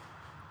 Right.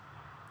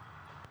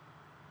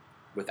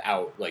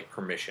 Without, like,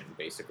 permission,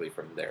 basically,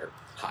 from their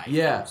high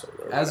council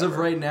or whatever. As of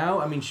right now,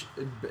 I mean,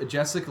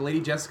 Lady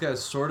Jessica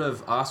is sort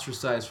of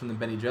ostracized from the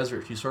Bene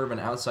Gesserit. She's sort of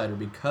an outsider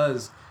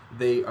because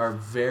they are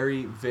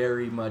very,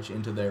 very much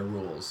into their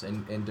rules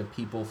and to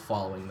people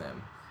following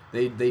them.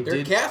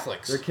 They're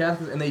Catholics. They're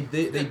Catholics, and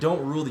they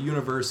don't rule the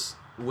universe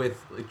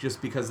with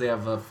just because they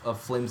have a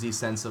flimsy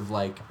sense of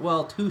like,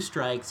 well, 2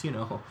 strikes,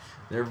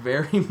 They're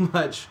very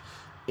much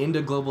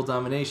into global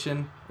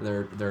domination.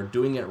 They're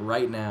doing it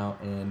right now,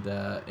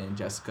 and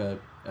Jessica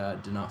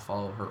did not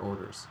follow her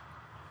orders.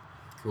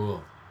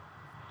 Cool.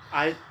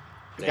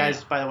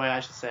 Guys, by the way, I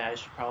should say I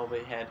should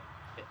probably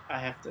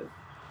I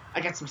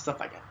got some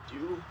stuff I got to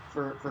do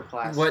for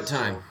class. What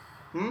time?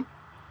 So,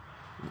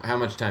 How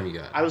much time you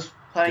got? I was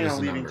planning on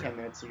leaving 10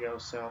 minutes ago,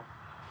 so.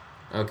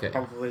 Okay. I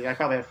probably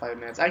have 5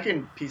 minutes. I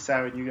can peace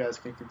out and you guys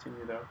can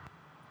continue though.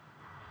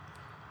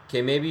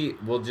 Okay, maybe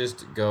we'll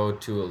just go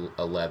to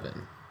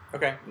 11.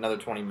 Okay, another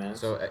 20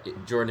 minutes. So,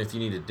 Jordan, if you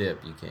need a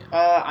dip, you can.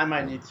 I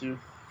might need to,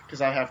 because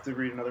I have to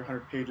read another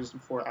 100 pages in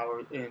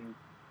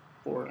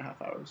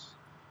 4.5 hours.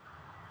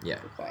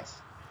 Yeah. For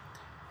class.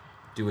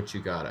 Do what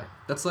you gotta.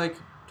 That's like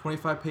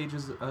 25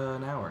 pages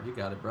an hour. You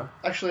got it, bro.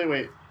 Actually,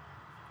 wait.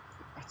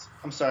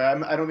 I'm sorry.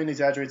 I don't mean to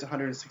exaggerate. It's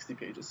 160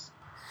 pages.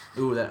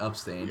 Ooh, that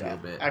ups the ante a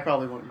bit. I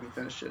probably won't even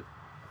finish it,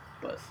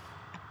 but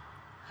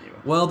anyway.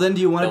 Well, then,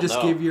 do you want to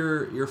just give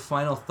your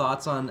final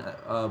thoughts on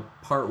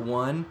part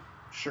 1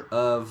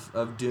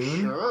 of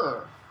Dune?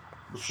 Sure.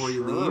 Before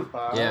you leave?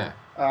 Bob. Yeah.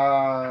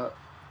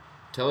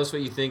 Tell us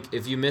what you think.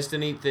 If you missed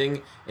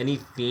anything, any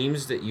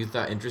themes that you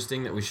thought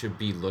interesting that we should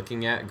be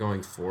looking at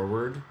going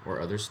forward,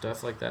 or other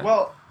stuff like that.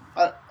 Well,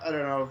 I don't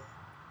know.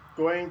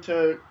 Going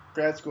to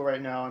grad school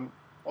right now, I'm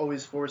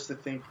always forced to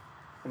think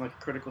in like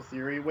a critical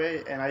theory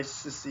way, and I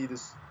just see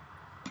this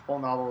whole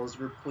novel is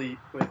replete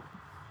with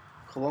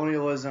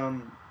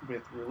colonialism,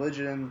 with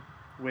religion,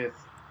 with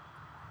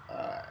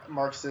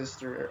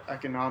Marxist or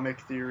economic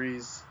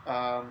theories,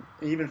 and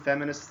even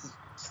feminist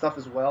stuff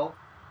as well.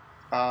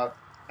 I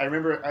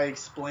remember I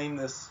explained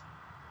this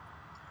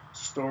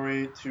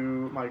story to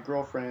my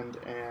girlfriend,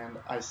 and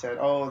I said,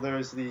 "Oh,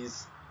 there's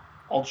these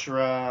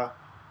ultra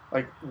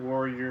like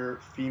warrior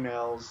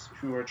females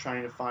who are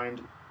trying to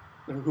find,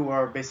 who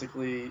are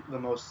basically the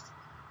most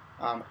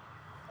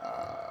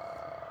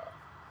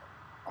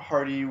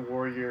hardy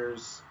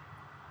warriors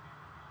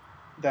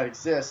that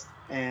exist,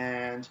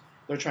 and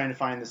they're trying to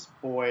find this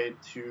boy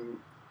to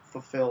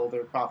fulfill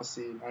their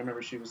prophecy. I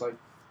remember she was like,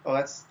 "Oh,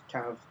 that's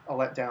kind of a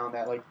letdown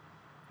that like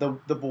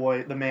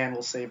the man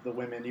will save the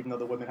women, even though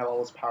the women have all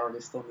this power, they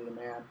still need a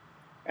man."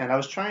 And I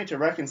was trying to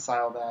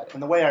reconcile that,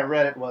 and the way I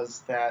read it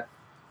was that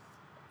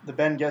the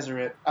Bene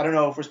Gesserit, I don't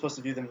know if we're supposed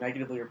to view them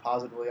negatively or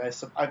positively.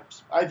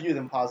 I view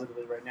them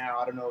positively right now.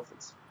 I don't know if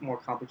it's more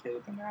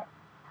complicated than that,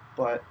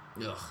 but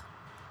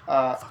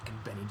fucking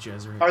Bene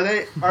Gesserit.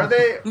 Are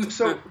they?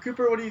 So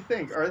Cooper, what do you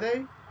think? Are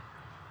they?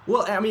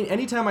 Well, I mean,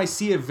 anytime I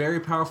see a very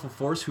powerful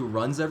force who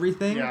runs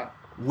everything, Yeah.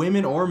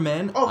 women or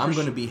men, I'm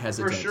going to be For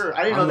hesitant. sure.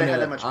 I didn't know I'm they gonna-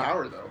 had that much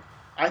power though.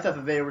 I thought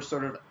that they were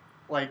sort of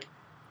like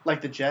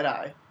the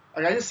Jedi.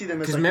 Like I just see them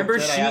as 'Cause like remember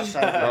the Jedi she-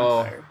 outside of the Oh.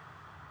 Empire.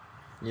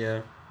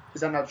 Yeah. Is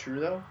that not true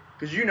though?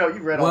 Because you've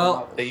read all Well, the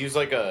novels. They use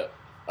like a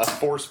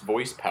force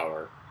voice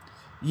power.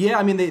 Yeah,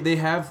 I mean, they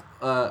have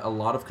a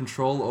lot of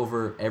control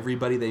over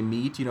everybody they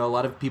meet. You know, a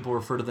lot of people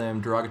refer to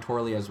them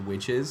derogatorily as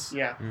witches.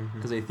 Yeah.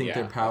 Because they think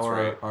Yeah, their power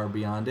that's right. are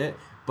beyond it.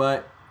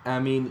 But, I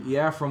mean,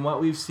 yeah, from what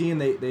we've seen,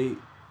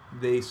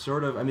 they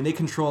sort of, I mean, they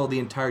control the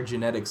entire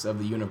genetics of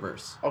the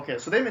universe. Okay,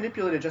 so they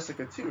manipulated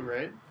Jessica too,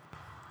 right?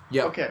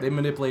 Yeah, Okay. they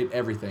manipulate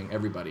everything,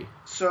 everybody.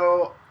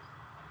 So,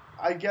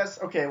 I guess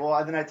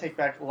well then I take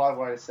back a lot of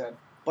what I said,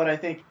 but I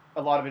think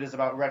a lot of it is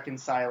about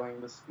reconciling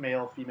this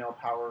male-female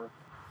power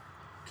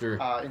Sure.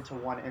 into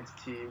one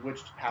entity,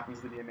 which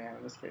happens to be a man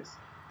in this case.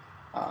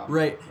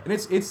 Right, and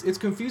it's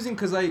confusing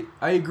because I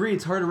agree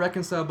it's hard to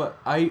reconcile, but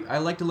I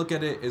like to look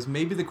at it as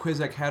maybe the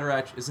Kwisatz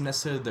Haderach isn't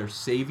necessarily their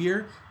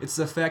savior. It's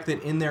the fact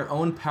that in their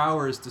own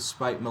powers,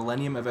 despite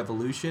millennium of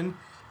evolution,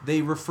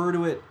 they refer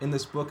to it in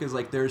this book as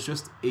like there's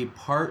just a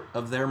part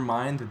of their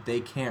mind that they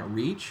can't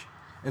reach,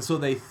 and so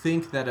they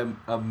think that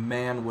a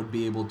man would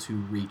be able to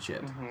reach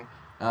it.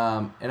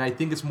 And I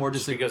think it's more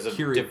just Because of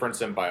curious.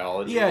 difference in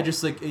biology. Yeah,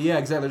 just like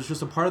exactly. There's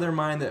just a part of their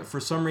mind that for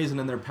some reason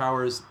in their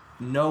powers,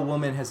 no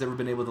woman has ever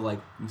been able to like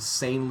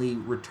sanely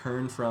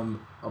return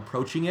from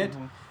approaching it,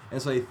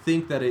 and so they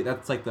think that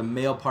that's like the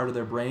male part of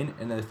their brain,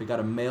 and that if they got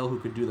a male who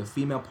could do the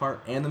female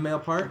part and the male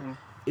part,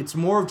 it's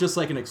more of just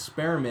like an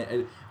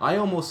experiment. I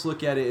almost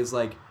look at it as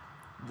like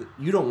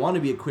you don't want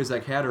to be a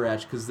Kwisatz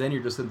Haderach because then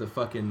you're just at the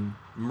fucking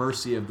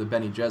mercy of the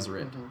Bene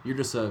Gesserit. You're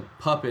just a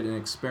puppet, an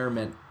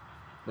experiment,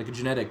 like a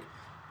genetic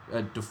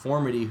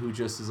deformity who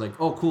just is like,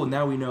 oh, cool,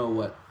 now we know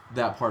what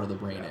that part of the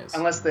brain is.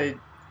 Unless they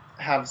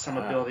have some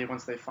ability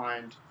once they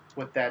find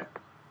what that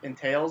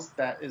entails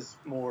that is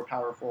more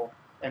powerful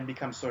and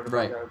becomes sort of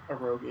like a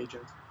rogue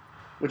agent,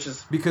 which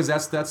is because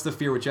that's the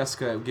fear with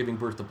Jessica giving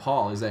birth to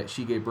Paul is that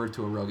she gave birth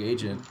to a rogue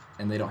agent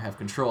and they don't have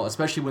control.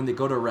 Especially when they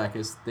go to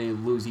Arrakis, they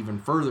lose even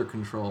further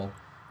control.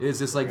 It is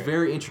this like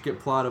very intricate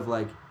plot of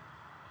like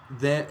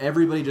that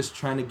everybody just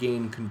trying to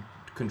gain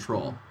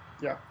control.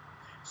 Yeah.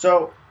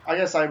 So I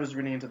guess I was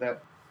reading into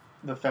that,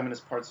 the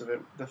feminist parts of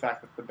it. The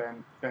fact that the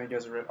Bene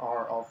Gesserit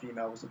are all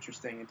female was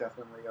interesting and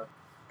definitely a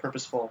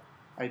purposeful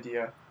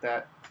idea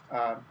that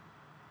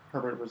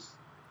Herbert was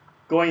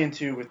going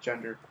into with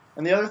gender.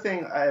 And the other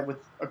thing with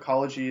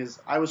ecology is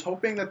I was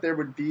hoping that there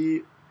would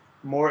be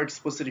more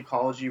explicit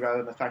ecology rather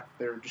than the fact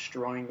that they're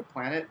destroying the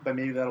planet, but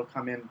maybe that'll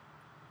come in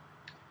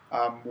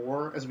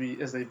more as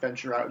they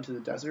venture out into the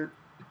desert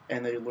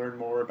and they learn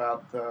more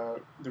about the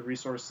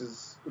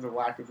resources, the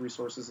lack of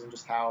resources, and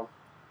just how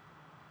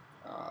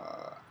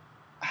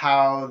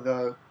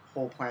the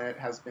whole planet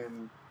has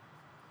been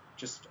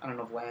just, I don't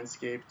know,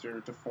 landscaped or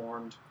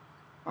deformed.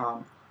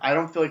 I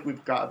don't feel like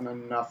we've gotten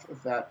enough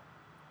of that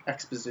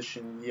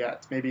exposition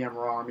yet. Maybe I'm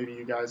wrong. Maybe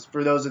you guys,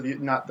 for those of you,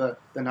 not the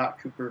not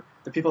Cooper,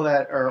 the people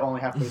that are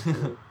only halfway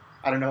through,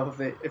 I don't know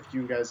if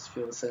you guys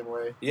feel the same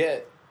way. Yeah,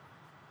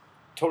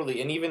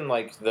 totally. And even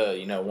like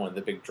one of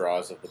the big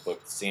draws of the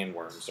book, the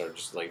sandworms are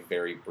just like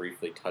very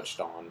briefly touched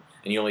on,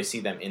 and you only see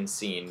them in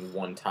scene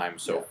one time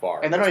so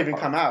far. And they don't even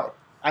come out.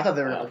 I thought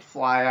they were gonna like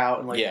fly out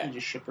and like Yeah. eat a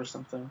ship or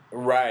something.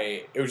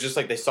 Right. It was just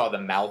like they saw the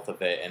mouth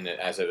of it, and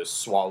as it was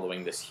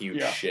swallowing this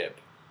huge ship,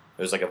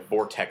 it was like a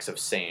vortex of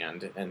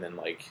sand, and then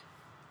like,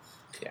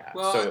 yeah.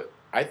 Well, so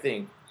I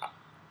think.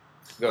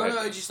 Go ahead.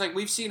 No, it's just like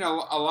we've seen a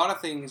lot of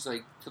things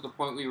like to the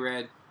point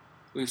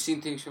we've seen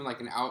things from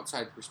like an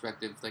outside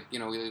perspective. Like we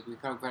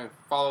kind of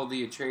follow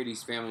the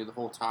Atreides family the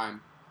whole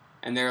time,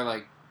 and they're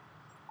like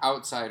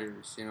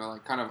outsiders,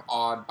 like kind of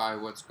awed by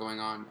what's going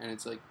on, and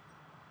it's like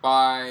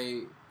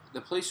by the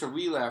place where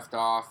we left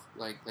off,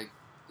 like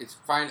it's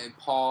fine.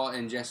 Paul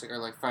and Jessica are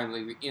like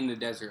finally in the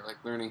desert, like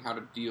learning how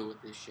to deal with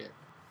this shit.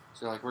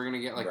 So like we're gonna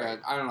get like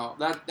I don't know,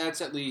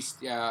 that's at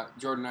least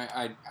Jordan.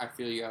 I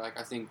feel you. Like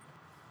I think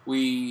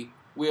we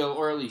will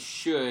or at least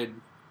should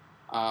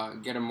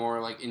get a more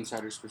like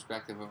insider's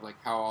perspective of like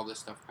how all this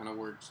stuff kind of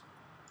works.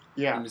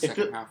 Yeah, in the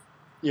second half.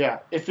 Yeah,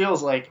 it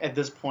feels like at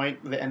this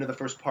point, the end of the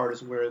first part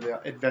is where the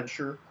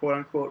adventure, quote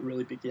unquote,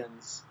 really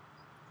begins.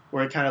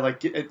 Where it kind of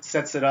like it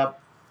sets it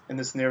up in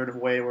this narrative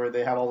way where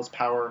they have all this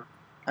power,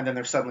 and then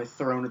they're suddenly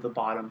thrown to the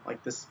bottom.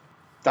 Like this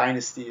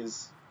dynasty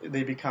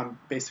they become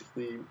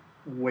basically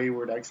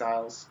wayward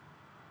exiles.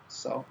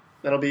 So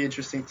that'll be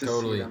interesting to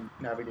see them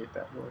navigate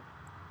that world.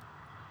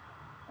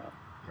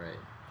 Right.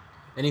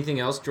 Anything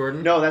else,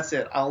 Jordan? No, that's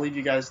it. I'll leave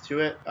you guys to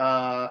it.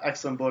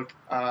 Excellent book.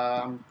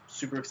 I'm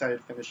super excited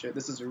to finish it.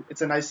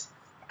 It's a nice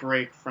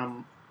break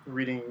from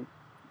reading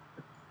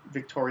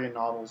Victorian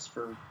novels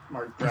for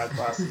my grad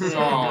classes.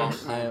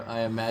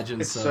 I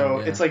imagine so.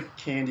 It's like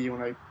candy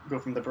when I go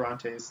from the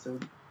Brontes to.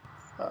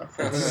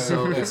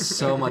 It's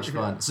so much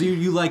fun. So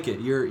you like it?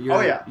 You're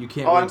you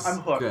can't. I'm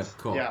hooked. Good,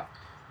 cool. Yeah,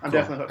 I'm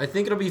definitely hooked. I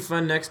think it'll be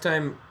fun next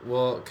time.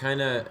 We'll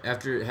kind of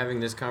after having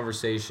this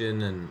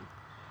conversation, and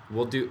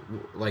we'll do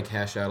like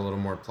hash out a little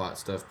more plot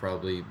stuff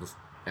probably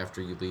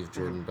after you leave,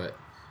 Jordan. But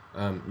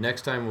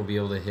next time we'll be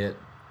able to hit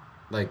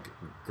like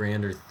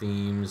grander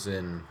themes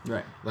and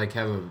like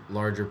have a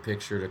larger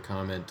picture to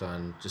comment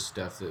on just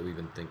stuff that we've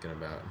been thinking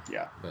about.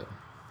 Yeah, but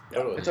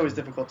it's always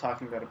difficult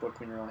talking about a book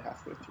when you're only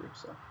halfway through.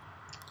 So.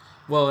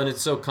 Well, and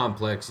it's so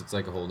complex; it's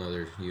like a whole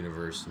nother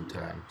universe and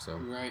time. So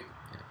right.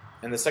 Yeah.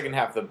 And the second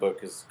half of the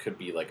book could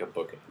be like a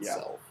book in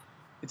itself.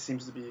 It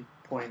seems to be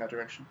pointing that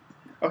direction.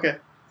 Okay.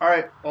 All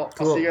right. Well,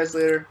 cool. I'll see you guys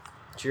later.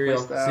 Cheerio.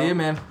 See you,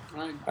 man.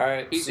 All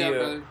right. Peace see out, you.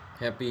 brother.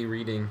 Happy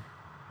reading.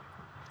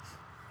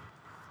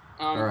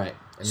 All right.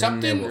 And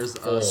something. There's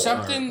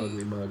something.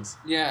 ugly mugs.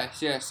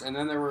 Yes. And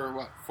then there were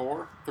what?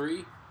 4.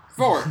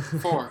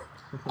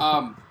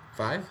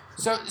 5?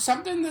 So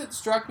something that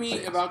struck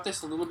me about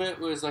this a little bit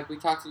was like we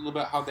talked a little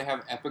bit how they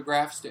have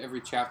epigraphs to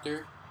every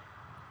chapter,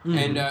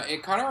 and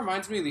it kind of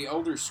reminds me of the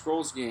Elder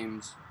Scrolls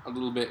games a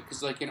little bit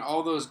because like in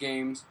all those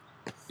games,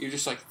 you're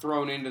just like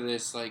thrown into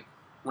this like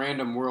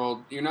random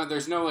world.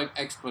 There's no like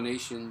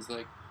explanations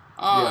like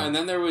and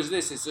then there was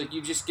this. It's like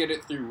you just get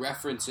it through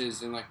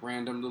references and like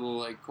random little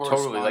like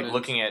correspondence. Totally, like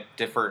looking at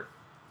different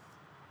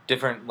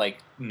like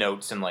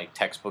notes and like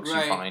textbooks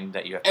you find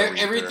that you have to read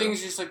everything's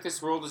through. Just like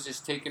this world is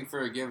just taken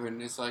for a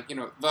given. It's like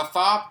the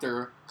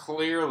Thopter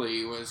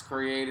clearly was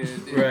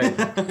created. Right.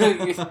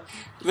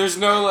 There's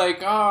no like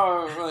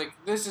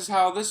this is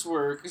how this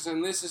works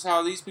and this is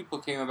how these people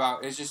came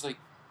about. It's just like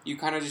you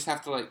kind of just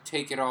have to like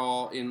take it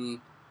all in,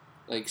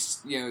 like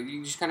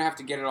you just kind of have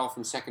to get it all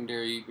from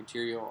secondary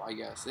material. I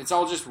guess it's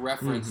all just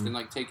referenced and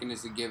like taken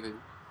as a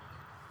given.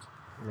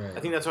 Right. I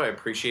think that's what I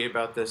appreciate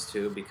about this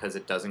too, because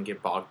it doesn't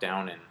get bogged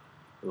down in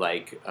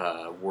like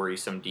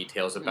worrisome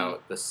details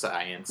about the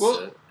science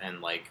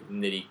and like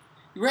nitty.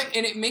 Right,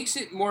 and it makes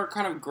it more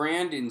kind of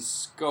grand in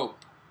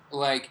scope.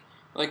 Like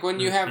when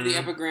you have the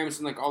epigrams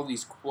and like all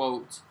these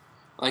quotes,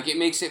 like it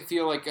makes it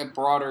feel like a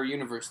broader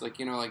universe. Like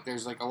like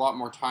there's like a lot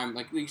more time.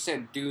 Like you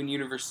said, Dune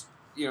universe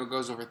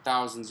goes over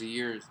thousands of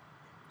years,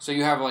 so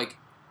you have like.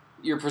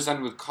 You're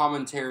presented with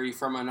commentary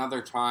from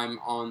another time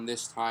on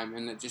this time,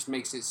 and it just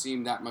makes it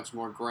seem that much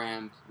more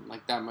grand,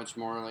 like that much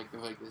more like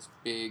this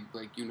big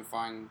like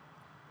unifying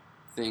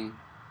thing.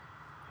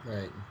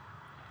 Right.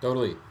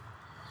 Totally.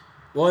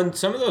 Well, and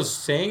some of those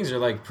sayings are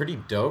like pretty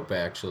dope,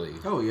 actually.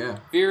 Oh yeah.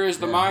 Fear is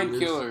the mind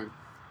killer.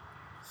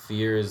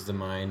 Fear is the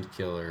mind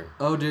killer.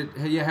 Oh, did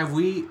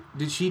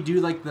she do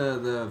like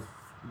the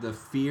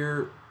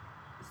fear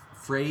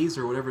phrase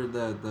or whatever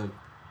the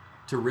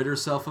to rid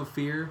herself of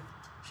fear?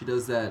 She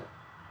does that.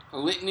 A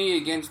litany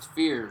against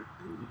fear.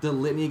 The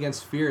litany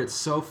against fear. It's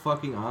so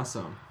fucking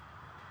awesome.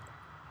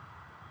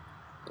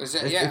 Is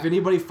that, if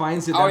anybody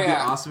finds it, that'd be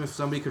awesome if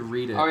somebody could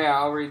read it. Oh yeah,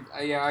 I'll read.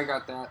 Yeah, I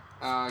got that.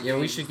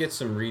 We should get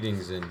some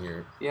readings in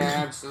here. Yeah,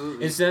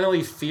 absolutely.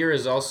 Incidentally, fear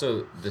is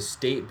also the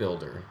state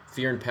builder.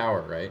 Fear and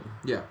power, right?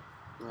 Yeah.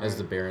 Right. As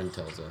the Baron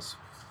tells us.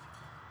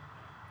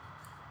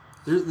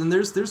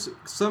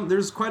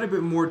 There's quite a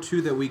bit more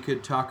too that we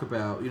could talk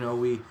about.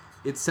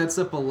 It sets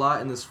up a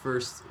lot in this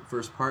first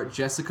part.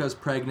 Jessica's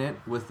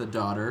pregnant with a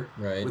daughter,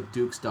 right? With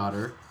Duke's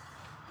daughter.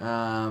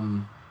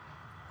 The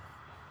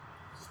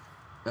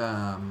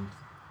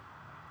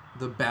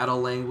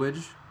battle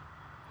language.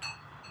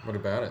 What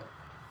about it?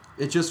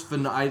 It's just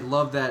I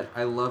love that.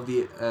 I love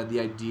the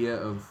idea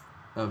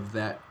of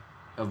that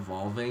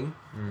evolving,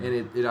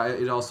 and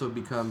it also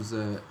becomes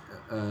the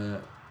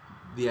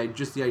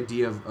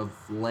idea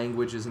of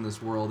languages in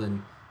this world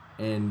and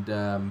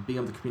being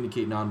able to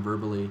communicate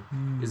non-verbally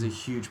is a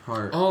huge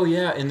part. Oh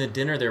yeah, in the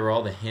dinner there were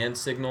all the hand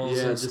signals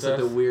and just stuff. like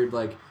the weird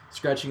like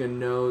scratching a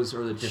nose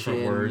or the different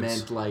chin words.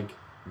 meant like,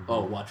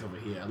 oh, watch over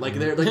here. Like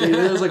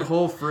there's like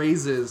whole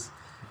phrases,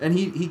 and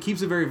he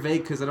keeps it very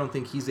vague because I don't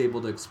think he's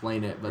able to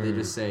explain it, but they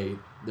just say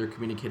they're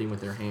communicating with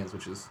their hands,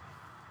 which is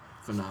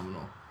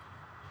phenomenal.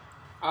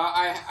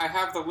 I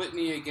have the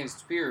litany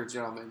against fear,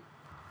 gentlemen.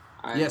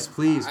 Yes,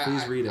 please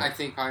read it. I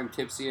think I'm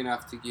tipsy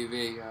enough to give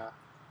a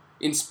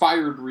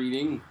inspired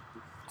reading.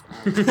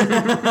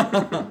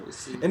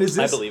 And is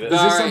this, I believe it.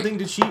 Is this something?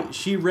 Did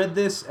she read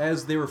this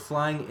as they were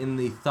flying in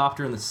the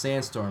Thopter and the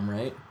Sandstorm,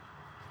 right?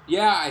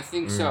 Yeah, I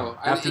think so.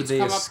 After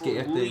they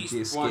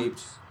escaped.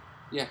 Once.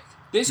 Yeah,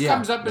 this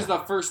comes up as the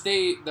first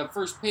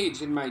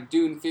page in my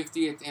Dune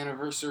 50th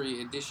anniversary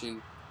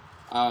edition.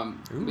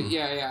 But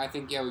yeah, I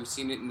think we've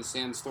seen it in the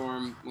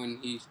Sandstorm when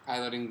he's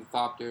piloting the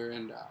Thopter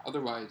and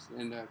otherwise.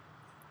 And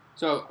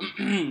so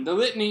the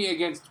litany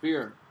against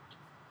fear.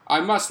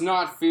 I must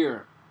not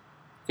fear.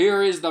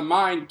 Fear is the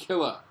mind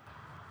killer.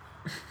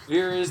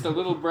 Fear is the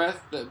little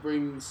death that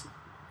brings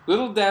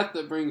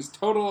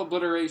total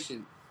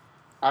obliteration.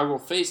 I will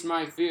face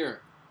my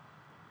fear.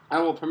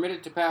 I will permit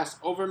it to pass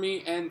over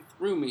me and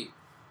through me.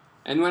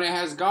 And when it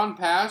has gone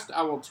past,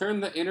 I will turn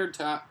the inner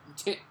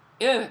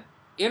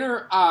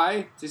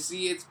eye to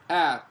see its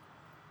path.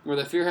 Where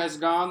the fear has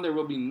gone, there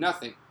will be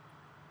nothing.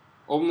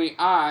 Only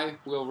I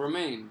will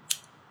remain.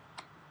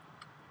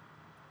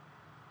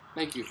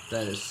 Thank you.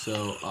 That is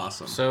so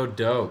awesome. So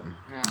dope.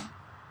 Yeah.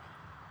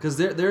 Because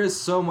there is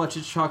so much.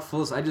 It's chock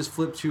full. I just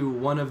flipped to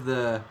one of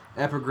the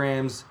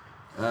epigrams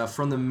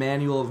from the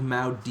Manual of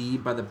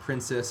Maudid by the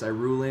Princess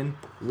Irulin.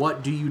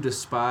 What do you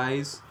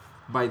despise?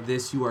 By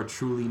this you are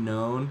truly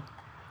known.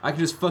 I can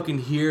just fucking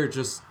hear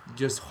just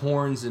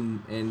horns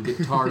and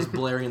guitars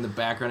blaring in the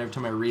background every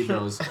time I read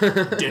those.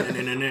 What do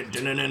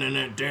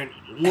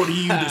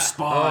you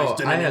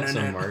despise? Oh, I had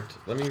some marked.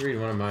 Let me read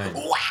one of mine.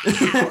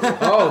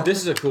 Oh,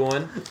 this is a cool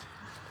one.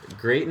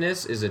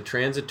 Greatness is a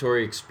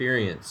transitory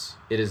experience.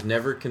 It is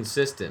never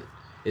consistent.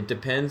 It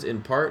depends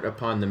in part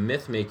upon the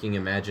myth-making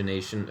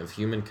imagination of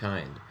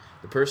humankind.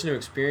 The person who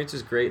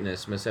experiences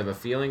greatness must have a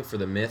feeling for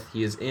the myth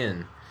he is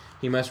in.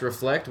 He must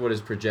reflect what is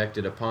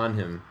projected upon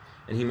him,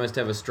 and he must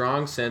have a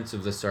strong sense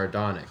of the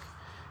sardonic.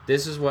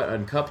 This is what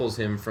uncouples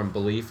him from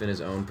belief in his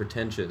own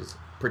pretensions.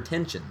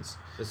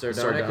 The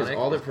sardonic is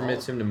all that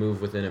permits him to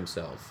move within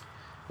himself.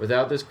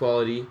 Without this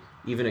quality,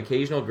 even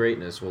occasional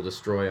greatness will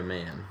destroy a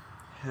man.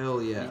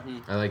 Hell yeah. Mm-hmm.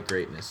 I like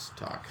greatness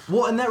talk.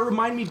 Well, and that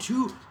reminded me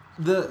too,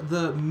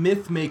 the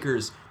myth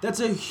makers. That's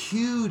a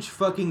huge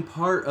fucking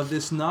part of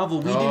this novel.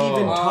 We didn't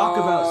even talk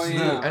about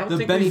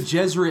the Bene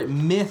Gesserit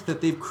myth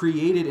that they've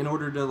created in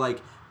order to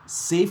like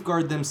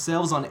safeguard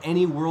themselves on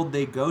any world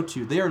they go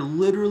to. They are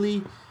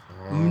literally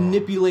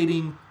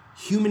manipulating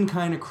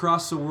humankind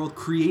across the world,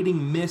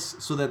 creating myths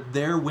so that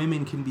their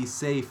women can be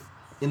safe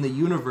in the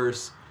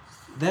universe.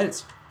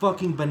 That's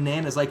fucking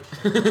bananas. Like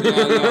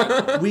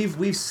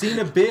we've seen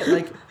a bit,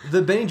 like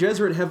the Bene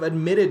Gesserit have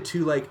admitted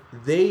to like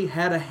they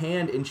had a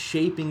hand in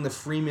shaping the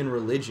Freeman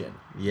religion.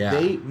 Yeah.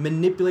 They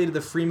manipulated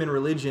the Freeman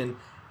religion,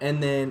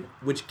 and then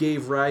which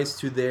gave rise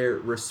to their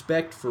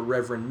respect for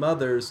Reverend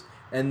Mothers,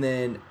 and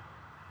then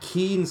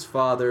Keen's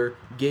father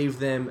gave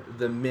them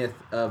the myth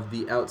of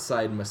the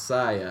outside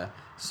Messiah.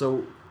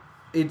 So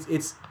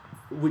it's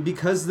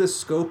because the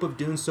scope of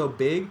Dune's so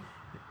big,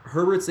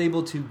 Herbert's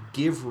able to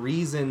give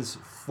reasons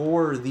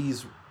for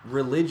these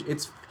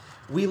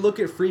we look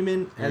at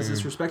Freeman as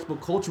this respectable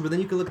culture, but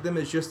then you can look at them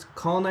as just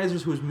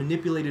colonizers who was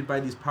manipulated by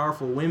these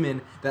powerful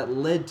women that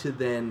led to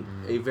then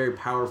a very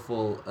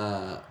powerful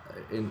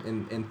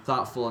and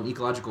thoughtful and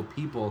ecological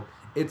people.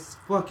 It's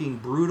fucking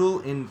brutal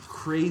and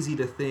crazy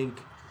to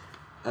think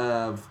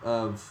of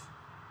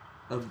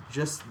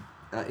just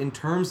in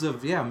terms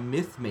of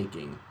myth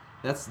making.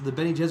 That's the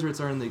Bene Gesserits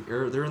they're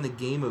in the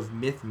game of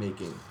myth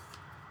making.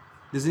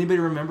 Does anybody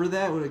remember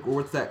that? Or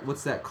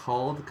what's that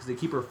called? Because they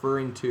keep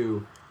referring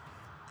to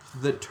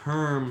the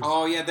term.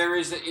 Oh yeah, there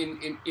is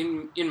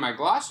in my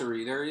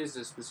glossary. There is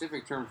a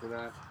specific term for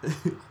that.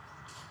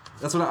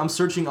 That's what I'm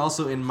searching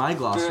also in my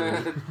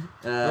glossary.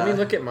 Let me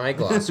look at my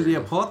glossary.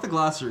 Yeah, pull out the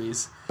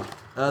glossaries.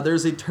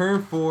 There's a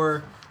term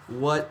for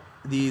what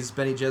these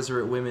Bene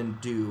Gesserit women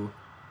do.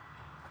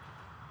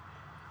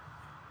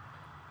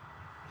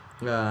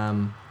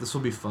 This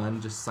will be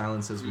fun. Just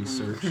silence as we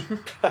search.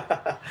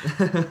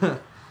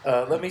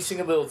 Let me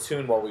sing a little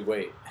tune while we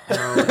wait.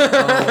 Oh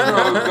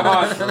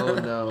God! Oh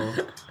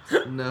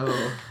no!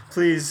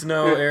 Please,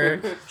 no,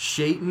 Eric.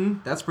 Shaitan.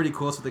 That's pretty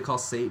cool. That's what they call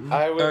Satan.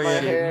 I whip my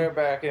hair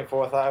back and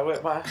forth. I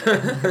whip my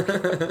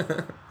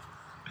hair.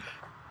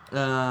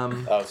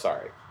 Oh,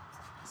 sorry.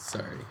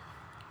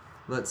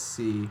 Let's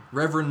see.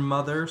 Reverend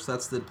Mother. So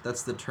that's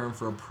the term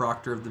for a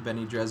proctor of the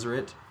Bene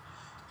Gesserit.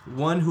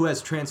 One who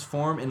has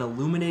transformed an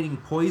illuminating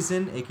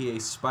poison, aka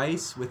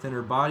spice, within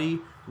her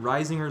body,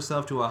 rising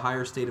herself to a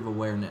higher state of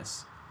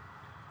awareness.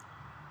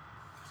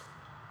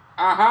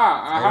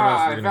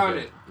 I found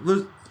it.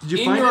 Did you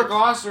In find your it?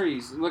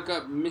 glossaries, look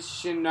up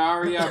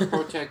Missionaria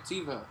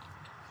Protectiva.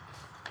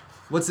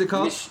 What's it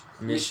called?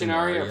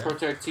 Missionaria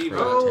Protectiva.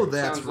 Oh,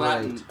 that's Sounds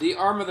right. Latin. The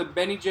arm of the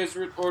Bene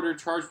Gesserit order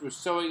charged with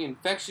sowing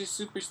infectious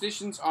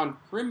superstitions on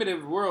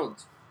primitive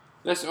worlds,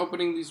 thus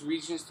opening these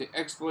regions to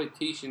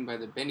exploitation by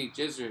the Bene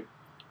Gesserit.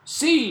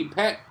 See,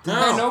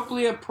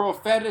 Panoplia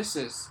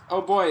Propheticis.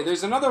 Oh boy,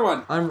 there's another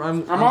one. I'm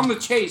on the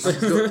chase.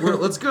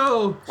 Let's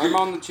go. I'm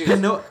on the chase.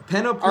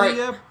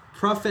 Panoplia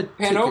Propheticus.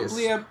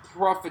 Panoplia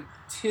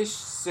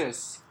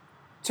Propheticis.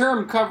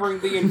 Term covering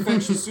the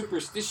infectious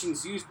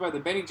superstitions used by the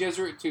Bene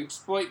Gesserit to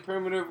exploit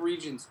primitive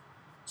regions.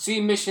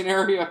 See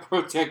Missionaria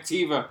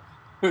Protectiva.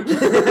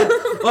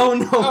 Oh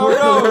no! Oh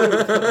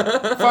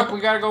no! Fuck, we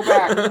gotta go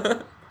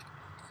back.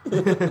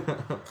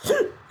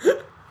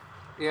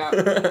 Yeah.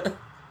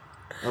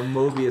 A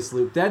Mobius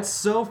loop. That's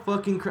so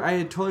fucking I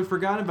had totally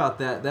forgotten about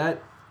that.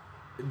 That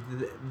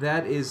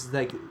that is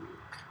like.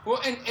 Well,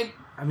 and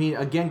I mean,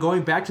 again,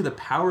 going back to the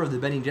power of the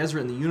Bene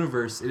Gesserit in the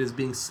universe, it is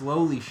being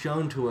slowly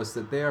shown to us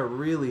that they are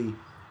really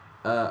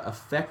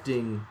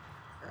affecting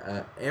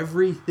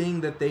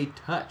everything that they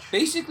touch.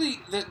 basically,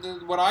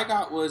 what I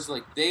got was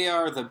like they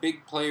are the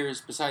big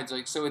players. Besides,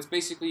 like, so it's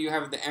basically you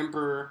have the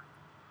Emperor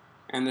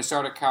and the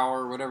Sardaukar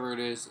or whatever it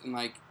is, and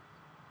like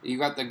you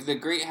got the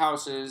Great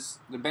Houses,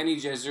 the Bene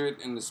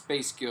Gesserit, and the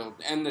Space Guild,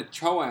 and the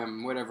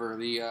Choem, whatever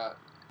the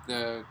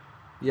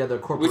Yeah, the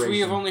corporation. which we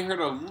have only heard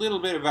a little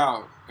bit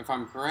about, if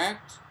I'm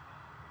correct.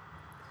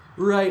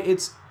 Right,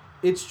 it's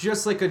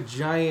just like a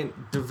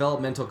giant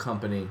developmental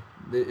company.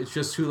 It's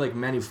just who like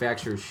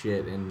manufactures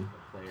shit and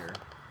player.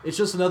 It's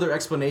just another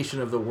explanation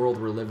of the world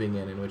we're living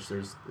in which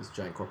there's this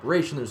giant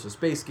corporation, there's a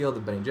Space Guild, the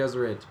Bene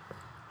Gesserit.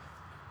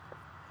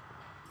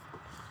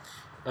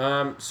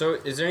 So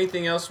is there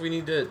anything else we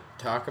need to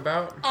talk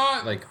about?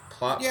 Like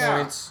plot yeah.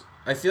 points?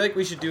 I feel like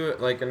we should do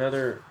it like a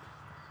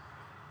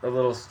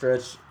little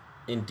stretch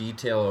in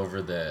detail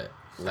over the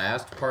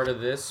last part of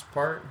this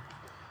part.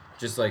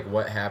 Just like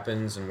what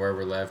happens and where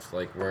we're left,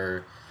 like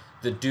where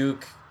the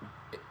Duke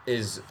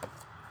has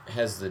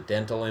the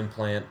dental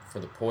implant for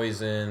the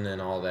poison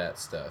and all that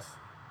stuff.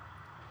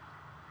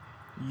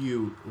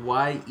 Yeuh.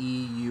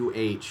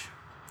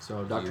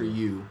 So Dr.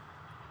 Yu.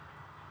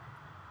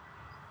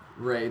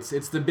 Right,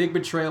 it's the big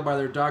betrayal by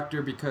their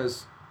doctor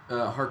because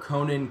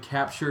Harkonnen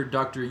captured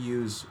Dr.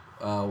 Yu's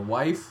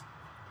wife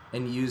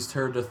and used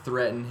her to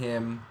threaten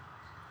him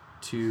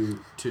to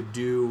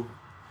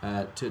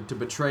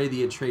betray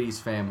the Atreides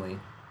family.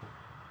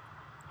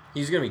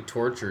 He's gonna be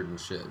tortured and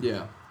shit.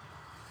 Yeah.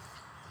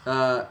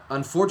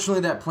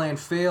 Unfortunately, that plan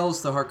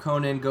fails. The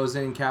Harkonnen goes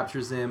in and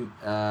captures him.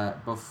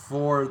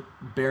 Before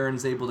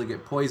Baron's able to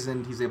get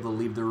poisoned, he's able to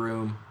leave the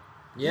room.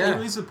 Yeah.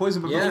 He leaves the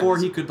poison, but Yeah. before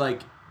he could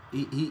like.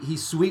 He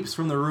sweeps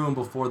from the room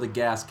before the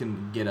gas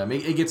can get him.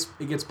 It gets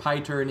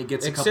Piter and it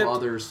gets a couple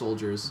other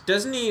soldiers.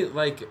 Doesn't he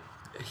like?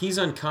 He's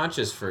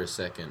unconscious for a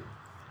second.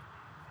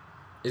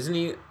 Isn't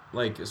he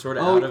like sort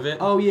of out of it?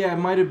 Oh yeah, it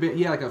might have been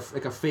like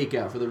a fake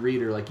out for the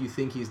reader. Like you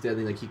think he's dead,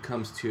 and like he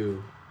comes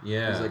to.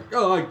 Yeah. He's like,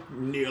 oh, I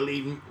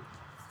nearly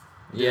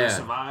didn't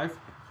survive.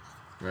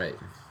 Right.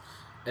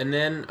 And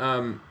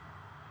then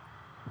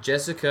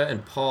Jessica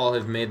and Paul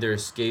have made their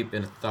escape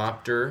in a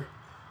Thopter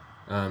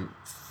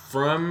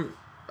from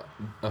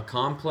a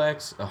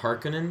complex, a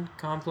Harkonnen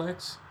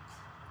complex.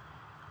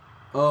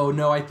 Oh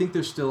no, I think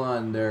they're still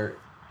in their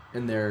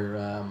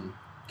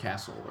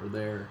castle or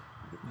their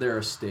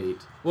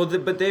estate. Well,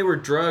 but they were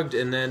drugged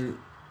and then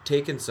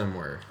taken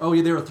somewhere. Oh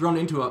yeah, they were thrown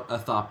into a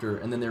Thopter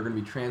and then they were going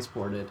to be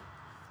transported,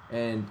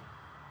 and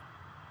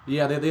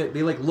yeah,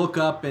 they like look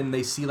up and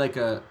they see like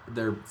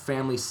their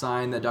family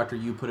sign that Dr.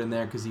 Yu put in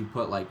there because he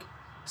put like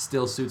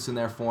still suits in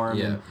there for him.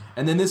 Yeah.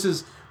 And then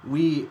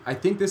I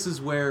think this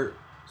is where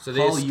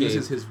Paul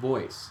uses his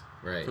voice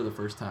for the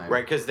first time.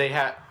 Right, because they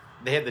had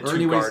the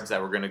two guards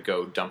that were going to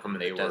go dump him in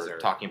the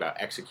desert, talking about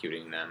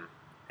executing them,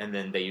 and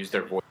then they used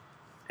their voice,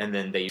 and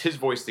then they used his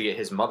voice to get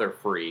his mother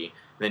free.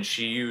 Then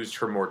she used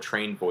her more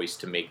trained voice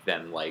to make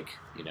them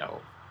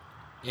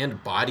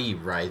and body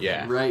writhing.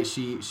 Yeah, right.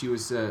 She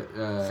was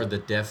for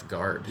the deaf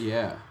guard.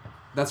 Yeah,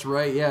 that's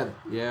right. Yeah.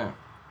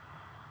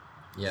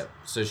 Yep.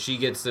 So she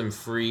gets them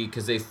free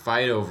because they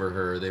fight over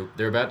her.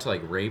 They're about to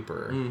like rape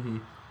her,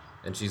 and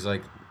she's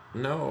like,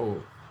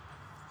 "No."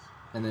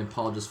 And then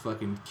Paul just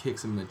fucking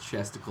kicks him in the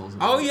chesticles.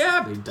 And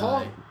they Paul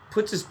die.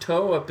 puts his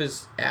toe up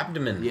his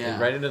abdomen,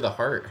 right into the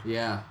heart.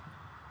 Yeah,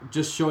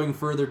 just showing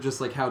further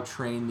just like how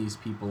trained these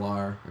people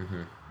are.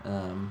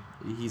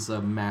 He's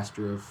a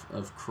master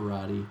of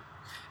karate.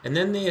 And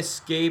then they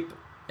escape,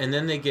 and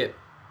then they get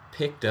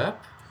picked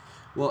up.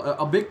 Well,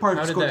 a big part.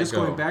 How Just, did that just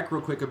go? going back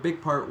real quick. A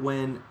big part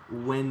when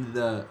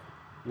the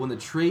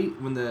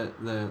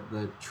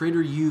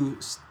traitor Yu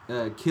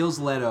kills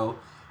Leto.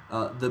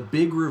 The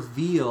big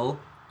reveal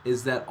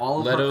is that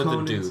all of Leto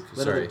Harkonnen's... the Duke.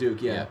 Leto Sorry. the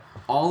Duke, yeah. Yeah.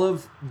 All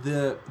of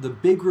the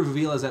big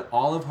reveal is that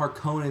all of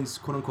Harkonnen's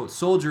quote-unquote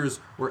soldiers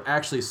were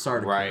actually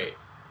Sardaukar. right.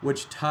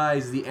 Which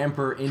ties the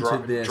Emperor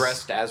into this...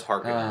 dressed as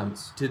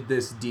Harkonnens. to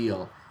this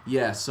deal.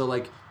 Yeah, so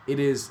like... It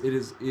is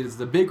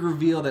the big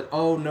reveal that,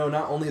 oh no,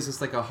 not only is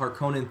this like a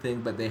Harkonnen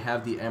thing, but they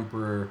have the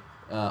Emperor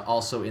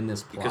also in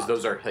this plot. Because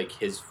those are like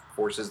his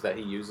forces that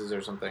he uses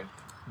or something.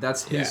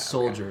 That's his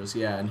soldiers,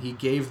 yeah, and he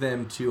gave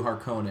them to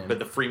Harkonnen. But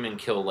the Freemen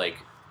kill like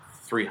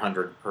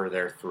 300 per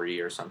their 3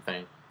 or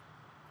something.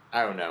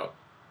 I don't know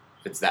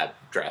if it's that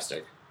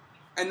drastic.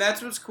 And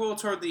that's what's cool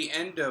toward the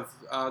end of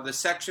the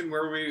section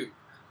where we...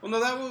 Well, no,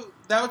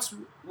 that was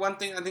one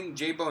thing I think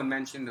J-Bone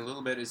mentioned a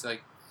little bit is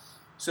like...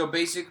 So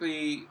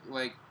basically,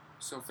 like...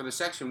 So for the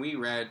section we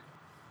read,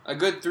 a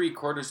good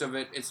 3/4 of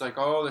it, it's like,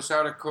 oh, the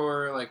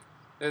Sardaukar, like,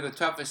 they're the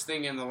toughest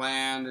thing in the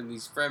land, and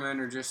these Fremen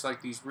are just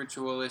like these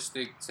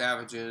ritualistic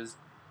savages.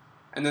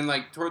 And then,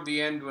 like, toward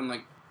the end, when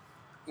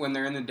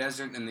they're in the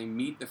desert and they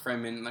meet the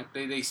Fremen, like,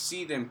 they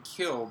see them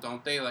kill,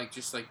 don't they? Like,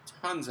 just, like,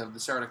 tons of the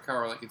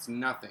Sardaukar, like, it's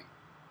nothing.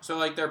 So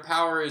like their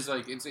power is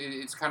like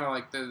it's kind of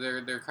like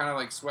they're kind of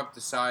like swept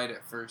aside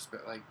at first,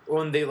 but like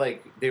Well, and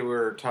they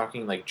were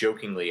talking like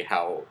jokingly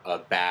how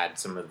bad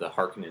some of the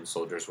Harkonnen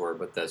soldiers were,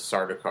 but the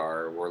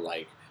Sardaukar were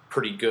like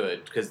pretty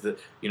good because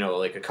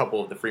like a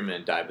couple of the Freemen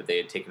had died, but they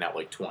had taken out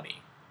like 20.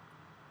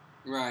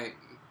 right.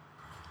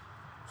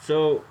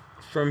 So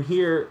from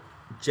here,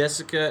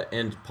 Jessica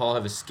and Paul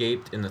have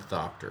escaped in the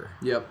Thopter.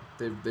 Yep,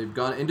 they've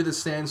gone into the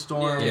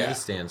sandstorm. Into Yeah. the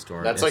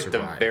sandstorm. That's and like the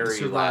survived.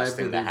 very last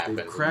thing that They've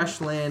happened. crash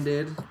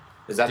landed.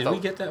 Is that Did the we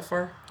get that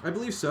far? I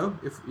believe so.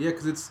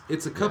 Because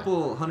it's a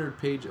couple hundred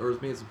page, or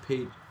maybe it's a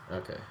page.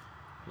 Okay.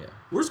 Yeah.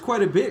 Where's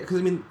quite a bit? Because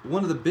I mean,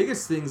 one of the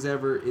biggest things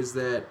ever is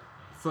that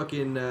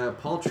fucking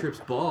Paul trips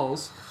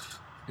balls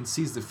and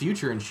sees the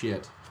future and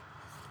shit.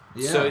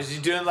 Yeah. So is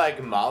he doing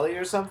like Molly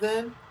or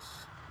something?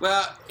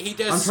 Well, he does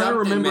I'm trying to something,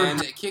 remember- man,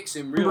 that kicks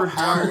him real remember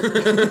how-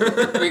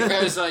 hard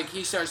because like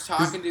he starts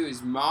talking to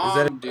his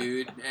mom,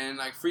 dude, and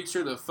like freaks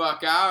her the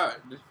fuck out.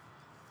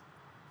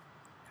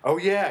 Oh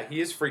yeah,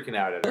 he is freaking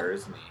out at her,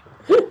 isn't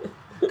he?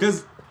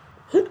 Because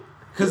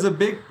a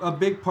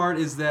big part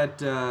is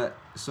that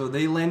so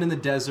they land in the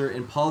desert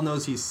and Paul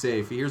knows he's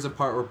safe. Here's a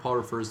part where Paul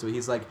refers to it.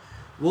 He's like,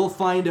 "We'll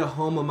find a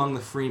home among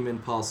the freemen,"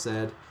 Paul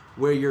said,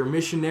 "where your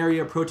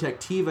Missionaria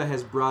Protectiva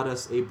has brought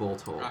us a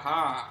bolt hole."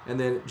 Aha. And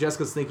then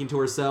Jessica's thinking to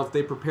herself,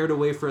 "They prepared a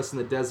way for us in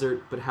the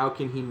desert, but how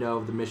can he know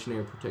of the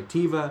Missionaria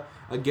Protectiva?"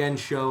 Again,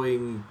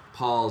 showing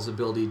Paul's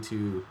ability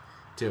to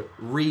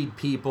read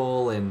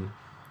people and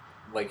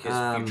Like his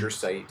future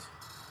sight.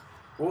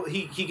 Well,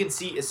 he can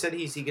see. It said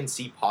he can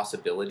see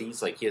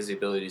possibilities. Like he has the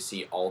ability to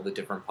see all the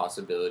different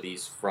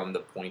possibilities from the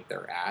point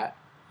they're at.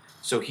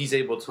 So he's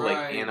able to like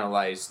Right.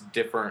 analyze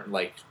different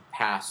like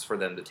paths for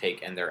them to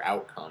take and their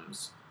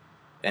outcomes.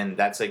 And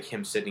that's like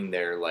him sitting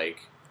there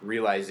like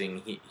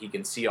realizing he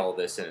can see all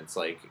this, and it's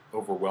like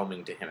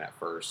overwhelming to him at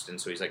first. And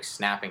so he's like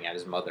snapping at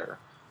his mother,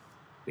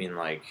 being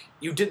like,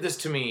 "You did this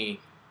to me.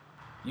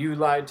 You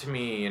lied to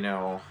me.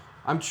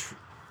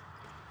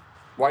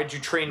 Why'd you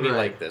train me Right.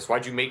 like this?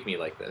 Why'd you make me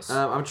like this?"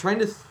 I'm trying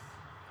to.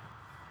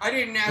 I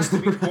didn't ask to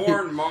be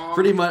born, Mom.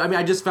 Pretty much. I mean,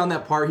 I just found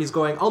that part. He's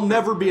going, "I'll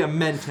never be a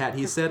mentat,"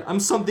 he said. "I'm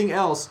something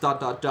else, ...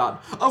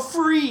 A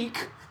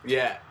freak!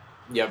 Yeah.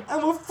 Yep.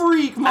 I'm a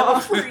freak, Mom!"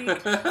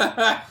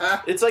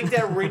 It's like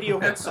that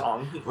Radiohead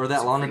song. Or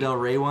that Lana Del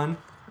Rey one.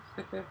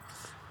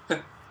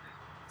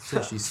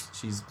 Said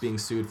she's being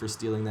sued for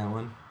stealing that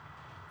one.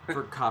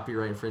 For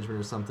copyright infringement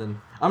or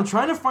something. I'm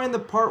trying to find the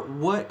part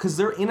because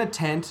they're in a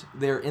tent.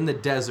 They're in the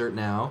desert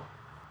now.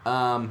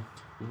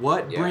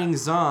 What Yeah.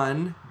 brings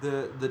on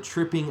the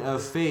tripping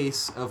of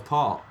face of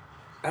Paul?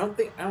 I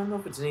don't know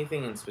if it's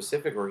anything in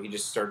specific, or he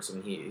just starts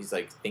and he's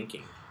like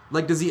thinking.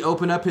 Like, does he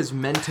open up his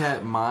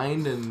mentat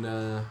mind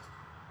and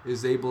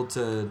is able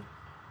to...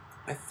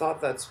 I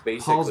thought that's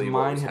basically Paul's what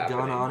mind was had happening.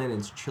 gone on in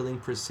its chilling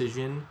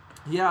precision.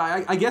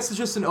 Yeah, I guess it's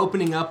just an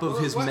opening up of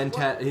his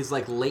mentat, his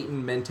like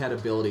latent mentat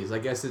abilities. I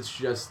guess it's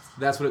just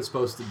that's what it's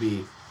supposed to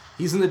be.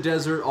 He's in the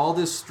desert, all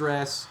this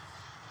stress,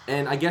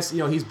 and I guess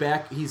he's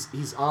back.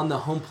 He's on the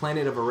home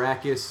planet of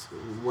Arrakis,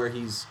 where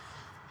he's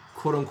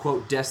quote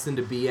unquote destined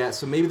to be at.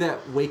 So maybe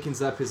that wakens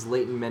up his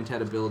latent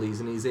mentat abilities,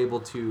 and he's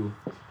able to.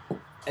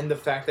 And the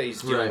fact that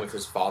he's dealing Right. with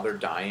his father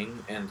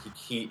dying, and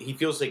he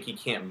feels like he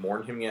can't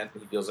mourn him yet.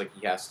 He feels like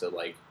he has to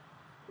like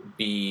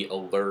be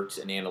alert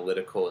and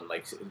analytical and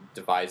like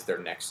devise their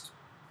next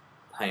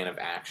plan of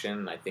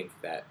action. I think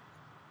that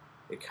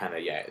it kind of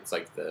it's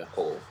like the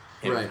whole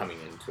him Right. coming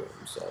into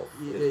himself.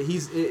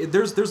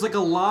 There's a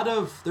lot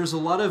of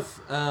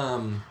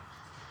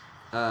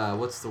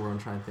what's the word I'm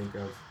trying to think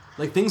of?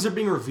 Like, things are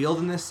being revealed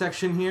in this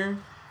section here.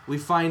 We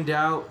find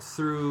out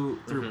through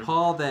Mhm.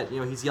 Paul that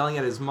he's yelling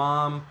at his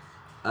mom.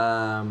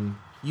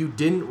 You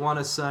didn't want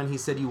a son. He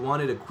said you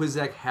wanted a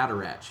Kwisatz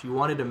Haderach. You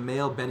wanted a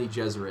male Bene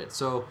Gesserit.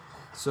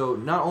 So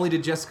not only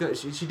did Jessica,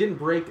 she didn't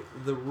break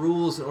the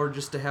rules in order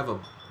just to have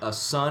a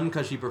son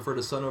because she preferred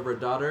a son over a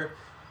daughter,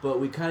 but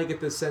we kind of get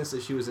the sense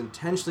that she was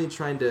intentionally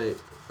trying to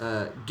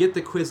get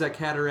the Kwisatz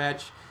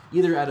Haderach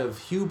either out of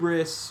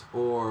hubris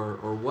or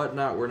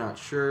whatnot. We're not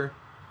sure.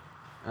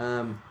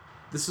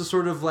 This is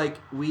sort of like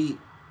we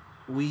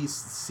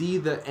see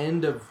the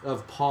end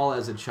of Paul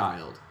as a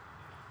child.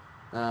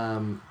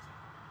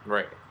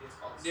 Right.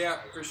 Yeah,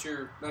 for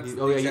sure. That's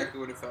Oh, yeah, exactly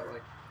what it felt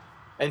like.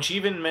 And she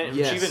even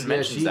Yes,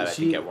 mentions that I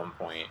think she- at one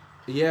point.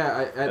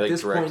 Yeah, at Like,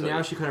 this point directly.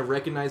 now, she kind of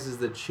recognizes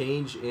the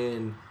change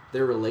in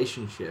their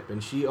relationship,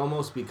 and she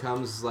almost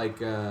becomes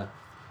like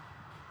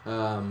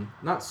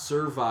not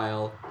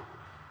servile,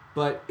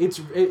 but it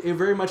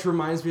very much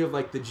reminds me of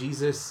like the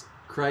Jesus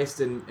Christ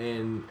and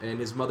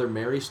his mother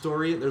Mary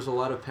story. There's a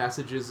lot of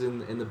passages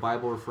in the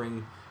Bible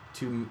referring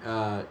to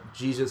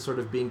Jesus sort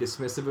of being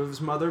dismissive of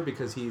his mother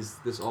because he's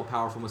this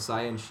all-powerful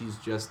Messiah and she's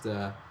just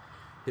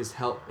his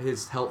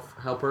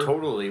helper.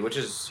 Totally, which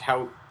is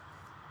how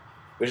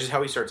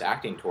he starts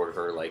acting toward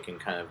her, like in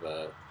kind of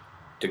a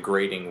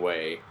degrading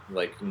way,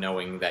 like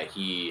knowing that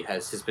he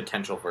has his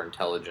potential for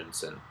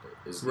intelligence and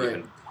is Right.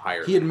 even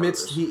higher. He than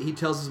admits hers. he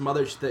tells his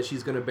mother that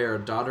she's going to bear a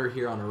daughter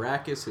here on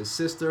Arrakis, his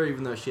sister,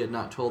 even though she had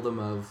not told him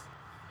of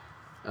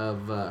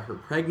her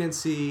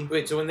pregnancy.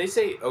 Wait, so when they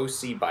say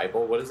OC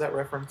Bible, what is that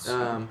reference?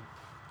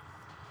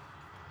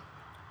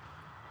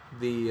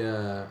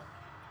 The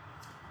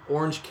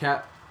Orange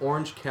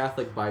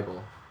Catholic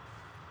Bible.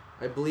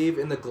 I believe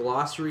in the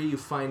glossary you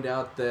find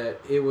out that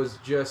it was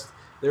just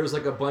there was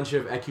like a bunch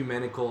of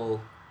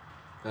ecumenical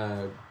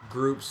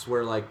groups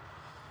where like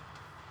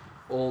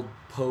old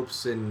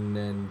popes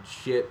and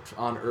shit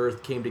on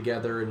Earth came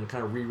together and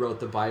kind of rewrote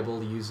the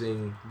Bible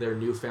using their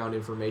newfound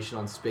information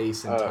on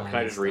space and time. Can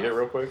I just read it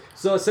real quick?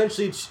 So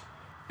essentially it's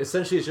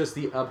just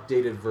the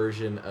updated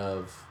version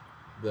of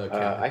the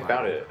Catholic I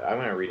found it. I'm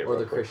going to read it or real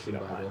the quick, Christian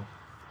if you don't Bible. mind.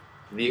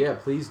 Yeah,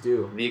 please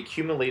do. The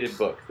Accumulated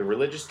Book, the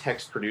religious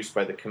text produced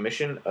by the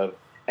Commission of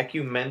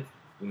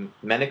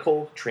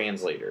Ecumenical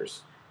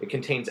Translators. It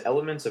contains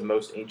elements of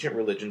most ancient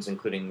religions,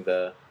 including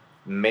the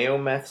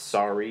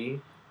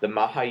Mahomet-Sari, the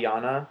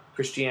Mahayana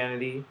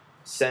Christianity,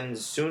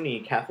 Sunni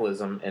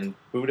Catholicism, and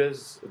Buddha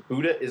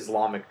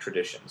Islamic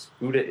traditions.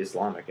 Buddha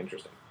Islamic,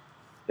 interesting.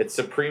 Its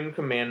supreme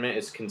commandment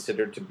is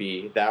considered to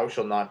be, "Thou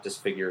shalt not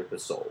disfigure the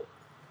soul."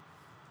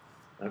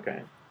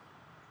 Okay.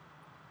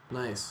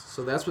 Nice.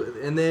 So that's what,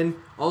 and then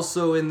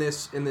also in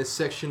this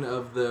section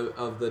of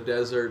the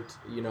desert,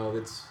 you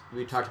know,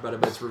 we talked about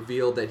it, but it's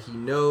revealed that he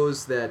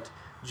knows that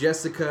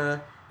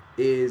Jessica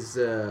is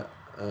a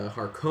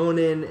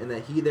Harkonnen, and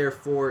that he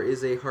therefore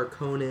is a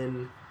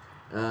Harkonnen.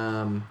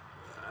 And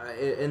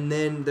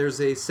then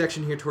there's a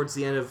section here towards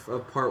the end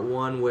of part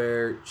 1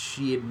 where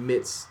she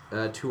admits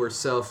to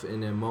herself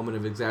in a moment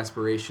of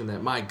exasperation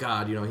that, my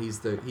God, you know, he's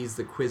the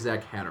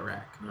Kwisatz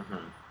Haderach. Mm-hmm.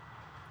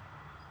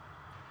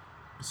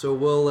 So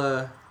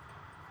we'll,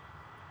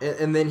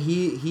 and then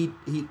he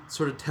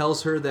sort of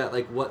tells her that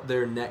like what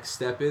their next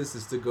step is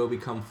to go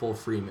become full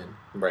Freeman.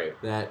 Right.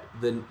 That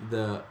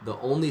the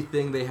only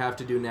thing they have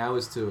to do now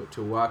is to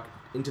walk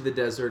into the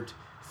desert,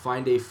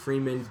 find a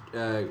Freeman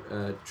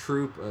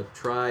troop, a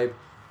tribe,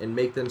 and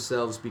make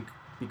themselves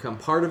become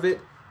part of it.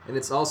 And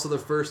it's also the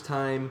first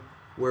time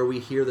where we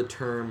hear the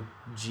term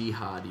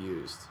jihad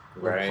used.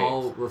 Where Right.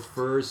 Paul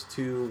refers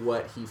to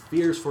what he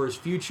fears for his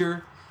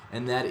future,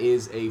 and that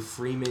is a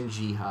Freeman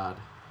jihad.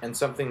 And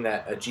something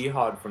that a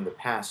jihad from the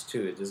past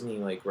too. Doesn't he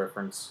like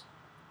reference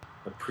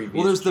a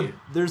previous? Well,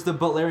 there's the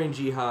Butlerian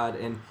jihad,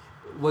 and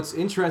what's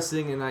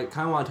interesting, and I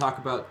kind of want to talk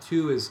about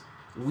too, is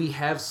we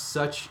have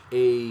such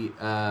a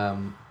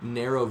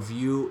narrow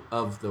view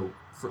of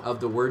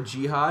the word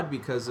jihad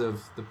because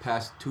of the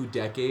past 2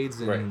 decades,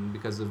 and Right.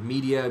 because of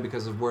media,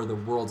 because of where the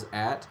world's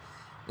at,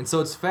 and so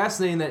it's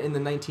fascinating that in the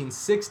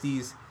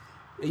 1960s,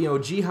 you know,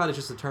 jihad is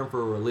just a term for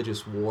a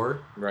religious war.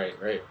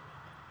 Right.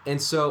 And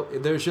so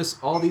there's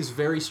just all these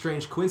very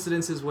strange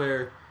coincidences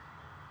where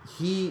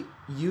he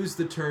used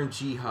the term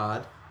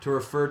jihad to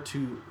refer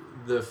to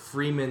the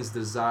freeman's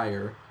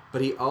desire,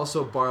 but he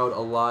also borrowed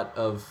a lot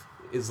of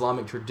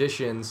Islamic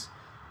traditions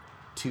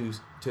to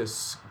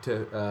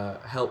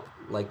help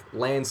like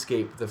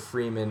landscape the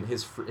freeman,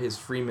 his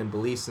freeman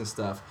beliefs and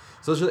stuff.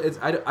 So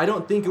I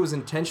don't think it was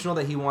intentional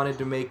that he wanted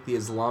to make the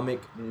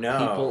Islamic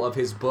people of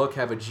his book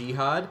have a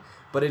jihad,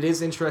 but it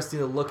is interesting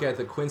to look at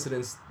the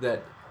coincidence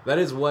that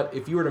is what,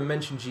 if you were to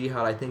mention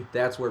jihad, I think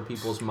that's where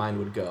people's mind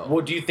would go.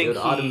 Well, do you think he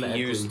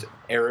automatically used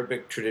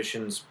Arabic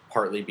traditions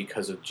partly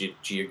because of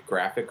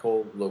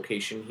geographical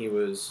location he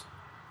was?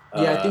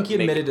 Yeah, I think he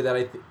admitted to that.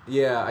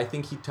 I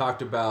think he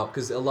talked about,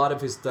 because a lot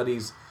of his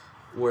studies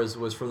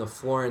was from the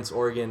Florence,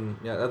 Oregon.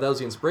 Yeah, that was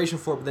the inspiration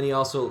for it. But then he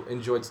also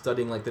enjoyed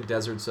studying like the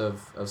deserts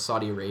of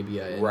Saudi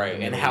Arabia,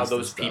 and how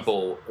those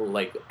people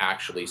like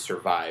actually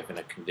survive in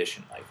a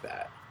condition like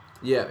that.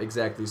 Yeah,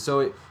 exactly.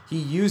 So he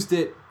used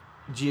it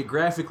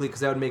geographically because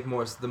that would make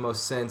the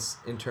most sense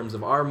in terms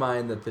of our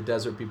mind that the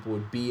desert people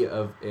would be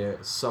of a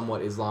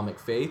somewhat Islamic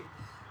faith.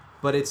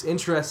 But it's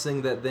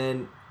interesting that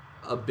then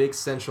a big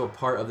central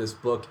part of this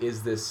book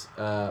is this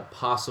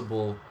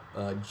possible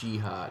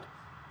jihad,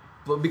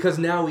 but because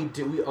now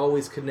we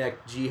always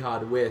connect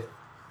jihad with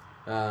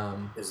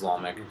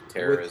Islamic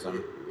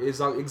terrorism.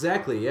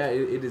 Exactly, yeah.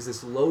 It is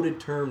this loaded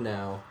term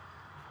now.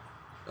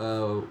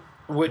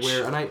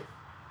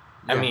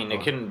 I mean, it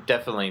can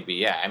definitely be,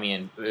 yeah. I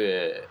mean,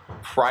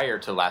 prior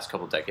to the last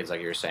couple of decades, like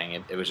you were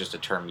saying, it was just a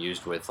term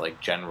used with like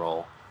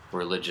general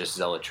religious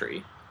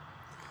zealotry.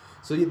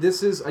 So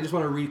this is, I just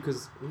want to read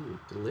because,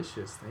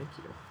 delicious, thank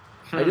you.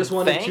 I just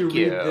wanted to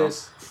read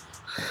this.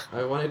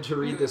 I wanted to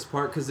read this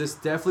part because this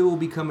definitely will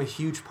become a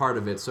huge part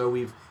of it. So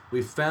we've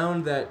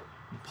found that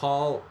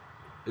Paul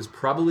is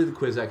probably the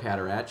Kwisatz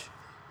Haderach.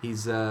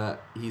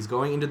 He's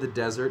going into the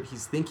desert.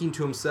 He's thinking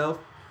to himself.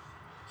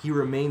 He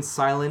remains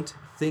silent,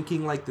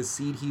 thinking like the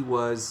seed he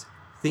was,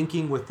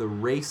 thinking with the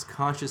race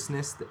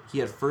consciousness that he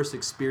had first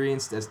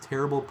experienced as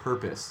terrible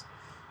purpose.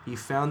 He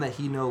found that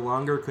he no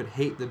longer could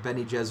hate the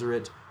Bene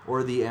Gesserit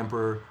or the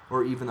Emperor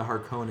or even the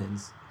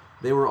Harkonnens.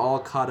 They were all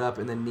caught up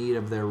in the need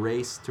of their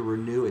race to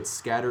renew its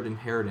scattered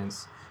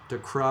inheritance, to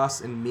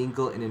cross and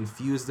mingle and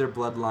infuse their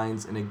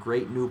bloodlines in a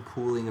great new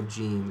pooling of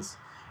genes.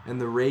 And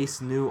the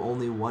race knew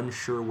only one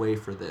sure way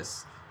for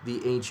this,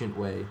 the ancient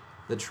way,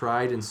 the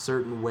tried and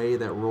certain way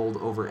that rolled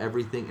over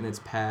everything in its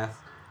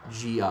path,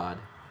 jihad.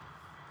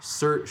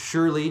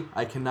 Surely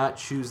I cannot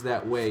choose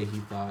that way, he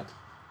thought.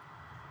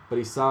 But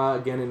he saw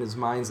again in his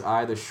mind's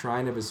eye the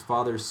shrine of his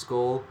father's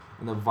skull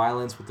and the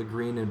violence with the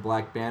green and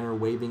black banner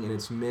waving in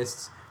its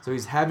mists. So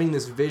he's having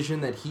this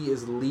vision that he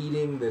is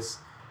leading this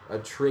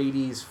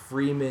Atreides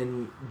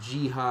Freeman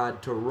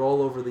jihad to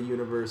roll over the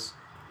universe,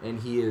 and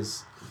he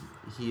is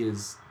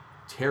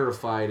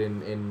terrified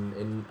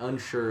and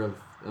unsure of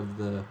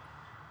the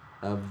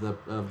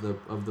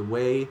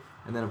way.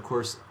 And then of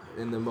course,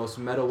 in the most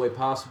meta way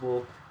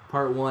possible,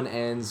 part 1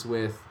 ends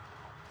with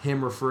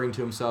him referring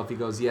to himself. He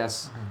goes,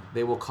 "Yes,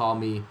 they will call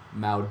me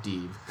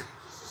Muad'Dib."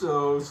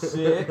 So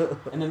sick.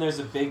 And then there's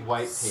a big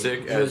white page.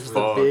 Sick There's as the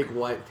fuck. big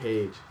white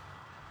page.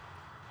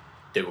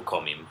 They will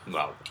call me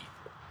Muad'Dib.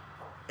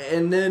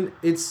 And then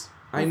it's...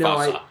 I know,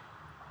 Mufasa.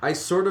 I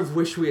sort of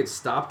wish we had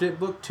stopped at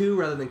book 2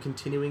 rather than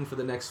continuing for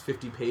the next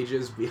 50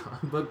 pages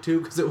beyond book 2,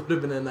 because it would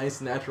have been a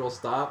nice natural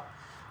stop.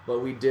 But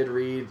we did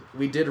read a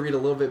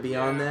little bit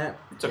beyond that.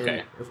 It's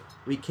okay. And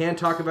we can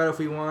talk about it if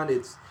we want.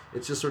 It's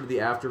just sort of the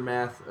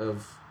aftermath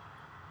of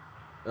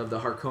the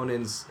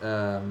Harkonnens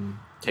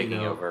Taking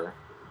over.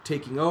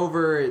 Taking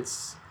over.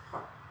 It's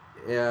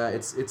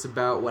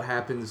about what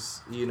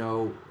happens,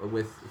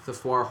 with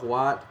Thufir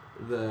Hawat,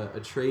 the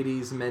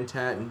Atreides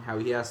Mentat, and how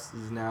he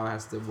now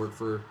has to work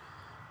for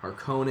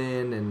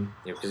Harkonnen, and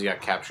Yeah, because he got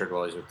captured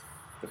while he was with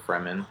the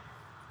Fremen.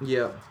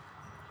 yeah.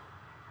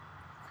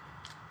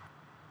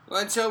 Well,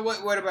 and so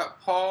what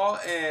about Paul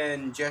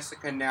and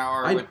Jessica now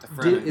are with the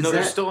Fremen? Is No,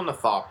 they're that- still in the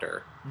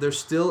Thopter. They're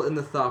still in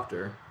the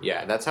Thopter.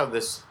 Yeah, that's how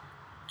this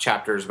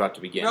chapter is about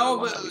to begin. No, the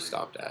one but- that we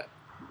stopped at.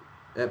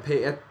 At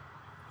The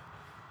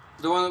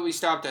one that we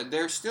stopped at,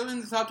 they're still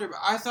in the Thopter. But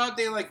I thought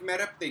they met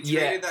up. They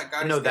Yeah, traded that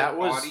guy's no, that dead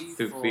was body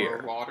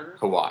Thufir. for water.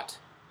 Hawat.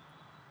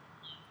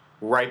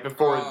 Right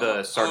before Oh,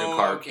 the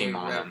Sardaukar okay, came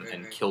on right, him right,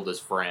 and right. killed his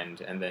friend,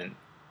 and then.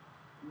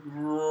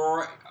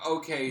 Right.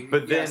 Okay.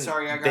 But then yeah,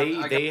 sorry,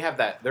 they have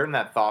that. They're in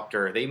that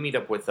Thopter. They meet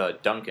up with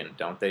Duncan,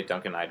 don't they?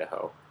 Duncan,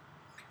 Idaho.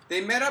 They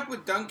met up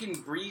with Duncan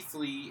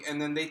briefly,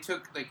 and then they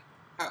took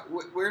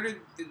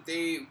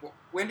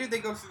when did they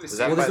go through the Is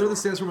that well, by- this is the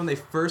stance from when they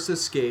first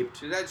escaped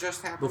Did that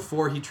just happen?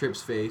 before he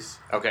trips face.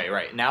 Okay,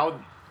 right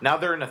now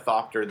they're in a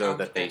Thopter though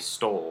that Okay. they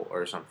stole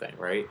or something,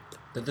 right?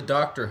 That the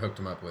doctor hooked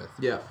him up with.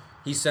 Yeah,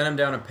 He sent him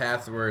down a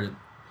path where,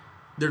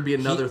 there'd be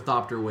another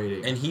Thopter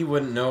waiting. and he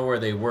wouldn't know where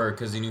they were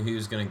because he knew he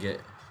was gonna get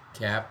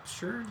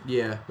captured.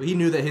 Yeah, but he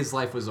knew that his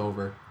life was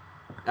over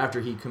after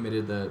he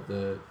committed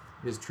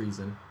his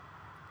treason.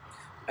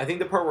 I think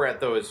the part we're at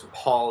though is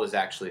Paul is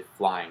actually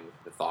flying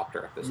the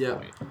Thopter at this Yeah.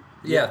 point,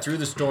 Yeah, through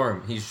the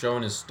storm, he's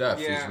showing his stuff.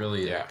 Yeah. He's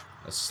really Yeah.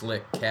 a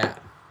slick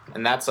cat.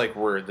 and that's like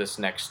where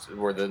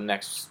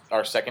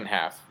our second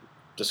half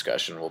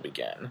discussion will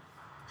begin.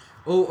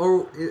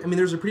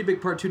 There's a pretty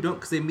big part too,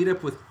 because they meet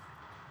up with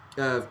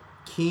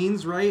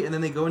Keynes, right? And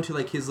then they go into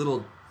like his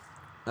little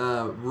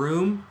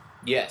room,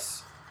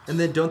 Yes. and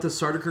then don't the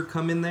Sardaukar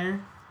come in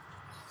there?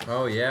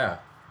 Oh yeah.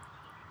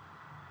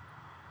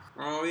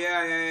 Oh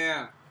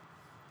yeah.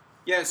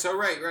 Yeah. So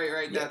right.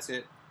 Yeah. That's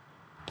it.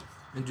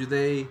 And do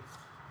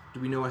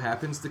we know what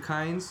happens to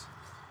Kynes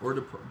or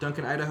to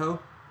Duncan, Idaho?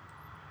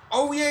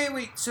 Oh yeah.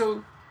 Wait.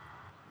 So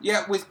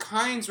yeah, with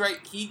Kynes, right?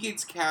 He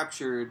gets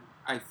captured,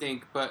 I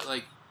think, but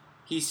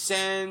he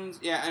sends.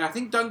 Yeah, and I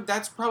think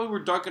that's probably where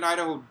Duncan,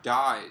 Idaho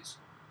dies.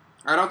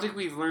 I don't think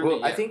we've learned Well,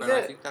 it yet. I think but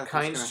that I think that's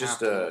what's Kynes gonna just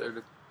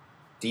happen.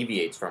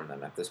 Deviates from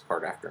them at this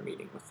part after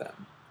meeting with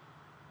them.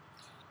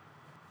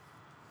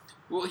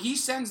 Well, he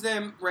sends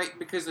them, right,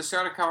 because the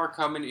Sardaukar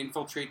come and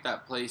infiltrate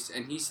that place,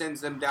 and he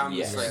sends them down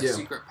Yes. this, Yeah.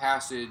 secret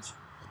passage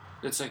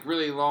that's,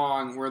 really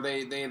long, where they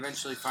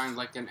eventually find,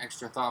 an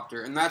extra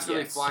Thopter, and that's where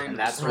Yes, they fly and into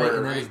that's the where story,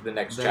 and that right? is- the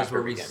next That is chapter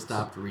where we begins.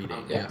 stopped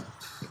reading. Okay. Yeah.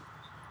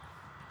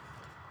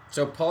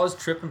 So Paul is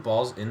tripping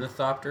balls in the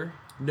Thopter.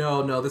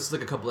 No, this is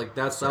a couple that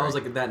was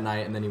that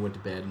night, and then he went to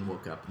bed and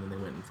woke up, and then they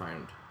went and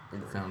found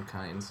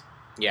Kynes.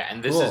 Yeah,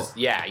 and this Cool. is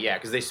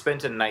because they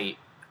spent a night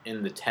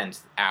in the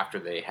tent after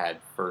they had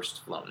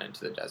first flown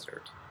into the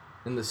desert.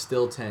 In the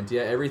still tent,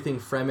 yeah, everything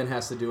Fremen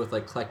has to do with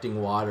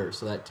collecting water,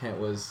 so that tent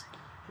was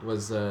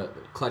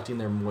collecting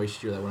their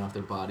moisture that went off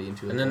their body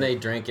into. And then they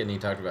drank it, and he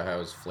talked about how it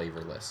was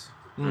flavorless.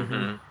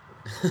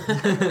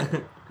 Mm-hmm.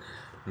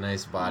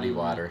 Nice body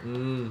water.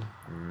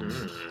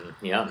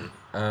 Yum.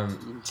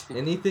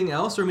 Anything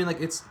else? Or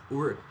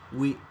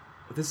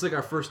this is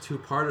our first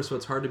two-parter, so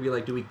it's hard to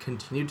be do we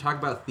continue to talk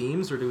about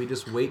themes, or do we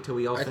just wait till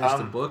we all finish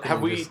the book? Have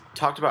and we just-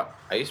 talked about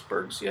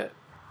icebergs yet?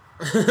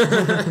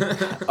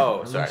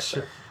 Oh, I'm sorry. not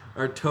sure.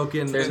 Our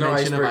token There's no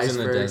mention of icebergs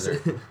in the icebergs.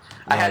 desert.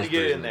 I had to icebergs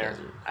get it in in the there.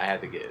 desert. I had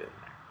to get it in there.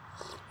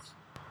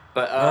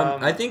 But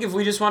I think if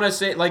we just want to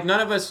say, none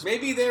of us.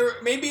 Maybe there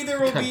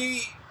will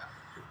be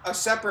a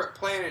separate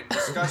planet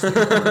discussing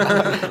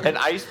an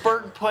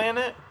iceberg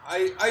planet?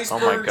 icebergs. Oh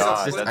my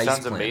god, and that Ice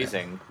sounds planet.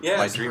 amazing. Yes.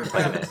 My dream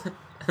planet.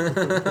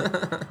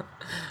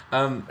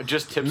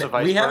 Just tips of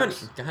we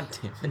icebergs. haven't. God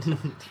damn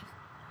it.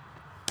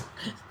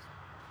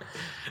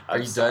 Are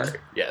I'm you sorry. done?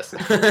 Yes.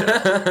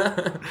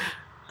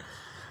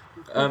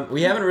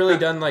 We haven't really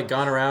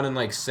gone around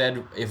and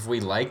said if we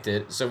liked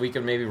it, so we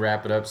could maybe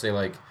wrap it up. Say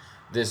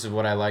this is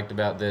what I liked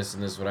about this,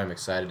 and this is what I'm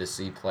excited to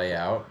see play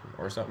out,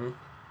 or something.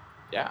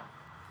 Yeah,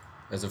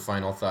 as a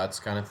final thoughts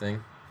kind of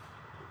thing.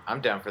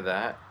 I'm down for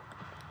that.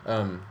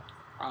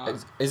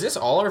 Is this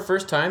all our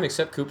first time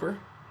except Cooper?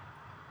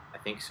 I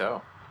think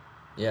so.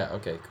 Yeah.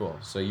 Okay. Cool.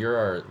 So you're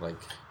our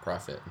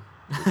prophet.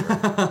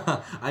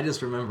 I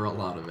just remember a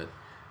lot of it.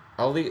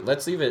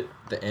 Let's leave it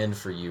the end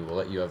for you. We'll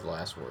let you have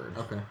last word.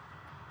 Okay.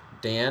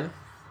 Dan?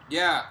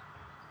 Yeah.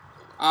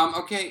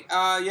 Okay.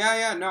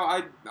 Yeah. No,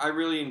 I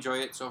really enjoy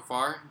it so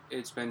far.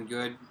 It's been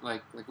good.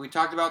 Like we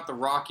talked about the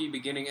rocky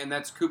beginning, and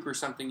that's Cooper,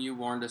 something you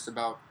warned us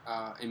about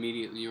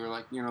immediately. You were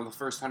like, the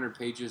first 100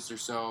 pages or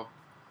so,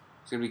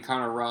 it's gonna be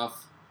kind of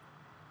rough.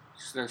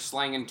 They're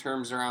slanging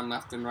terms around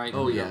left and right.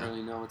 Oh, and yeah. You don't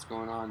really know what's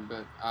going on,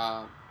 but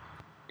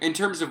in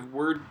terms of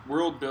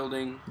world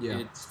building, yeah.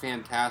 It's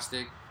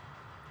fantastic.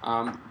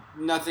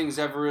 Nothing's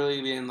ever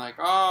really been like,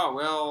 oh,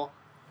 well,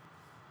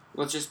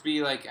 let's just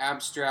be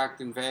abstract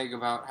and vague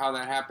about how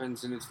that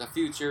happens, and it's the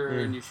future,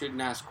 and you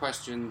shouldn't ask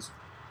questions.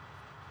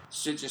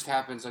 Shit just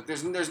happens.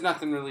 There's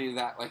nothing really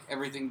that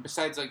everything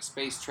besides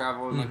space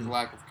travel and the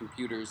lack of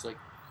computers.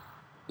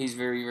 He's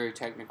very, very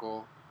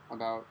technical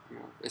about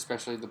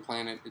especially the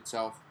planet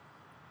itself.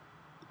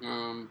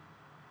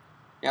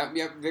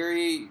 Yeah,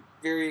 very,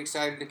 very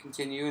excited to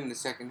continue in the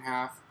second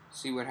half.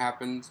 See what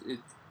happens.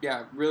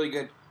 Really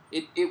good.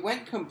 It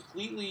went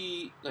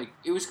completely,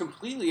 it was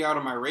completely out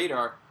of my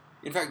radar.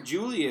 In fact,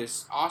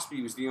 Julius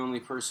Osby was the only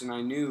person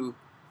I knew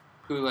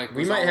who,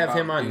 we might have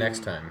him on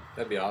next time.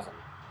 That'd be awesome.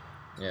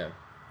 Yeah.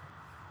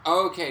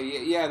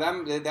 Okay, yeah,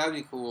 that'd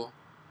be cool.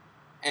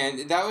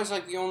 And that was,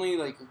 the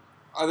only,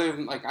 other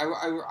than,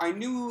 I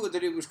knew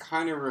that it was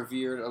kind of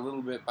revered a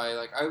little bit by,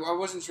 I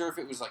wasn't sure if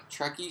it was,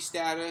 Trekkie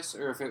status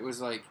or if it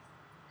was,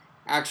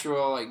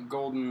 actual,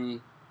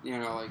 golden,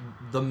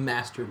 the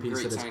masterpiece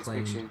great that is science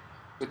claimed. fiction.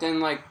 But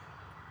then,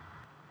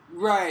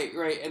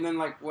 right, and then,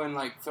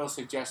 when, Phil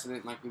suggested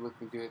it, and, we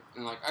looked into it,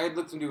 and, I had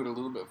looked into it a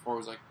little bit before, I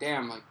was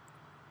damn,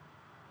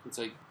 it's,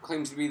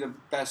 claims to be the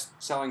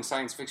best-selling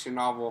science fiction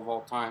novel of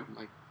all time.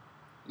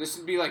 This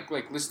would be,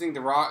 listening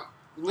to rock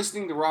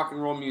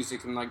and roll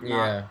music and, not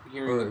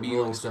hearing or the Beatles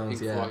Rolling or Stones,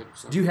 Pink yeah. Floyd or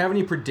something. Do you have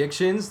any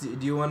predictions?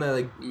 Do you want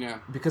to, Yeah.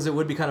 because it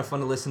would be kind of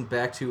fun to listen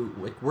back to,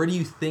 where do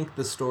you think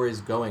the story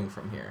is going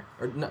from here?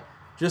 Or no,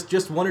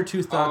 just one or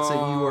two thoughts that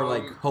you are,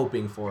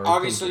 hoping for.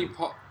 Obviously,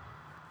 thinking.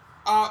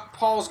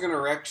 Paul's gonna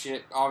wreck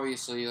shit.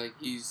 Obviously,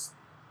 he's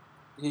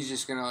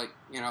just gonna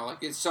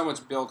it's so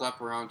much built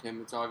up around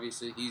him. It's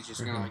obviously he's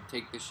just gonna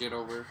take the shit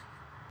over.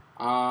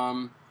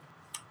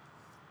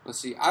 Let's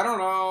see. I don't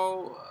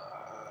know.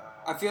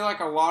 I feel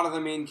like a lot of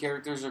the main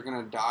characters are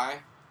gonna die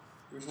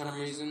for some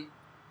reason.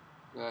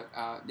 But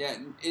yeah,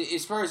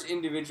 as far as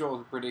individual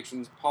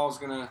predictions, Paul's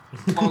gonna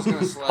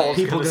slay.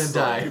 People gonna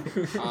die.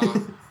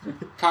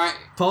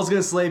 Paul's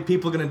gonna slay.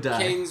 People gonna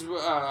die.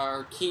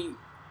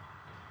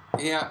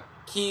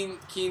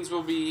 Keynes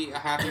will be a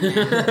happy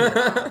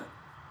man.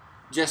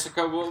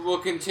 Jessica will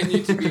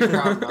continue to be a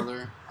proud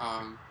mother.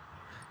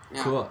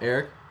 Yeah. Cool,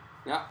 Eric.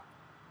 Yeah,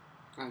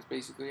 that's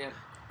basically it.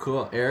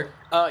 Cool, Eric.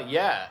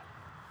 Yeah,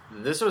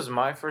 this was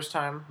my first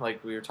time.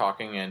 We were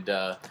talking, and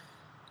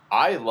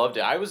I loved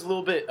it. I was a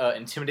little bit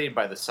intimidated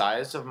by the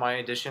size of my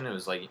edition. It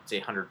was it's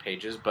 800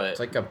 pages, but it's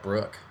like a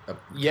brook.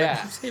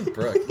 Yeah, say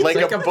brook. It's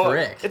like a book.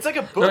 brick. It's like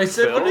a book. No, I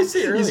said. Phil. What did I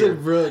say earlier? You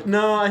said brook.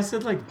 No, I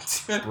said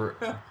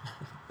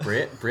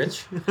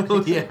Britch?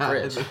 Oh yeah, I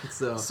Britch. think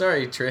so.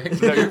 Sorry,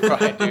 Trick. No, you're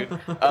fine, dude.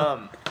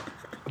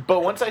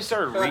 But once I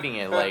started reading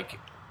it,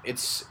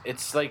 it's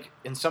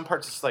in some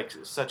parts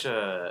it's such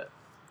a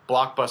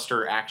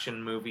blockbuster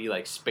action movie,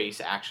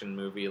 space action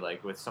movie,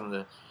 with some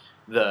of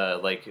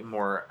the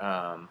more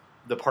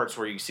the parts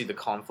where you see the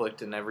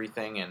conflict and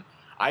everything. And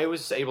I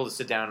was able to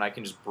sit down and I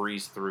can just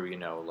breeze through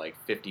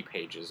 50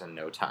 pages in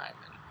no time.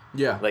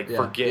 And, Yeah.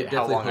 forget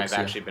how long I've hooks you.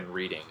 actually been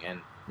reading.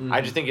 And I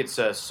just think it's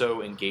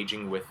so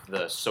engaging with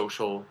the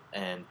social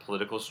and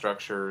political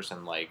structures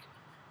and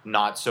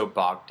not so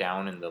bogged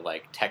down in the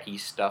techie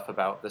stuff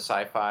about the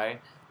sci-fi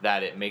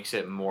that it makes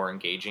it more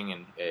engaging,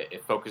 and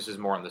it focuses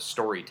more on the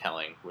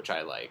storytelling, which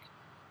I like.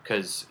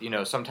 Because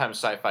sometimes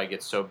sci-fi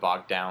gets so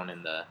bogged down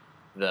in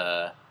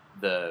the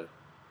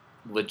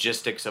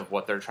logistics of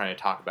what they're trying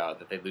to talk about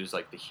that they lose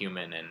the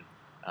human and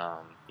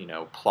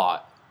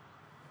plot.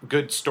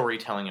 Good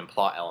storytelling and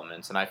plot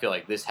elements, and I feel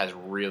like this has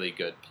really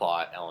good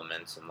plot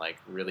elements and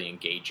really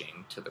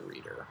engaging to the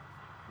reader.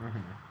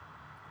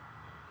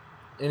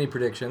 Any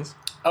predictions?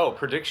 Oh,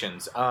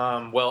 predictions.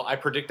 Well, I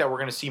predict that we're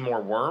going to see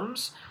more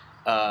worms,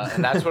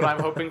 and that's what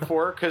I'm hoping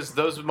for, because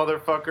those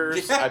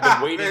motherfuckers, I've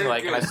been waiting,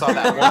 and I saw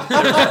that one,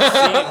 there was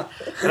that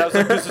scene, and I was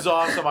like, this is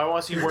awesome, I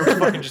want to see worms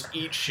fucking just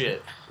eat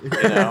shit,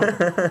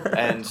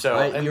 and so...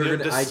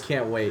 I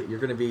can't wait. You're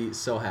going to be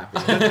so happy.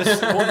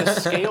 The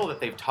scale that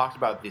they've talked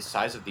about, the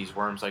size of these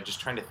worms, just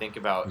trying to think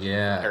about in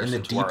the to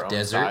deep our own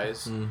desert.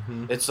 size,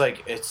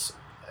 it's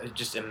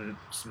just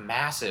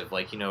massive,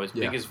 as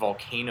big as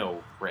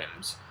volcano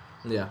rims.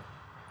 Yeah.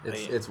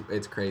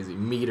 It's crazy.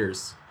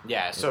 Meters.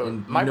 Yeah, so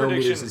And my no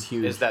prediction meters is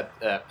huge. is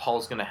that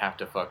Paul's gonna have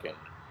to fucking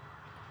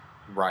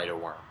ride a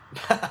worm.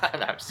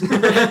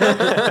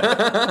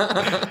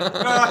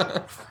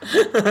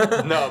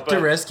 No, to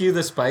but rescue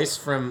the spice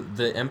from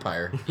the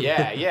Empire.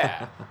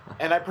 yeah,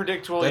 and I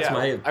predict That's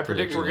my I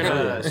predict we're prediction.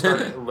 gonna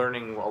start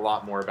learning a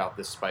lot more about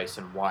this spice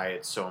and why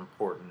it's so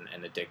important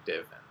and addictive,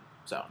 and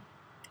so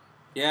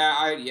Yeah,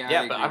 I yeah.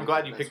 But agree I'm with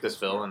glad that. you That's picked this, for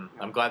Phil, sure. and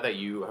Yeah. I'm glad that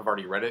you have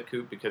already read it,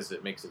 Coop, because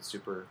it makes it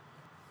super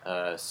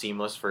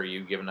seamless for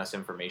you giving us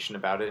information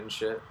about it and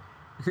shit.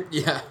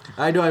 Yeah.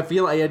 I know. I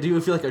do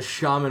feel like a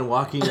shaman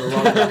walking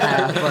along the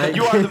path. Like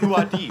You are the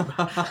Muad'Dib.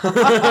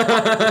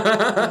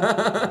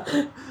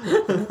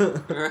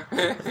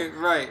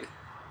 Right.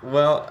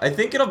 Well, I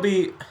think it'll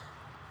be.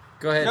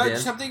 Go ahead, No, Dan.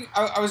 something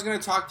I was going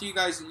to talk to you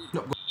guys.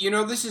 No, go- You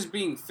know, this is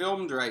being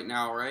filmed right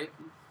now, right?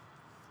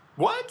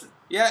 What?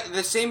 Yeah,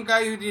 the same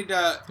guy who did.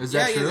 Is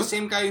that Yeah, true? the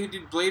same guy who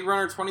did Blade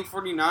Runner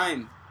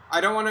 2049.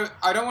 I don't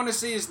want to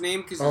say his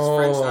name because it's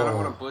French, and I don't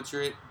want to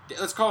butcher it.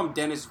 Let's call him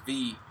Dennis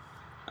V.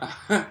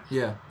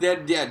 Yeah.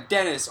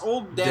 Dennis.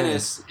 Old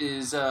Dennis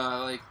is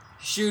like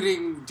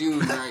shooting Dune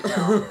right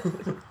now.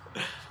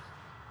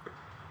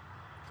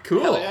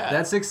 Cool. Hell yeah.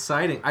 That's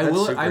exciting. I That's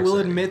will. super I will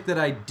exciting. admit that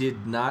I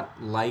did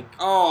not like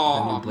the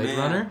Oh, new Blade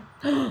man.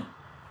 Runner.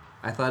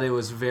 I thought it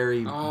was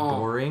very Oh.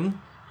 boring.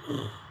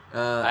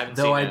 haven't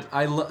Though seen it.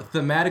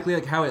 thematically,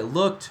 like how it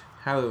looked,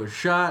 how it was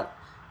shot,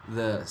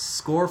 the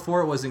score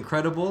for it was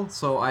incredible.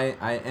 So I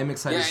am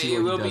excited Yeah, to see it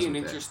what will he does be an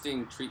with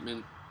interesting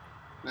treatment.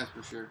 That's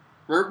for sure.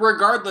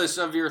 Regardless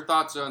of your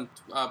thoughts on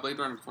Blade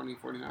Runner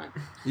 2049. it.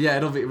 Yeah,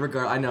 it'll be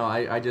I know.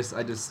 I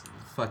just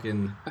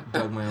fucking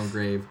dug my own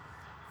grave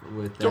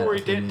with that. Don't worry,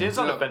 opinion. Dan's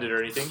not offended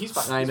or anything. He's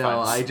fine. I He's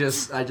know. fine.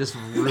 I just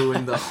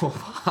ruined the whole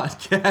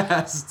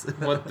podcast.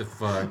 What the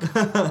fuck?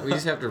 We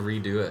just have to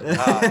redo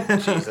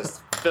it.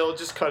 Jesus, Phil,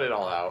 just cut it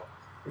all out.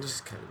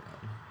 Just cut it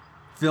out.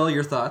 Phil,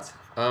 your thoughts?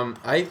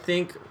 I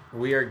think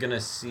we are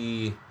gonna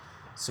see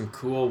some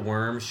cool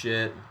worm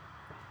shit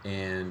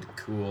and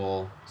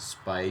cool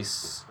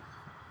spice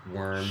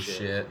worm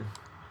shit.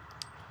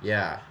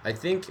 Yeah, I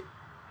think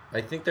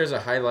there's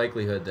a high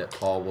likelihood that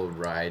Paul will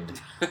ride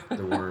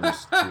the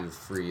worms to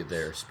free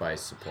their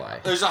spice supply.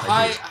 There's a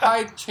I do.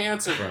 high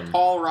chance of From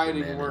Paul The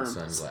riding Man in worms.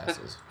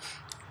 Sunglasses.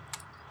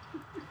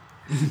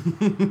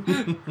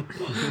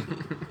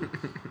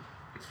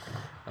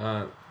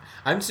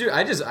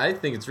 I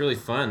think it's really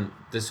fun.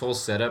 This whole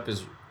setup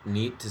is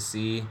neat to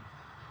see.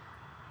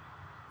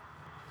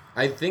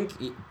 I think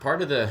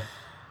part of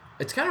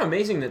it's kind of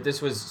amazing that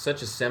this was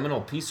such a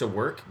seminal piece of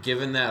work,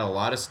 given that a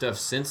lot of stuff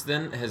since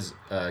then has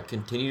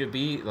continued to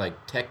be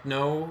like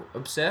techno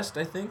obsessed.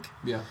 I think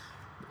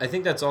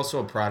that's also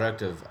a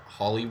product of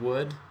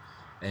Hollywood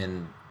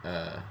and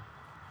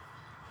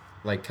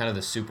like kind of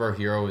the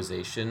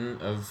superheroization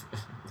of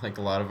like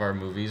a lot of our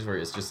movies, where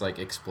it's just like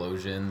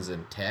explosions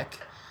and tech.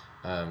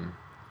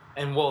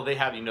 And well, they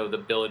have the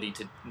ability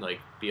to like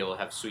be able to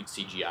have sweet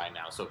CGI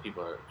now, so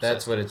people are.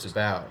 That's obsessed what with it's just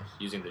about.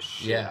 Using the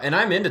shit. Yeah, out and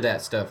of it. I'm into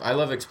that stuff. I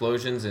love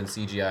explosions and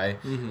CGI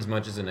Mhm. as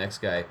much as the next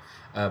guy,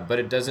 but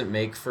it doesn't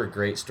make for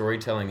great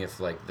storytelling if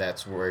like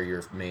that's where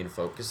your main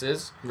focus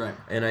is. Right.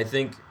 And I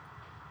think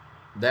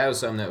that was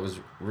something that was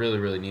really,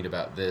 really neat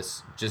about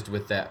this, just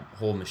with that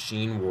whole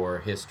machine war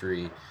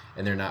history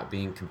and there not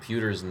being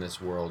computers in this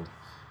world.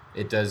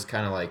 It does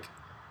kind of like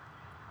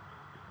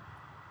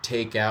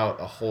take out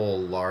a whole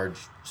large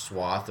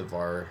swath of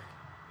our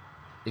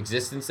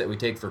existence that we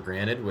take for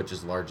granted, which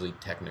is largely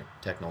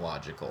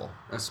technological.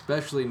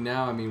 Especially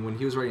now, I mean, when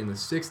he was writing in the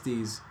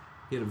 60s,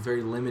 he had a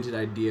very limited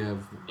idea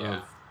of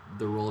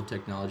the role of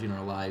technology in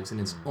our lives,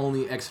 and it's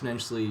only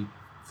exponentially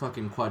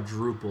fucking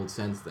quadrupled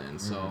since then.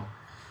 So,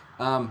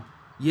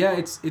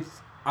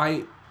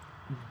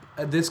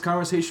 this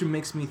conversation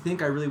makes me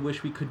think I really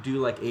wish we could do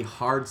like a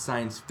hard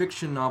science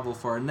fiction novel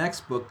for our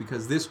next book,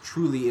 because this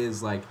truly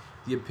is like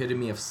the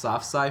epitome of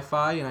soft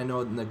sci-fi. And I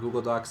know in the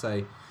Google Docs,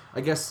 I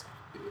guess,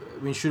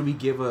 should we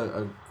give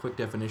a quick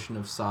definition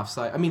of soft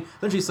sci? I mean,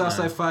 essentially soft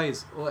sci-fi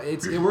is, well,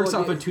 it works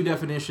off of two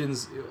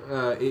definitions.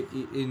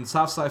 In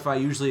soft sci-fi,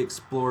 usually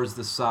explores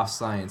the soft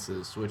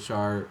sciences, which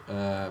are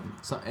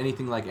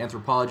anything like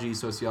anthropology,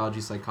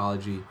 sociology,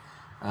 psychology,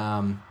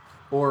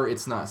 or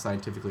it's not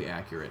scientifically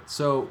accurate.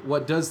 So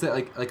what does that,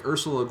 like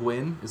Ursula Le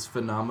Guin is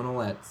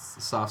phenomenal at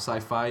soft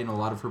sci-fi, and a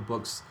lot of her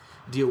books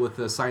deal with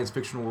the science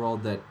fiction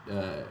world that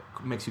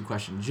makes you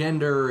question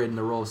gender and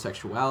the role of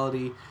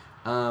sexuality.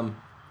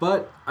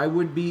 But I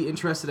would be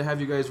interested to have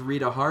you guys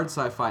read a hard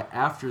sci-fi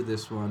after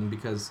this one,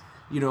 because,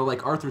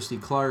 like Arthur C.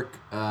 Clarke,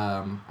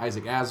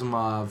 Isaac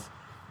Asimov,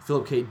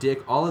 Philip K.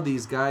 Dick, all of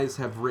these guys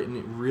have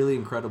written really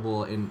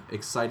incredible and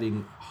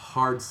exciting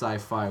hard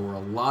sci-fi where a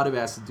lot of it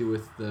has to do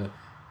with the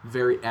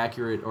very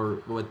accurate, or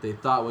what they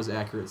thought was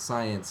accurate,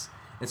 science.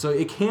 And so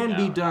it can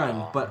be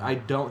done, but I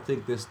don't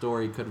think this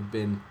story could have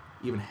been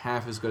even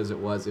half as good as it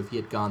was if he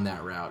had gone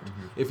that route.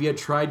 If he had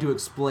tried to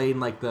explain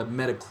like the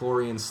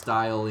metachlorian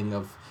styling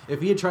of, if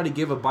he had tried to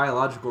give a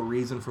biological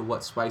reason for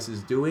what spice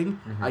is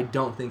doing, I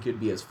don't think it'd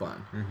be as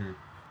fun.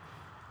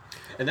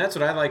 And that's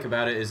what I like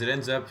about it is it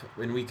ends up,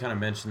 and we kind of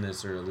mentioned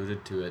this or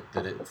alluded to it,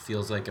 that it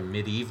feels like a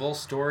medieval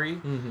story.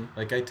 Mm-hmm.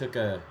 Like I took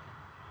a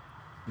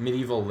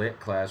medieval lit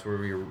class where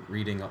we were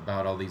reading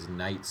about all these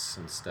knights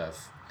and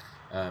stuff,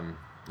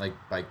 like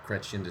by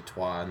Chrétien de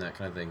Troyes and that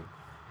kind of thing.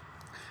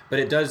 But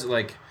it does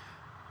like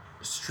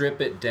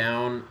strip it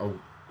down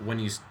when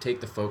you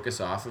take the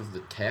focus off of the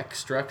tech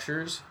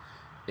structures.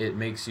 It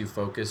makes you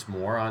focus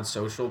more on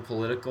social,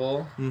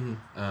 political,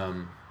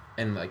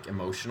 and like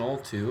emotional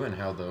too, and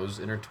how those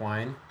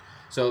intertwine.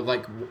 So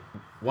like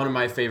one of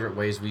my favorite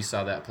ways we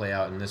saw that play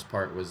out in this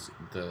part was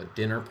the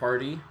dinner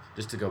party.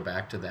 Just to go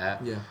back to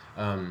that,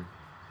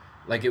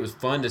 like it was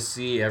fun to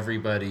see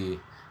everybody,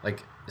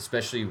 like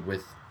especially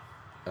with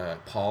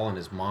Paul and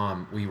his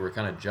mom. We were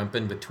kind of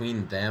jumping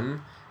between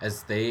them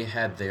as they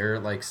had their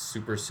like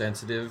super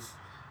sensitive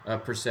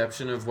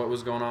perception of what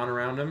was going on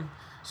around them.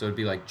 So it'd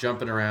be like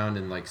jumping around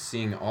and like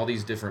seeing all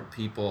these different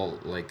people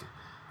like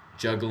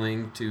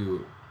juggling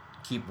to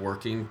keep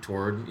working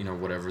toward, you know,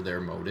 whatever their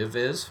motive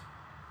is.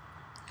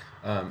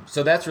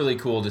 So that's really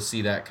cool to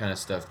see that kind of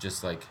stuff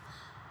just like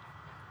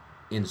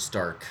in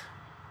stark.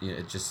 You know,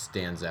 it just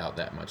stands out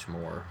that much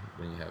more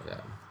when you have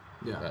that.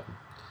 Yeah. But,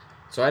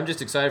 so I'm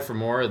just excited for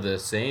more of the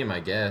same, I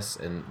guess,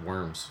 and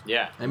Worms.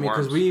 Yeah. I mean,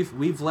 because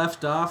we've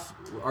left off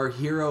our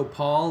hero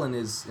Paul and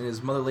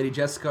his mother Lady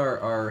Jessica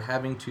are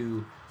having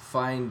to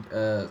find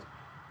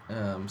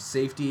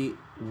safety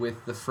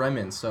with the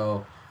Fremen,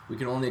 so we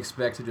can only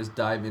expect to just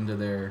dive into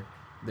their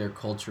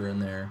culture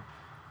and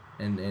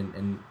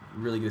and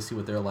really get to see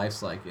what their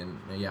life's like. And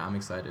yeah, I'm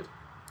excited.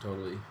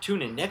 Totally.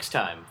 Tune in next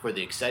time for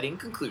the exciting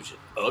conclusion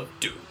of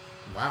Dune.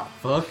 Wow.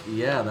 Fuck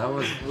yeah, that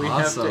was We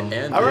awesome. have to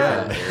end All it.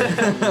 right.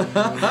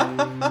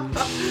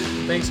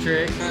 Thanks,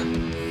 Trey.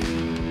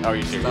 Oh, are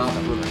you serious? Stop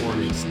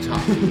recording.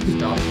 Stop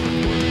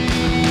recording.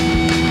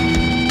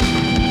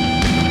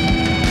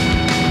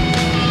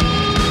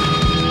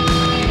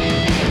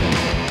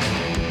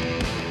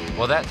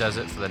 Well, that does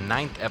it for the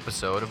 9th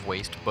episode of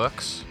Waste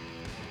Books.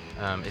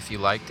 If you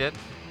liked it,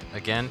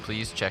 again,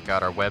 please check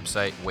out our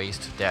website,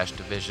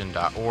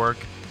 waste-division.org.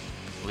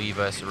 Leave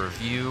us a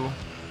review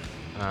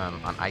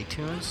on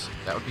iTunes.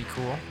 That would be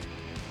cool.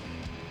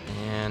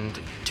 And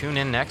tune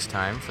in next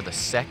time for the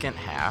second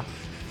half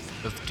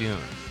of Dune.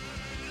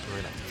 So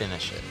we're going to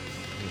finish it.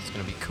 And it's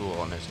going to be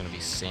cool, and there's going to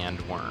be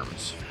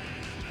sandworms.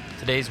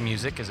 Today's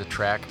music is a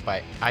track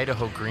by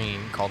Idaho Green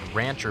called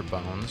Rancher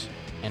Bones,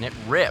 and it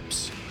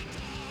rips.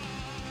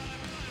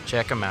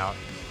 Check them out,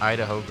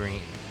 Idaho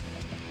Green.